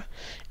Florida,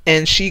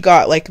 and she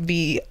got like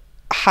the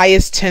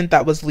highest tint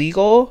that was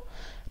legal.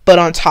 But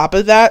on top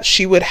of that,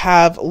 she would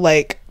have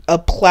like a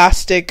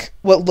plastic,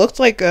 what looked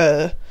like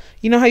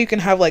you know how you can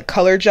have like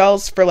color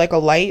gels for like a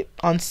light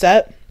on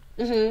set?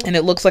 And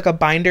it looks like a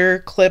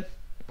binder clip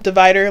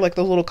divider, like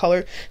the little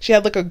color. She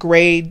had like a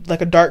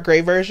dark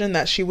gray version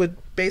that she would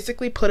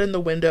basically put in the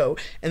window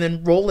and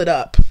then roll it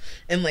up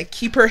and like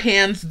keep her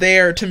hands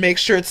there to make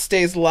sure it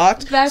stays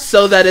locked,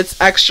 so that it's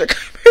extra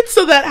covered,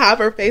 so that half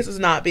her face is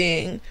not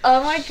being.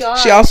 Oh my god.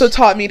 She also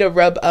taught me to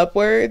rub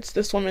upwards.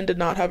 This woman did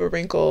not have a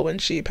wrinkle when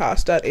she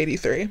passed at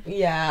 83.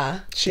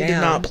 Yeah. She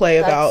did not play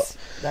about.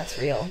 That's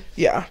real.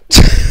 Yeah.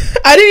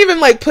 I didn't even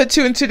like put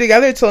two and two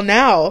together till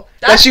now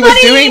that she funny.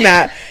 was doing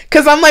that,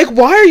 because I'm like,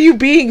 why are you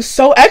being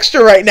so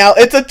extra right now?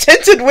 It's a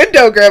tinted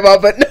window, Grandma.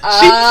 But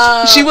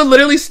no, she would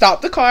literally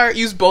stop the car,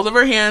 use both of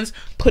her hands,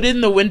 put it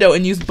in the window,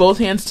 and use both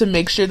hands to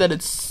make sure that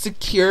it's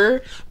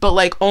secure, but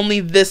like only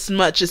this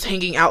much is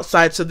hanging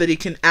outside so that it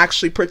can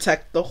actually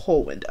protect the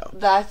whole window.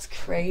 That's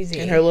crazy.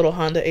 In her little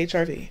Honda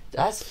HRV.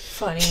 That's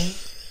funny.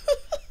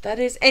 That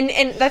is,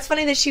 and that's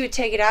funny that she would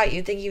take it out.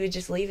 You'd think you would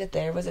just leave it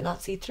there. Was it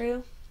not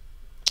see-through?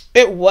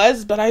 It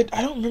was, but I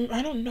don't remember.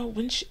 I don't know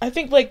when she. I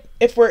think like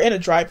if we're in a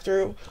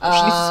drive-through, she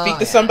needs to speak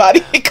to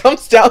somebody, it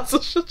comes down, so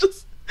she'll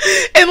just.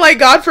 And like,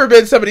 God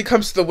forbid somebody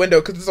comes to the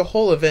window, because it's a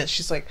whole event.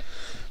 She's like,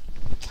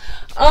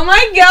 oh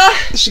my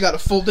god, she got to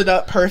fold it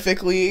up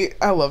perfectly.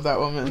 I love that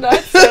woman.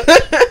 That's so,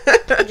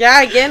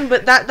 yeah, again,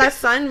 but that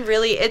sun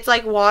really, it's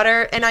like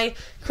water. And I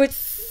quit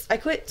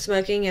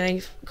smoking and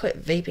I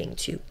quit vaping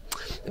too.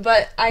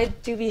 But I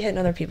do be hitting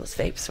other people's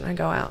vapes when I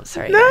go out.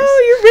 Sorry, no, guys.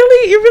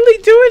 you're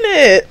really doing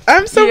it.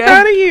 I'm so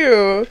proud of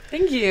you.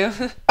 Thank you.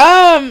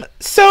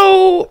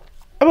 So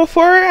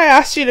before I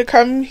asked you to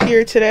come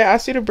here today, I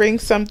asked you to bring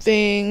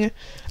something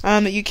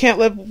that you can't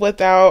live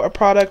without: a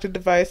product, a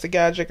device, a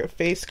gadget, a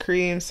face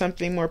cream,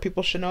 something more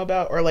people should know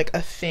about, or like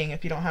a thing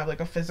if you don't have like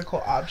a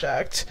physical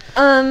object,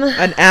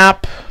 an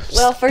app.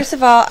 Well, first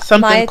of all,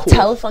 my cool.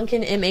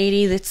 Telefunken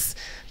M80. That's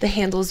the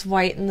handle's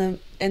white and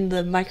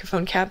the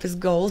microphone cap is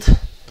gold.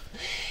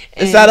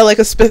 Is that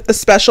a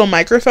special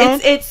microphone?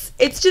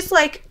 It's just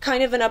like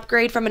kind of an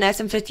upgrade from an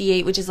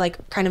SM58, which is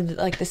like kind of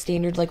like the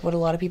standard, like what a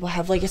lot of people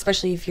have, like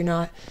especially if you're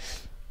not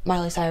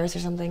Miley Cyrus or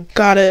something.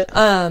 Got it.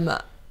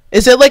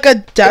 Is it like a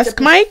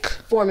desk mic?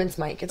 Performance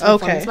mic. It's a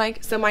performance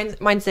mic. So mine's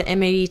the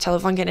M80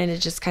 Telefunken, and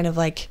it's just kind of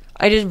like,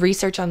 I did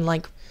research on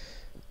like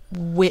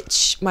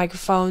which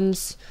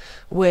microphones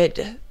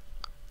would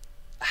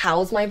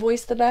house my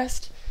voice the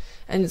best.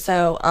 And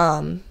so,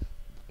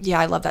 yeah,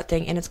 I love that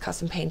thing, and it's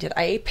custom painted.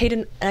 I paid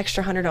an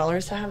extra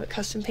 $100 to have it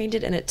custom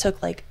painted, and it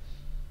took like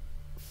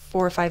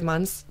 4 or 5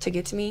 months to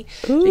get to me.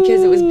 Ooh.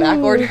 Because it was back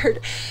ordered.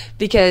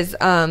 Because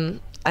I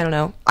don't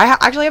know. I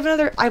actually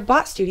have I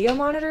bought studio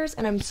monitors,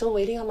 and I'm still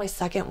waiting on my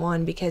second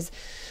one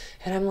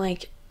and I'm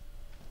like,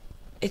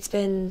 it's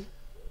been,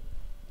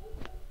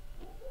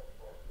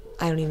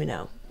 I don't even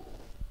know,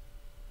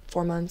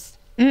 4 months.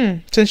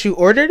 Since you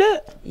ordered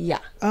it? Yeah.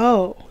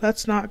 Oh,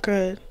 that's not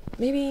good.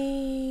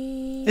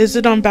 Maybe. Is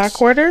it on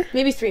back order?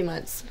 Maybe 3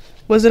 months.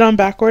 Was it on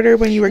back order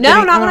when you were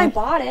No, not when I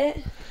bought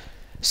it.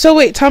 So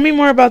wait, tell me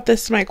more about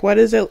this mic. What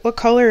is it? What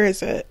color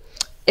is it?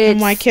 And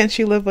why can't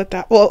you live with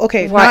that? Well,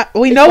 okay,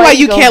 we know why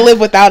you can't live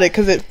without it,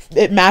 because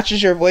it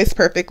matches your voice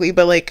perfectly.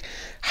 But like,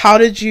 how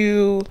did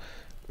you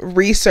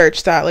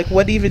research that? Like,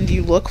 what even do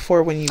you look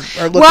for when you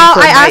are looking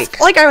for a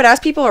mic? I would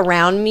ask people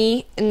around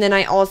me, and then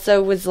I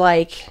also was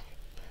like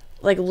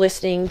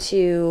listening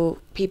to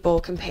people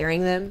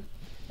comparing them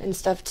and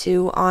stuff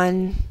too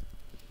on.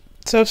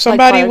 So if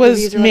somebody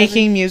was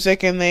making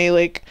music and they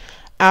like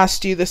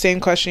asked you the same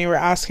question you were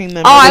asking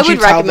them, I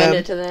would recommend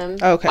it to them.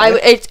 Okay.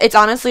 It's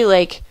honestly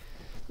like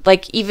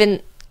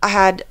even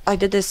I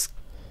did this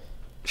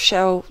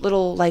show,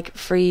 little like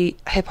free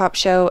hip hop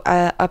show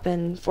up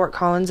in Fort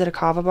Collins at a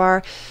kava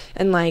bar,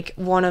 and like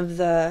one of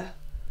the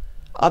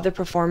other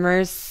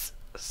performers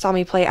saw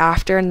me play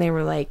after, and they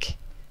were like,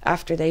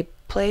 after they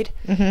played,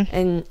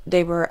 and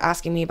they were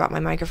asking me about my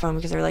microphone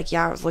because they were like,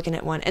 yeah, I was looking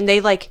at one, and they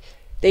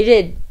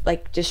did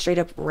like just straight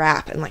up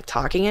rap and like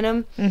talking in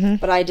them,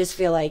 but I just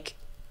feel like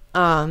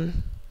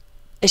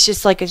it's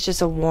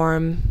just a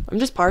warm, I'm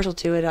just partial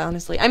to it,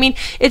 honestly. I mean,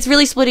 it's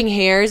really splitting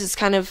hairs. It's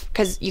kind of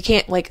because you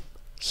can't like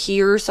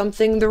hear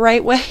something the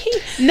right way.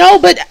 No,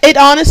 but it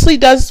honestly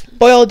does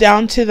boil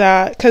down to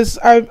that, because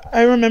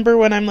I remember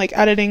when I'm like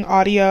editing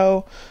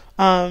audio,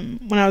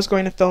 when I was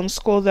going to film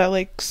school, that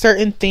like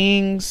certain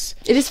things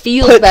it just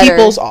feels better.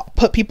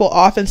 Put people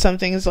off, and some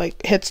things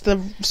like hits the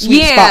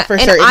sweet spot for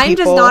certain people. I'm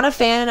just not a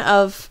fan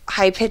of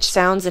high pitched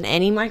sounds in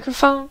any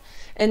microphone,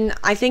 and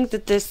I think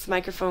that this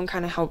microphone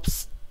kind of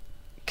helps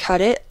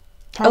cut it.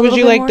 How would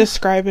you like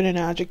describe it in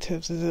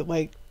adjectives? Is it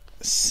like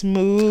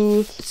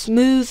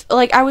smooth,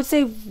 like I would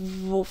say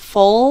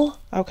full,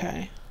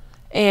 okay,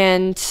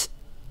 and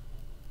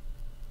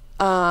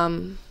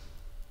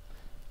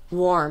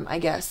warm, I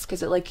guess,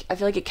 because it like, I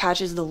feel like it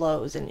catches the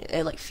lows and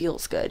it like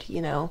feels good,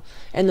 you know,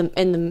 and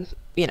the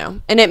you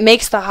know, and it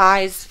makes the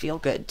highs feel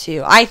good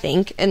too, I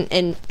think,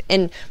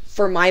 and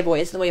for my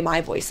voice, the way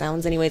my voice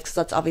sounds anyways, because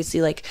that's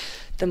obviously like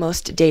the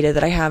most data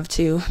that I have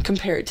to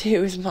compare it to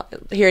is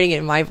hearing it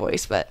in my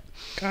voice, but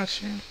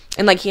gotcha,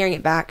 and like hearing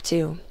it back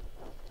too.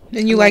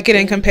 And you like it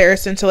in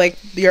comparison to like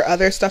your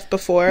other stuff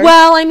before?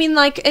 Well, I mean,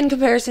 like in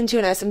comparison to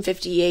an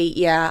SM58,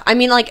 yeah. I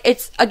mean, like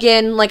it's,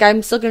 again, like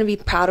I'm still going to be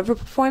proud of her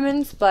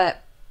performance,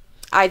 but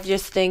I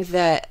just think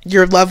that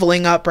you're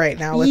leveling up right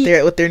now with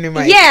their new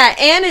mic. Yeah,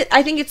 and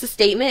I think it's a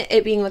statement,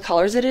 it being the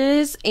colors that it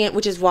is, and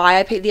which is why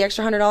I paid the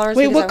extra $100.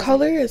 Wait, what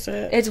color is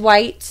it? It's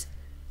white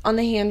on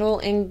the handle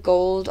and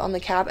gold on the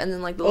cap, and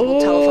then like the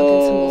little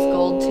Telefunken symbols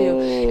gold too,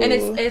 and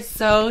it's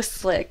so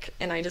slick,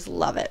 and I just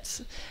love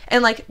it.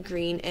 And like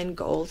green and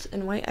gold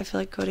and white, I feel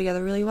like go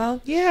together really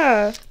well.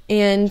 Yeah,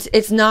 and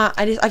it's not.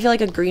 I feel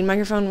like a green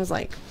microphone was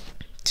like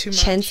too much.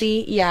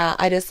 Chintzy. Yeah,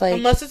 I just like,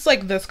 unless it's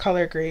like this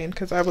color green,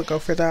 because I would go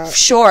for that.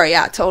 Sure,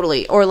 yeah,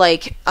 totally. Or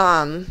like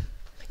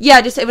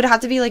yeah, just it would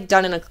have to be like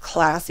done in a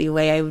classy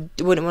way. I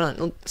wouldn't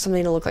want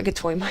something to look like a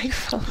toy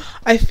microphone.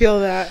 I feel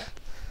that.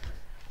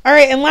 All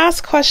right, and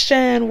last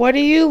question. What are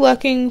you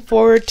looking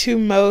forward to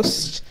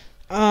most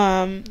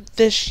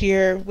this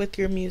year with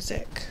your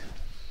music?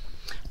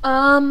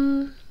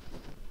 I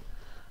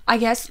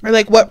guess, or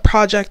like what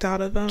project out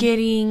of them?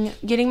 Getting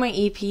my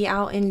EP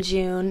out in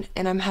June,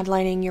 and I'm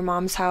headlining Your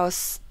Mom's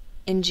House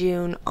in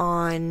June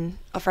on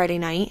a Friday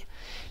night,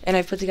 and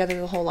I've put together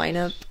the whole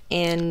lineup,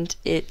 and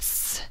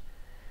it's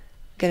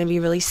gonna be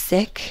really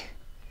sick,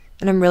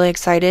 and I'm really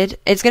excited.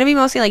 It's gonna be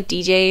mostly like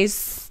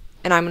DJs,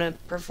 and I'm gonna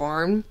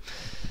perform.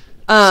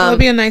 So it'll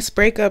be a nice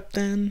breakup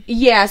then.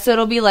 Yeah, so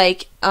it'll be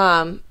like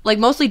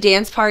mostly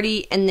dance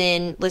party, and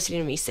then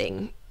listening to me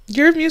sing.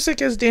 Your music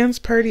is dance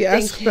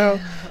party-esque though.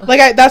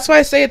 Like that's why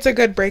I say it's a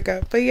good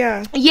breakup. But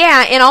yeah.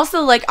 Yeah, and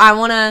also like I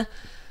don't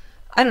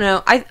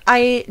know.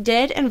 I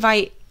did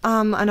invite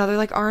another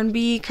like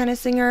R&B kind of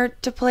singer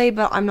to play,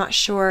 but I'm not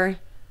sure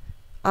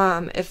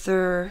if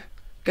they're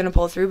gonna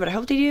pull through. But I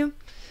hope they do.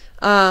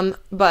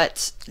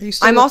 But are you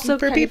still looking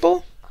for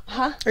people?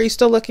 Huh? Are you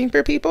still looking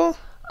for people?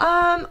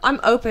 I'm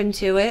open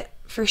to it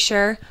for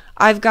sure.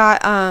 I've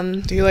got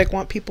do you like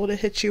want people to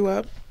hit you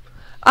up?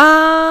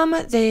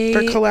 They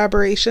for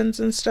collaborations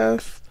and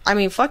stuff. I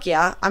mean, fuck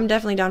yeah, I'm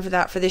definitely down for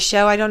that. For this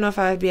show, I don't know if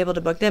I would be able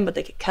to book them, but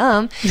they could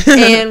come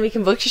and we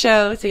can book a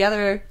show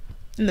together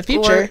in the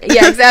future.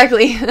 Yeah,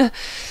 exactly.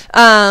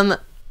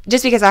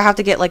 Just because I have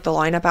to get like the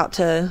lineup out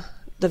to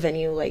the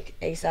venue like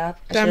ASAP.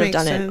 I should have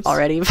done it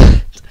already.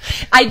 But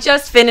I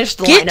just finished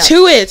the lineup. Get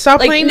to it. Stop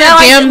playing that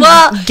damn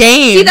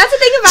game. See, that's the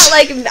thing about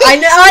like I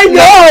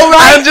know,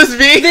 right? I'm just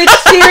being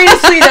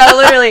seriously though,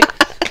 literally.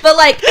 But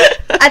like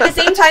at the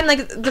same time,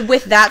 like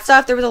with that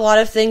stuff, there was a lot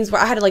of things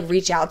where I had to like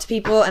reach out to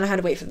people and I had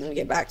to wait for them to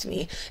get back to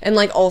me, and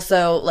like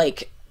also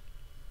like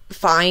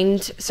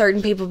find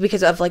certain people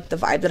because of like the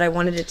vibe that I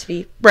wanted it to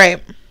be.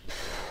 Right.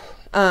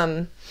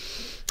 And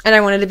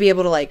I wanted to be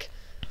able to like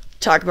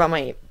talk about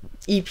my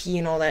EP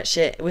and all that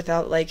shit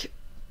without like,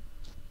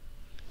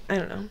 I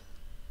don't know,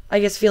 I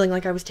guess feeling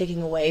like I was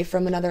taking away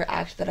from another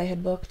act that I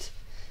had booked,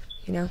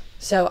 you know.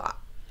 So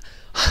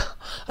I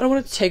don't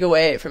want to take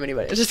away from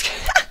anybody. It's just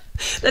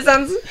that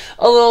sounds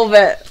a little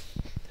bit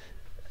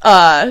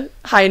high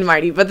and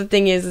mighty, but the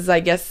thing is I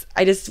guess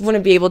I just want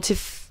to be able to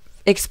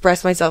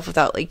express myself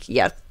without like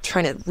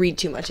trying to read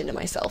too much into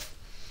myself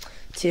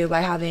too,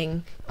 by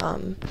having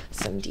some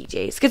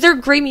DJs, because they're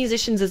great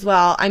musicians as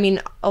well. I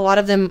mean, a lot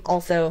of them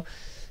also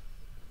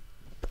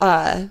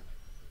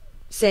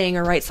sing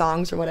or write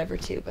songs or whatever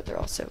too, but they're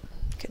also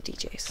good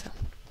DJs. So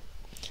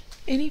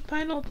any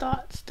final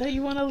thoughts that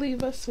you want to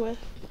leave us with?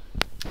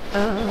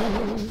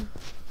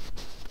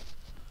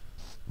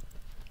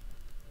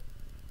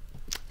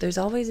 There's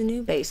always a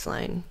new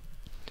baseline,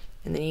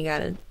 and then you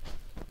gotta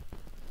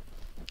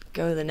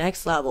go to the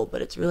next level,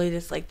 but it's really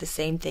just like the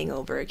same thing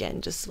over again,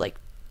 just like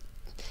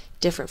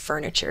different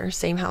furniture.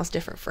 Same house,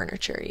 different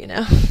furniture, you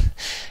know,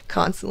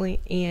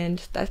 constantly.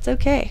 And that's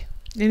okay.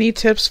 Any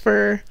tips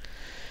for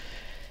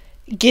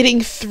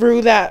getting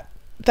through that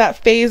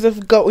phase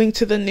of going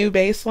to the new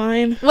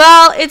baseline?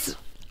 Well, it's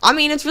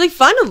really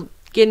fun to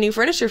get new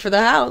furniture for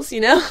the house, you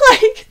know,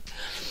 like,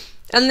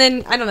 and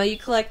then, I don't know, you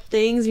collect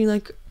things, and you're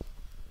like,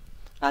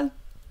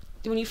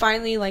 when you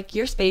finally, like,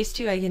 your space,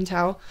 too, I can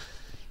tell,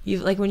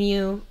 when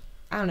you,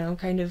 I don't know,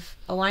 kind of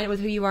align it with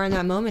who you are in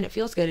that moment, it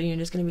feels good, and you're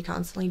just going to be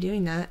constantly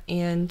doing that,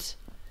 and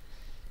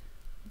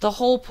the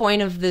whole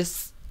point of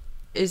this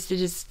is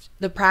to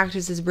the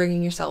practice is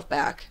bringing yourself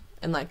back,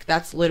 and, like,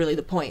 that's literally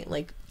the point,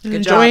 like,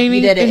 good job,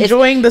 you did it.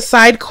 Enjoying the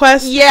side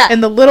quest, yeah,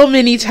 and the little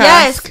mini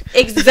task. Yes,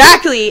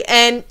 exactly.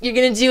 And you're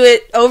gonna do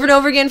it over and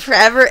over again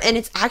forever, and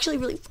it's actually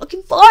really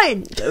fucking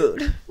fun,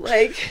 dude.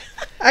 Like,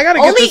 I gotta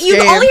get this game.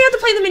 You only have to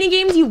play the mini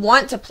games you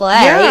want to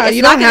play. Yeah,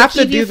 you don't have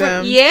to do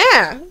them.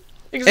 Yeah,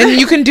 exactly.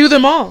 And you can do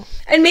them all.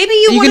 And maybe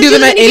you can do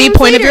them at any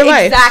point of your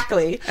life.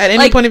 Exactly. At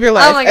any point of your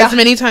life, as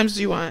many times as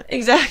you want.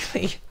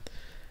 Exactly.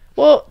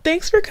 Well,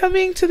 thanks for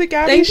coming to the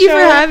Gabby Show. Thank you for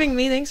having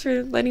me. Thanks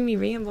for letting me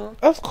ramble.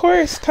 Of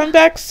course. Come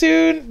back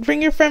soon.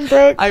 Bring your friend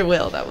Brooke. I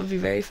will. That would be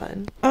very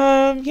fun.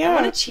 Yeah.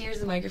 I want to cheers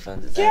the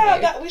microphones.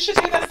 Yeah, we should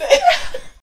do that.